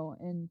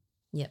 and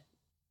Yep.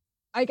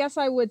 I guess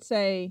I would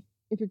say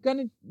if you're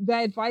gonna the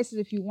advice is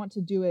if you want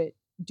to do it,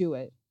 do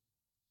it.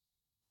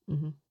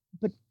 Mm-hmm.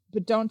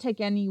 But don't take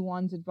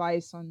anyone's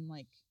advice on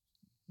like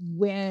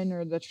when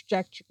or the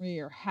trajectory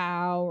or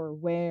how or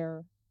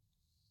where.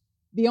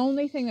 The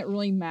only thing that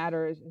really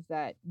matters is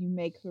that you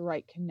make the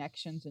right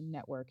connections and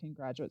network in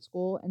graduate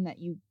school and that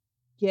you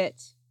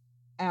get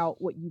out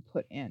what you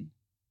put in.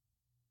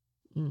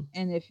 Mm.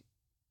 And if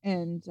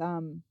and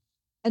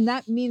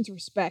that means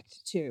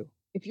respect too.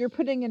 If you're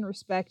putting in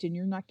respect and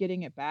you're not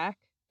getting it back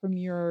from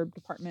your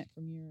department,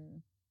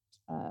 from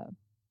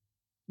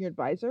your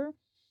advisor,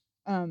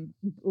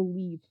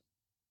 leave.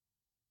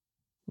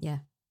 Yeah.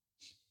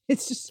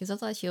 It's just Because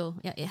otherwise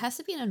it has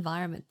to be an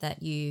environment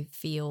that you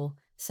feel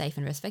safe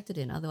and respected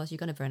in. Otherwise you're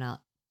going to burn out.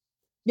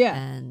 yeah,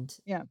 And,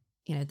 yeah,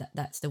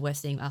 that's the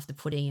worst thing after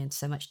putting in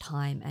so much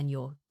time and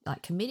you're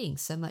like committing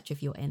so much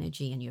of your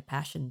energy and your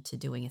passion to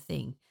doing a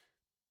thing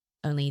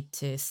only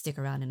to stick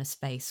around in a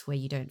space where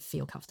you don't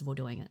feel comfortable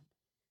doing it.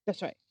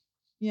 that's right.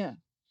 Yeah.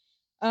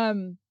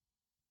 Um,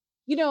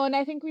 and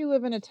I think we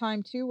live in a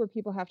time too where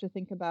people have to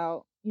think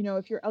about,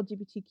 if you're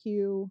LGBTQ,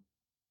 you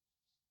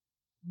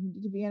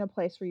need to be in a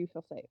place where you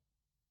feel safe.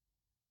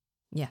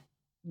 Yeah.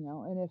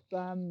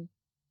 And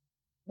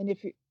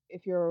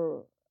if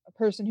you're a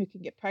person who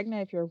can get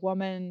pregnant, if you're a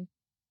woman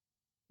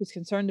who's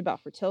concerned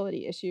about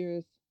fertility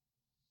issues,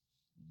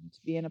 you need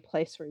to be in a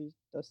place where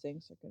those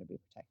things are going to be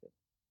protected.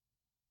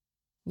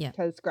 Yeah.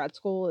 Because grad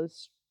school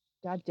is,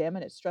 god damn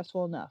it, it's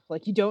stressful enough.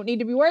 Like you don't need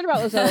to be worried about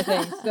those other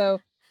things. So,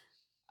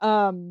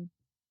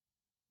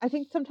 I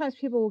think sometimes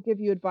people will give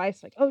you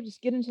advice like, "Oh,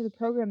 just get into the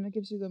program that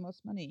gives you the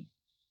most money."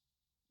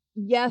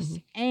 Yes,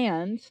 Mm-hmm.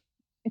 and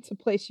it's a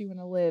place you want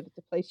to live. It's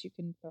a place you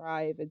can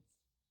thrive.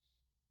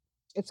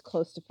 it's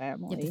close to You have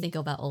to family. think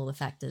about all the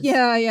factors.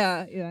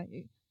 Yeah.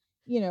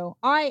 You know,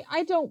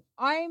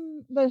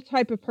 I'm the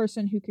type of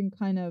person who can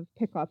kind of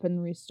pick up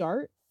and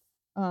restart,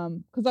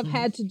 because I've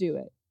had to do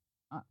it,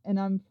 and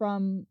I'm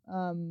from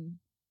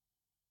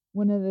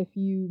one of the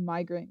few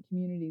migrant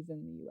communities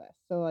in the U.S.,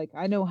 so like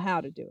I know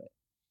how to do it.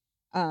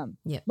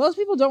 Yeah. Most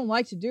people don't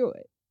like to do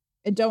it,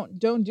 and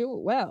don't do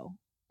it well,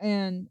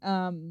 and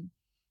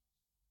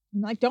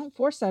like don't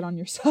force that on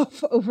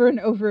yourself over and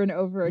over and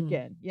over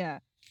again. Yeah.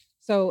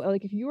 So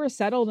like if you are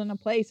settled in a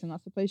place and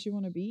that's the place you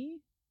want to be,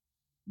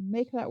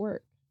 make that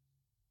work.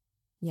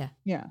 Yeah.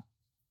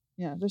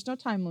 There's no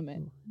time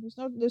limit.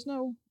 There's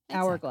no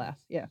hourglass.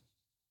 Yeah.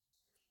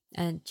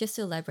 And just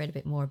to elaborate a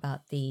bit more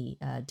about the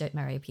don't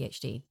marry a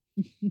PhD,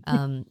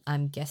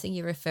 I'm guessing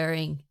you're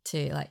referring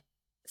to, like,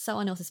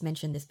 someone else has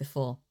mentioned this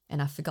before,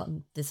 and I've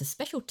forgotten. There's a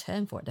special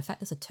term for it. The fact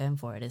there's a term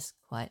for it is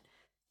quite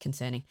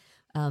concerning.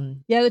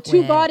 The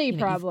two-body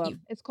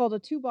problem. It's called a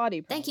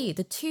two-body problem. Thank you.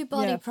 The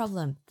two-body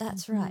problem.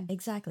 That's right.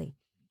 Exactly.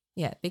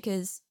 Yeah,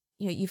 because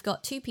you've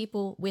got two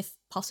people with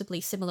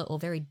possibly similar or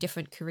very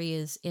different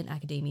careers in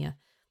academia,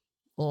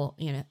 or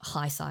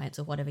high science,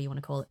 or whatever you want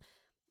to call it,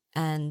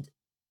 and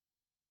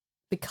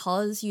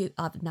because you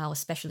are now a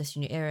specialist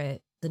in your area,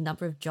 the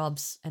number of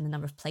jobs and the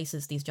number of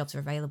places these jobs are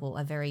available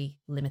are very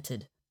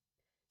limited.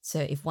 So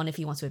if one of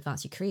you wants to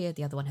advance your career,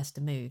 the other one has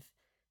to move.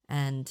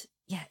 And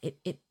yeah,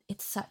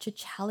 it's such a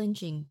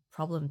challenging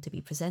problem to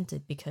be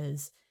presented,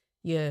 because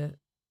you're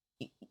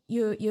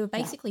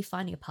basically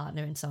finding a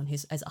partner in someone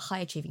who's as high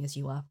achieving as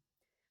you are,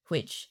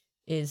 which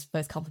is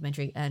both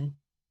complementary and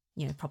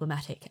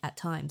problematic at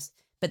times.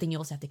 But then you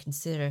also have to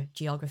consider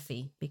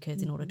geography,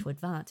 because in order to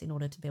advance, in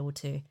order to be able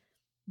to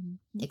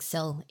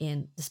excel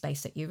in the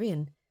space that you're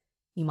in,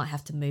 you might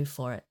have to move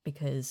for it,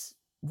 because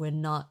we're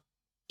not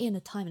in a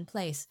time and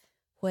place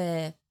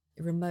where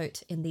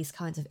remote in these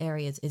kinds of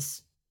areas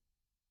is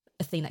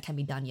a thing that can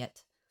be done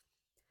yet.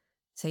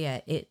 So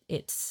yeah,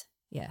 it's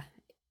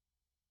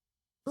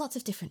lots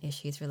of different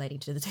issues relating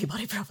to the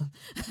two-body problem.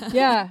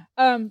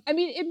 I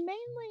mean, it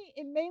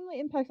mainly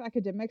impacts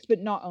academics, but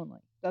not only.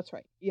 That's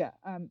right. Yeah.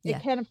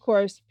 It can, of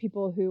course,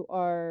 people who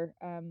are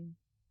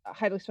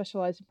highly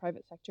specialized in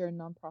private sector and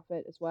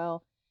nonprofit as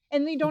well.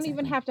 And they don't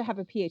even have to have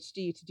a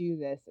PhD to do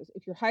this.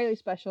 If you're highly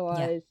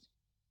specialized,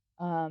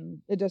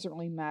 it doesn't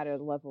really matter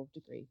the level of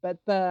degree. But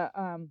but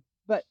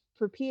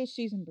for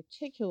PhDs in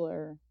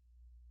particular,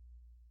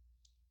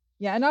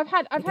 and I've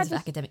had this,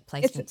 academic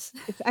placements.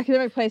 It's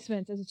academic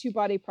placements as a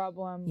two-body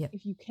problem. Yep.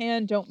 If you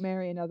can, don't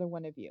marry another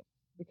one of you,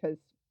 because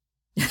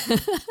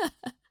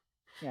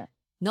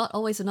not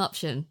always an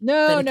option.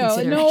 No,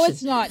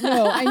 it's not.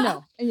 No, I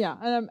know. Yeah,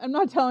 and I'm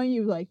not telling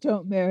you like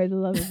don't marry the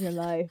love of your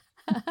life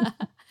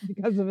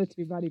because of a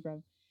two-body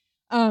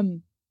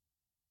problem.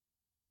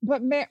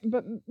 But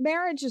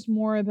marriage is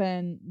more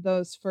than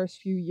those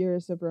first few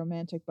years of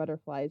romantic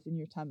butterflies in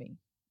your tummy.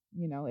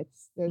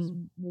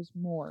 There's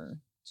more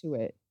to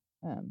it.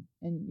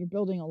 And you're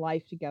building a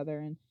life together,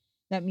 and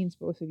that means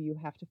both of you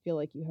have to feel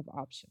like you have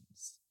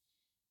options.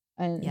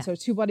 And so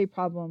two-body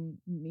problem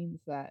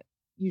means that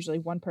usually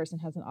one person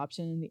has an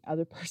option and the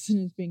other person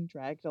is being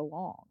dragged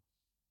along.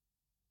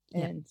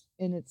 And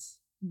it's,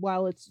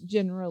 while it's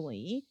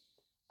generally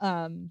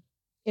in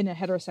a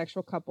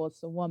heterosexual couple,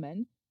 it's the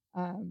woman,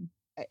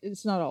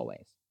 it's not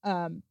always.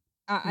 I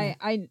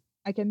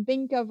can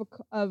think of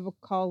a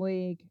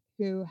colleague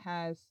who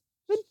has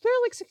been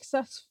fairly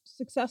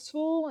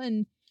successful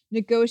in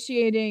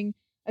negotiating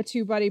a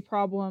two-body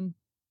problem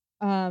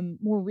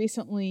more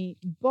recently,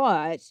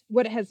 but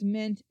what it has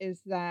meant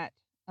is that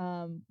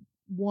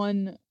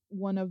one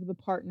of the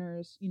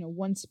partners,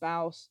 one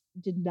spouse,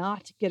 did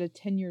not get a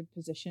tenured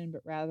position,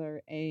 but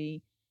rather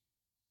a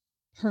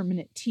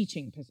permanent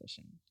teaching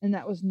position, and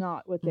that was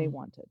not what they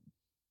wanted.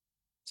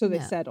 So they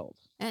settled.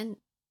 And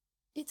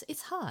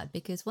it's hard,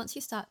 because once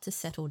you start to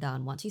settle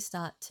down, once you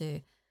start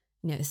to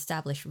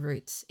establish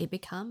roots, it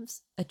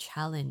becomes a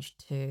challenge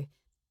to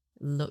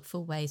look for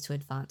ways to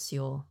advance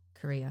your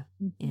career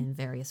in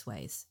various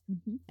ways.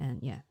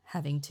 And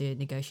having to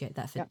negotiate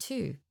that for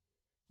two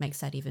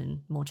makes that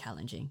even more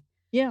challenging.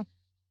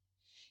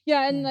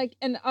 And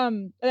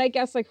I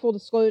guess, like, full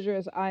disclosure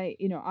is I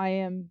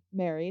am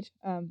married.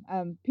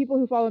 People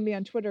who follow me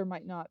on Twitter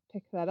might not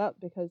pick that up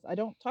because I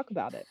don't talk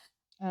about it.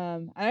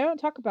 And I don't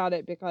talk about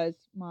it because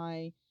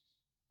my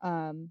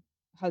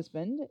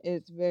husband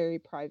is very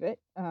private,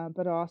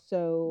 but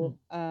also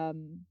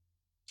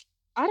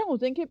I don't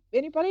think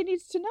anybody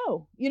needs to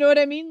know. You know what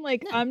I mean?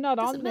 Like, No, I'm not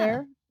on there.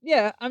 Matter.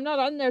 Yeah, I'm not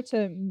on there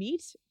to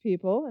meet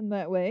people in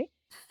that way.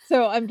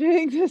 So I'm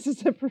doing this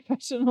as a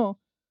professional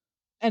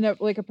and a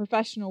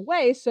professional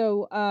way.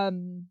 So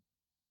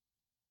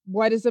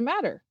why does it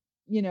matter?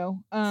 It's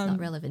not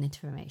relevant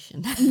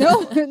information.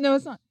 No,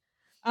 it's not.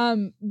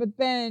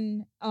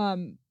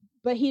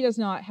 But he does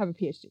not have a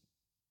PhD,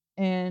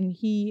 and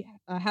he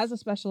has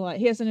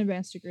he has an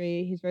advanced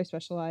degree. He's very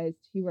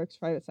specialized. He works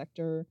private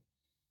sector.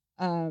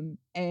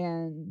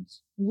 And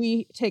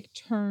we take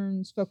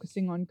turns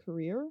focusing on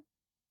career,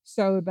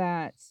 so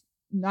that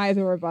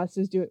neither of us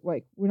is doing,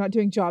 like, we're not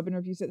doing job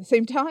interviews at the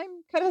same time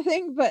kind of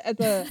thing, but at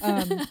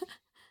the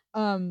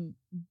um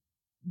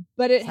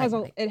but it has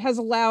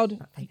allowed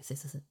rock, paper,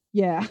 scissors.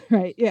 yeah,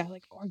 right. Yeah,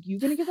 like, are you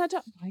gonna get that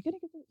job? Am I gonna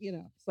get that? You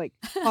know, it's like,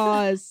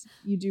 pause,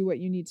 you do what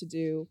you need to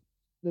do.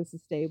 This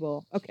is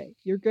stable. Okay,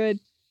 you're good.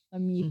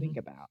 Let me think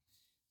about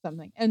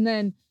something. And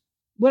then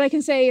what I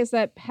can say is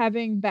that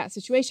having that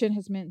situation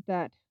has meant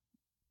that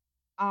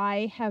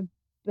I have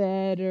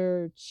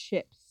better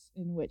chips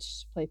in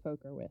which to play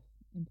poker with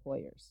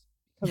employers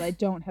because I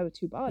don't have a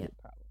two-body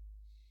problem.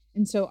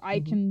 And so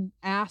I can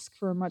ask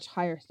for a much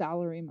higher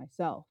salary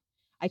myself.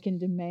 I can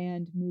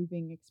demand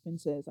moving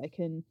expenses. I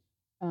can,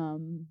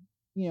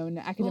 you know, in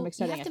an academic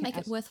setting, you have to make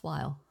it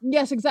worthwhile.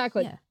 Yes,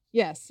 exactly. Yeah.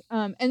 Yes.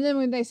 And then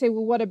when they say,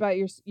 well, what about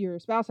your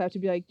spouse? I have to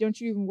be like, don't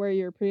you even worry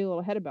your pretty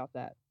little head about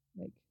that.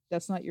 Like,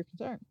 that's not your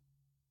concern.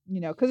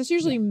 You know, because it's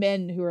usually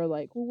men who are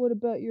like, well, what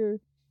about your,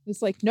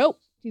 it's like, nope,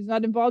 he's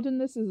not involved in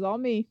this. This is all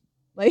me.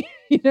 Like,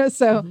 you know,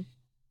 so.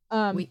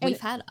 We've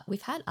had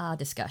our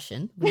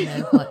discussion. We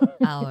know what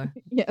our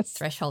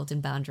thresholds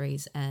and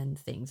boundaries and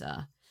things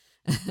are.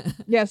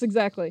 Yes,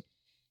 exactly.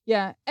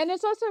 Yeah. And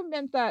it's also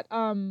meant that,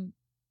 and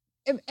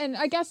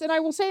I guess, and I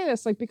will say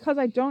this, like, because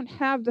I don't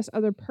have this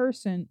other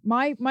person,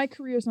 my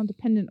career is not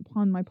dependent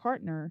upon my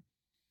partner.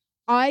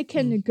 I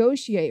can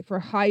negotiate for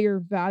higher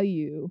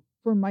value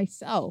for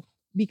myself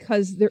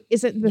because there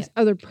isn't this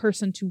other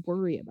person to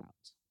worry about.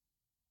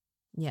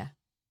 Yeah.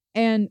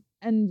 And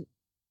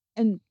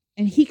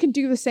he can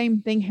do the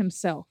same thing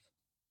himself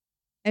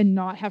and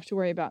not have to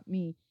worry about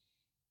me.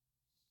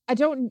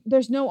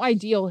 There's no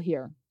ideal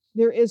here.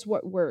 There is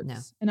what works. No.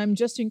 And I'm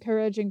just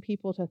encouraging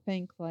people to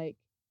think, like,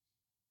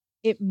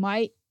 it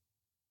might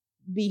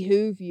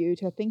behoove you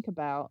to think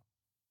about,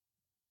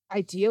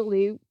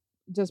 ideally,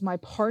 does my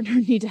partner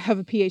need to have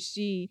a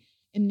PhD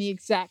in the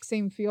exact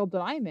same field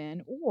that I'm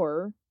in?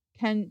 Or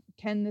can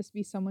this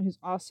be someone who's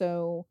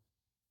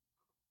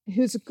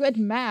a good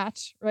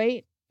match,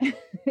 right?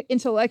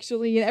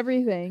 Intellectually and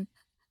everything,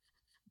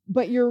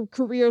 but your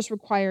careers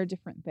require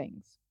different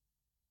things.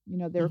 You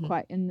know, they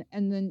require, and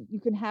then you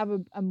can have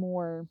a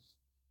more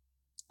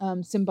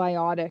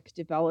symbiotic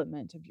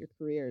development of your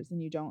careers,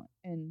 and they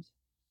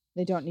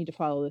don't need to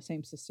follow the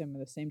same system or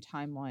the same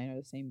timeline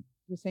or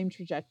the same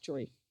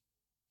trajectory.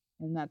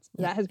 And that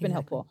has been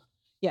helpful.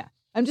 Yeah.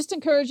 I'm just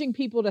encouraging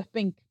people to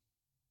think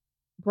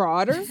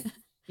broader.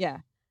 Yeah.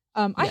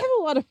 I have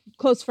a lot of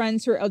close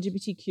friends who are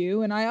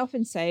LGBTQ, and I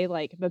often say,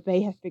 like, that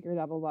they have figured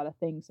out a lot of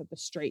things that the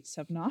straights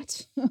have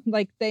not.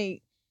 Like,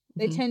 they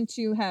tend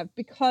to have,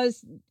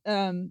 because,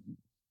 you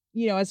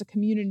know, as a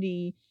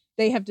community,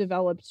 they have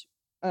developed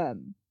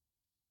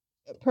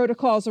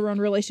protocols around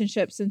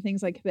relationships and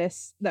things like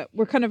this that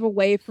were kind of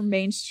away from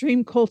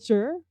mainstream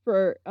culture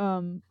for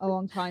a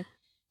long time.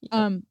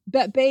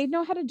 That they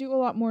know how to do a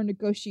lot more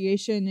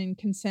negotiation and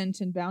consent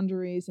and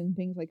boundaries and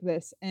things like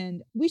this.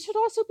 And we should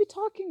also be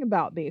talking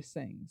about these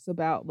things,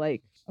 about,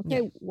 like,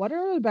 okay, what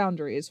are the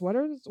boundaries? What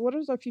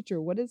is our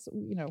future? What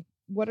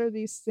are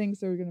these things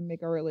that are going to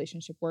make our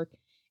relationship work,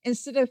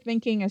 instead of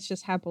thinking it's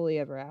just happily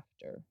ever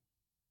after.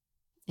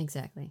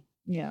 Exactly.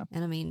 Yeah.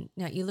 And I mean,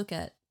 you know, you look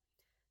at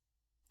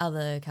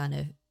other kind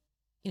of,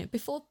 you know,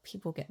 before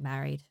people get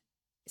married,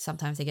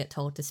 sometimes they get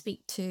told to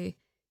speak to,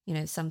 you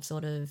know, some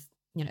sort of,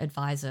 you know,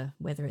 advisor,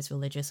 whether it's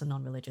religious or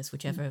non-religious,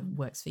 whichever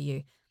works for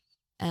you.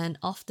 And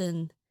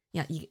often,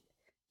 you know,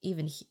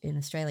 even in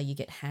Australia, you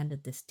get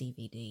handed this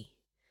DVD,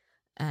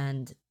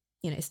 and,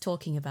 you know, it's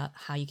talking about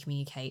how you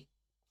communicate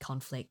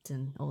conflict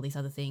and all these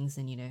other things,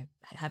 and, you know,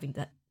 having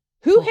that.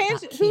 Who's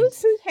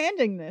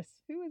handing this?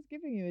 Who is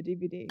giving you a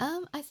DVD?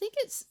 I think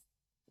it's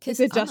because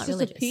I'm not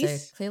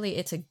religious, so clearly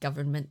it's a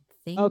government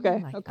thing.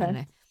 Okay. I don't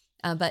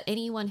know. But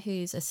anyone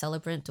who's a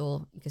celebrant,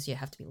 or because you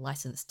have to be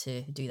licensed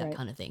to do that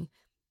kind of thing,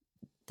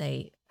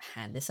 they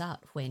hand this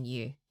out when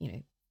you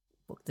know,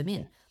 book them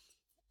in.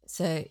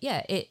 So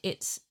yeah,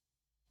 it's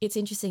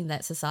interesting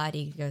that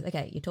society goes,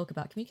 okay, you talk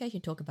about communication,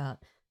 you talk about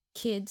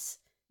kids,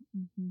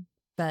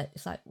 but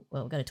it's like,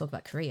 well, we've got to talk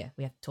about career.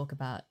 We have to talk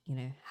about, you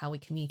know, how we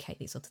communicate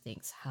these sorts of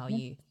things, how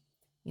you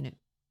know,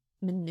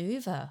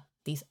 maneuver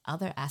these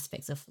other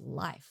aspects of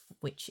life,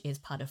 which is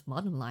part of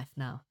modern life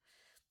now.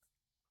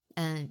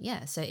 And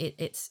yeah, so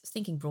it's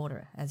thinking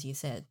broader, as you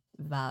said,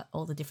 about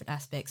all the different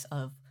aspects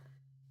of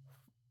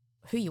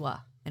who you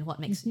are and what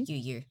makes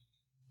you,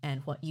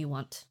 and what you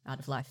want out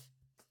of life,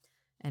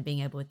 and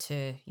being able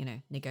to, you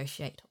know,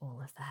 negotiate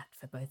all of that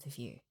for both of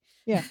you.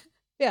 Yeah.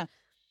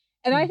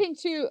 And I think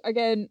too,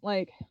 again,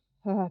 like,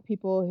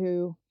 people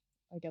who,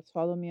 I guess,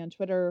 follow me on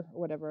Twitter or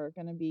whatever are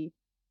going to be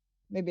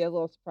maybe a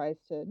little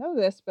surprised to know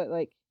this, but,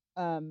 like,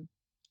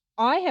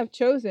 I have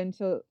chosen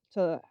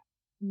to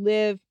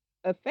live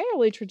a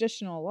fairly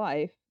traditional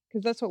life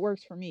because that's what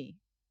works for me.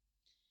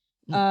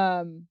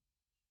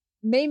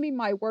 Maybe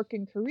my work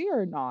and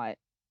career or not,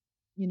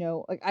 you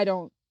know, like, I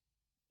don't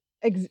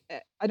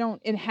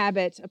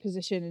inhabit a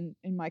position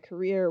in my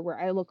career where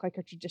I look like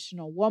a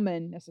traditional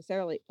woman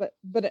necessarily,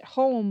 but at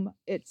home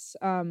it's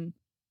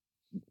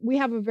we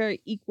have a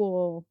very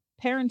equal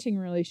parenting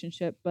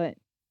relationship, but,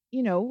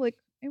 you know, like,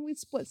 and we'd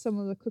split some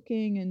of the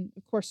cooking and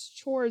of course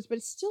chores, but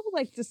it's still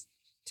like this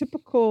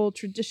typical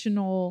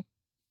traditional,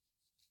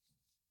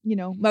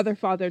 mother,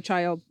 father,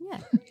 child,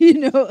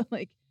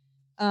 like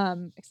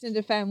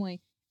extended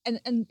family.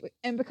 And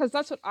because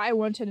that's what I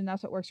wanted and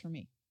that's what works for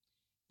me.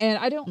 And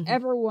I don't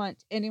ever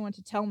want anyone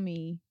to tell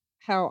me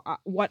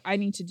what I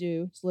need to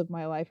do to live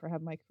my life or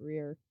have my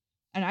career.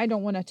 And I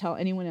don't want to tell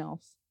anyone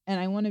else. And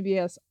I want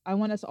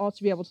us all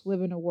to be able to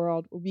live in a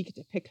world where we get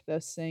to pick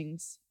those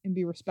things and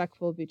be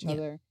respectful of each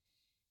other.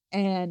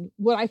 And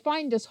what I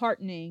find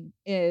disheartening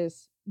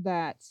is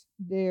that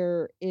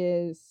there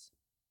is,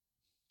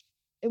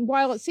 and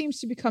while it seems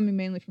to be coming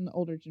mainly from the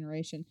older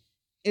generation,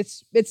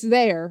 it's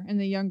there in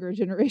the younger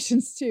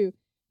generations too.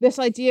 This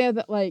idea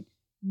that like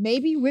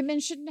maybe women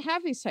shouldn't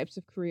have these types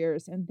of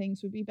careers and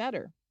things would be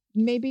better.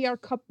 Maybe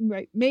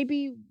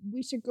maybe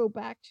we should go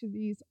back to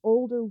these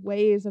older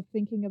ways of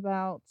thinking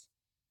about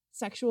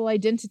sexual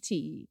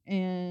identity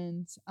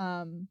and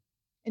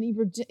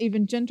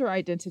even gender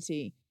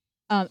identity,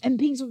 and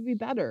things would be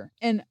better.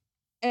 And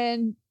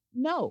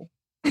no,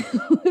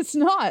 it's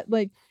not.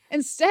 Like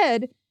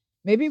instead,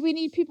 maybe we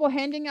need people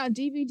handing out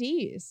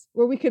DVDs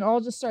where we can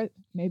all just start.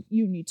 Maybe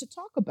you need to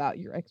talk about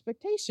your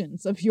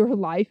expectations of your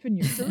life and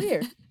your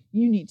career.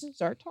 You need to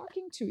start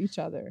talking to each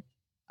other.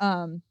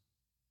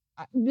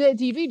 The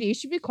DVD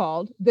should be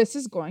called "This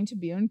is Going to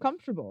Be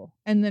Uncomfortable,"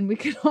 and then we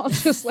can all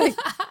just like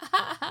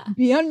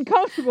be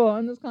uncomfortable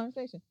in this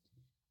conversation.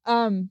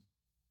 But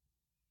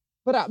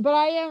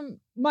I am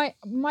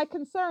my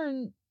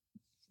concern,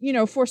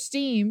 for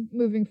STEAM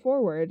moving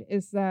forward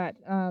is that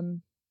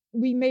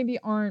we maybe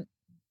aren't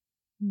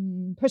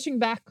pushing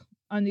back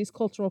on these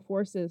cultural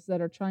forces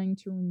that are trying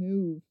to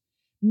remove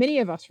many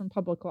of us from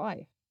public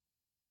life.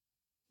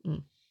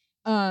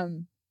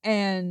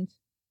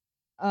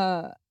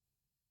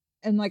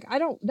 And like I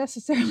don't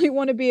necessarily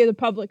want to be the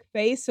public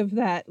face of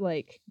that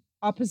like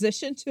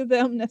opposition to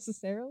them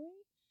necessarily.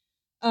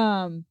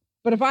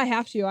 But if I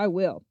have to, I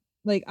will.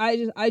 Like I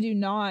do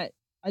not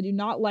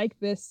like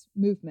this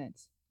movement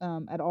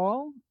at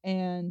all.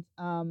 And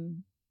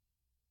and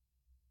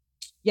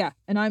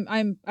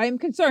I'm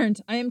concerned.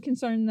 I am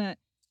concerned that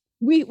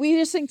we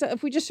just think that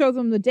if we just show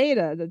them the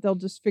data that they'll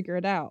just figure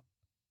it out.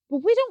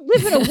 But we don't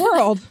live in a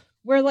world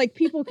where like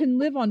people can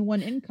live on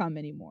one income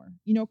anymore.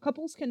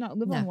 Couples cannot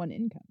live on one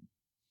income.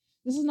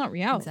 This is not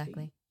reality.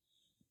 Exactly.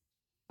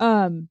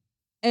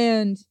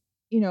 And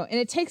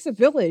it takes a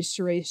village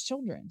to raise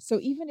children. So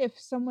even if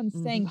someone's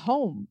staying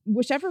home,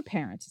 whichever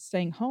parent is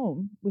staying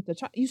home with the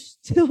child, you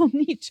still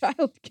need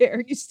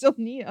childcare. You still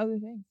need other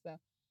things.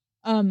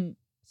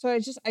 So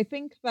I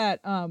think that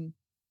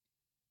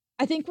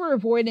I think we're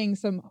avoiding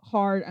some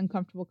hard,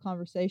 uncomfortable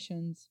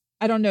conversations.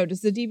 I don't know.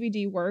 Does the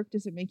DVD work?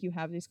 Does it make you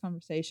have these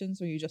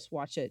conversations, or you just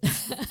watch it?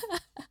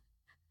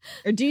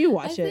 Or do you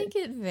watch it? I think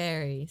it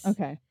varies.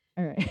 Okay.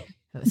 All right.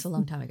 It was a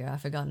long time ago.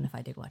 I've forgotten if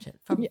I did watch it.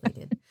 Probably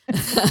did.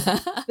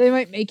 They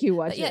might make you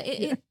watch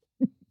it.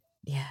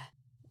 Yeah.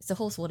 It's a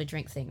horse water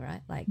drink thing,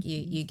 right? Like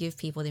you give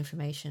people the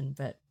information,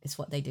 but it's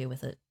what they do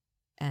with it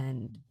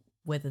and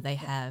whether they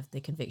have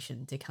the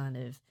conviction to kind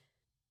of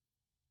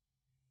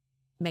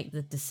make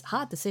the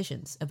hard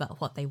decisions about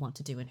what they want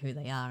to do and who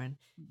they are and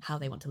how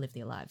they want to live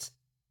their lives.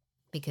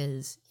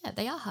 Because,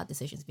 they are hard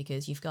decisions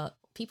because you've got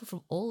people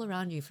from all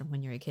around you from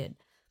when you're a kid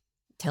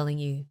telling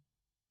you,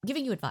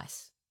 giving you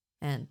advice.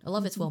 And a lot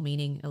of it's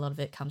well-meaning, a lot of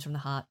it comes from the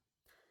heart,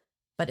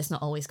 but it's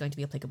not always going to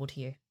be applicable to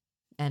you.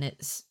 And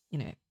it's,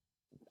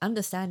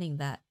 understanding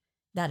that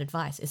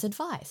advice is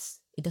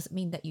advice. It doesn't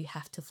mean that you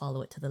have to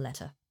follow it to the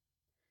letter.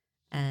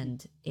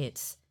 And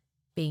it's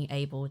being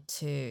able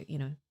to,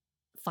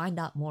 find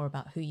out more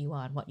about who you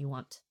are and what you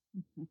want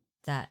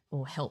that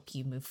will help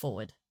you move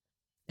forward.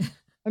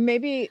 Or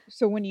maybe,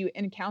 so when you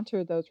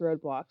encounter those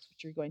roadblocks,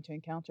 which you're going to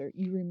encounter,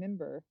 you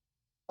remember,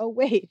 oh,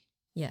 wait.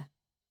 Yeah.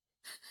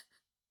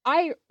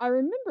 I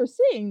remember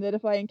seeing that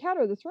if I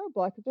encounter this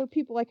roadblock, that there are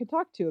people I could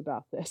talk to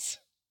about this.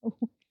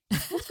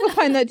 Let's go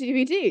find that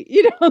DVD.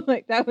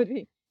 Like that would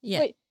be.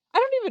 Yeah. Wait, I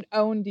don't even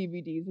own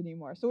DVDs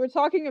anymore. So we're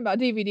talking about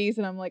DVDs,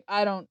 and I'm like,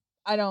 I don't.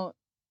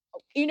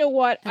 You know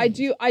what? I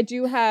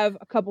do have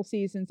a couple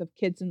seasons of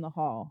Kids in the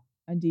Hall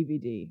on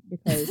DVD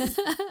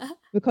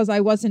because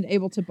I wasn't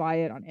able to buy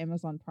it on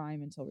Amazon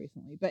Prime until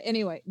recently. But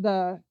anyway,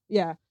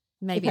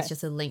 maybe it's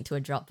just a link to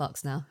a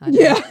Dropbox now.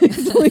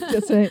 It's a link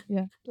to say,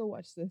 go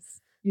watch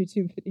this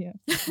YouTube video.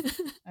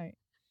 All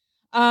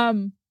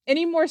right.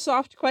 Any more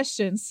soft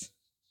questions?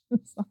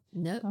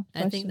 No,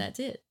 I think that's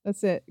it.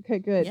 That's it. Okay,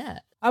 good. Yeah.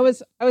 I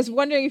was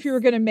wondering if you were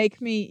gonna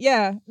make me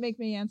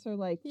answer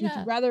like, would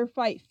you rather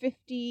fight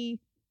 50,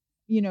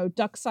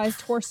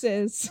 duck-sized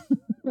horses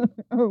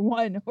or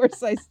one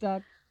horse-sized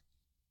duck?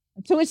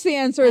 To which the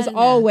answer is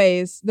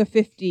always the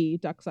 50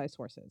 duck-sized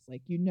horses.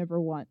 Like you never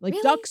want. Like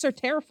really? Ducks are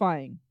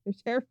terrifying.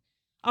 They're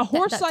a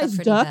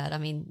horse-sized duck. Bad. I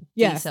mean,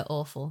 geese are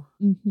awful.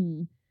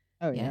 Mm-hmm.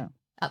 Oh yeah.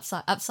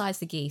 Upsize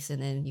the geese,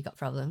 and then you got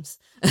problems.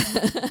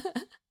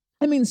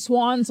 I mean,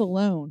 swans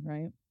alone,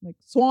 right? Like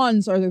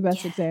swans are the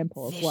best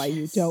example of why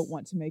you don't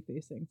want to make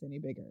these things any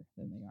bigger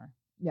than they are.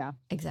 Yeah.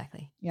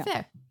 Exactly. Yeah.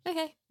 Fair.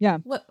 Okay. Yeah.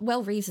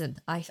 Well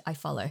reasoned. I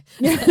follow.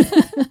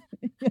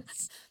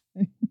 Yes.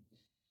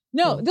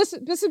 No, Cool. this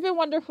has been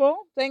wonderful.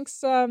 Thanks.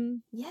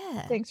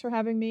 Yeah. Thanks for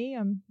having me.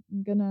 I'm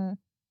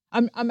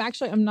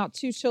not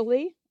too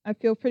chilly. I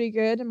feel pretty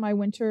good in my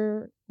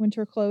winter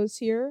clothes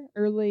here.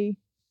 Early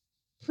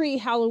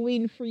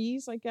pre-Halloween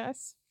freeze, I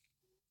guess.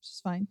 Which is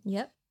fine.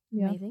 Yep.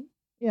 Yeah. Amazing.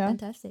 Yeah.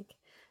 Fantastic.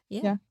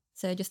 Yeah.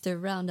 So just to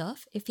round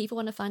off, if people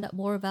want to find out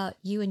more about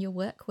you and your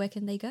work, where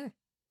can they go?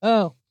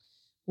 Oh,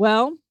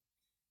 well,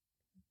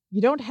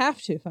 you don't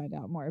have to find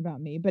out more about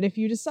me, but if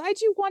you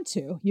decide you want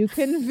to, you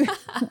can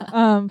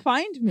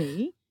find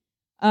me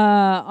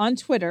on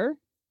Twitter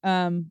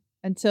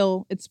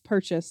until it's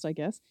purchased, I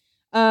guess,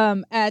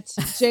 at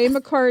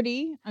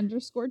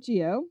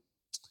jmccarty_geo.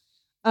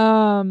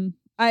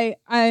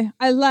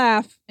 I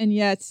laugh, and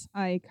yet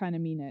I kind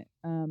of mean it.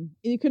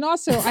 You can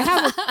also, I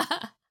have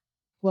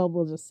well,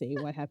 we'll just see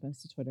what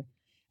happens to Twitter.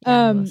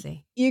 We'll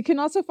see. You can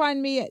also find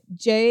me at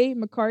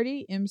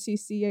jmccarty,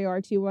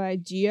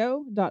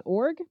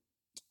 MCCARTYGO.org.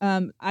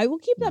 I will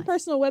keep that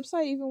personal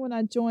website even when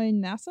I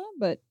join NASA,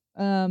 but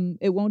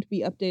it won't be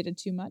updated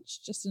too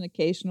much, just an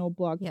occasional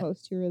blog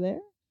post here or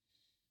there.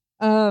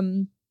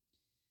 I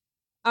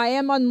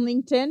am on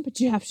LinkedIn,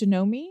 but you have to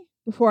know me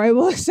before I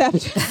will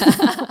accept.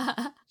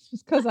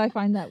 Just because I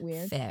find that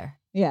weird. Fair.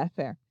 Yeah,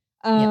 fair.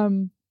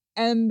 And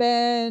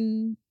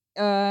then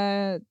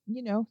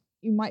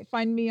you might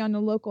find me on a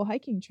local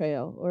hiking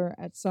trail or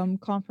at some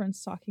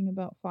conference talking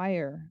about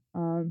fire,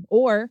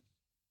 or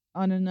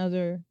on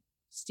another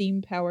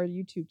steam-powered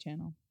YouTube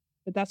channel.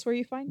 But that's where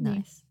you find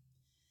me.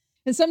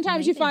 And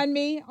sometimes you find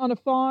me on a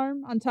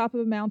farm on top of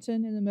a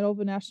mountain in the middle of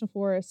a national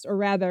forest, or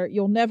rather,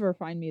 you'll never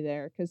find me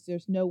there because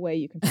there's no way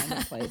you can find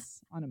that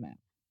place on a map.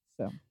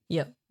 So,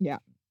 yeah,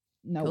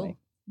 no way.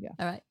 Yeah.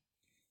 All right.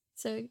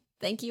 So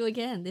thank you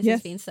again. This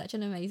has been such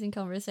an amazing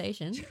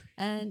conversation.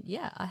 And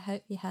I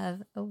hope you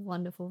have a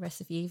wonderful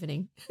rest of your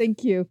evening.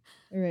 Thank you.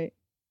 All right.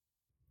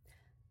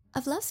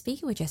 I've loved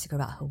speaking with Jessica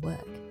about her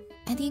work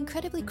and the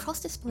incredibly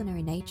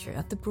cross-disciplinary nature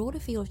of the broader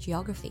field of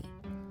geography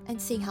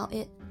and seeing how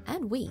it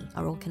and we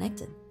are all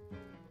connected.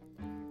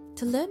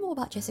 To learn more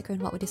about Jessica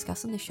and what we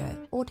discuss on the show,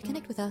 or to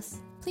connect with us,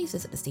 please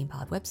visit the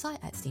Steampowered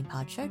website at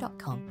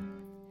steampoweredshow.com.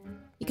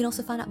 You can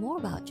also find out more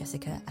about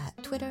Jessica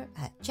at Twitter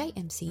at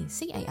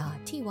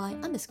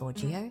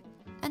JMCCARTY_geo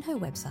and her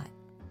website,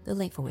 the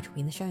link for which will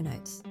be in the show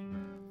notes.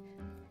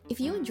 If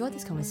you enjoyed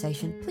this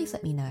conversation, please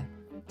let me know.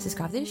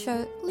 Subscribe to the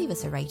show, leave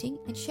us a rating,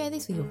 and share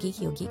this with your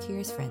geeky or geek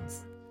curious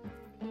friends.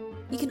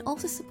 You can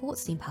also support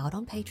Steampowered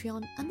on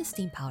Patreon and the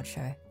Steampowered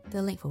Show,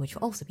 the link for which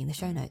will also be in the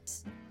show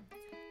notes.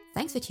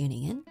 Thanks for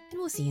tuning in, and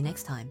we'll see you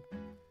next time.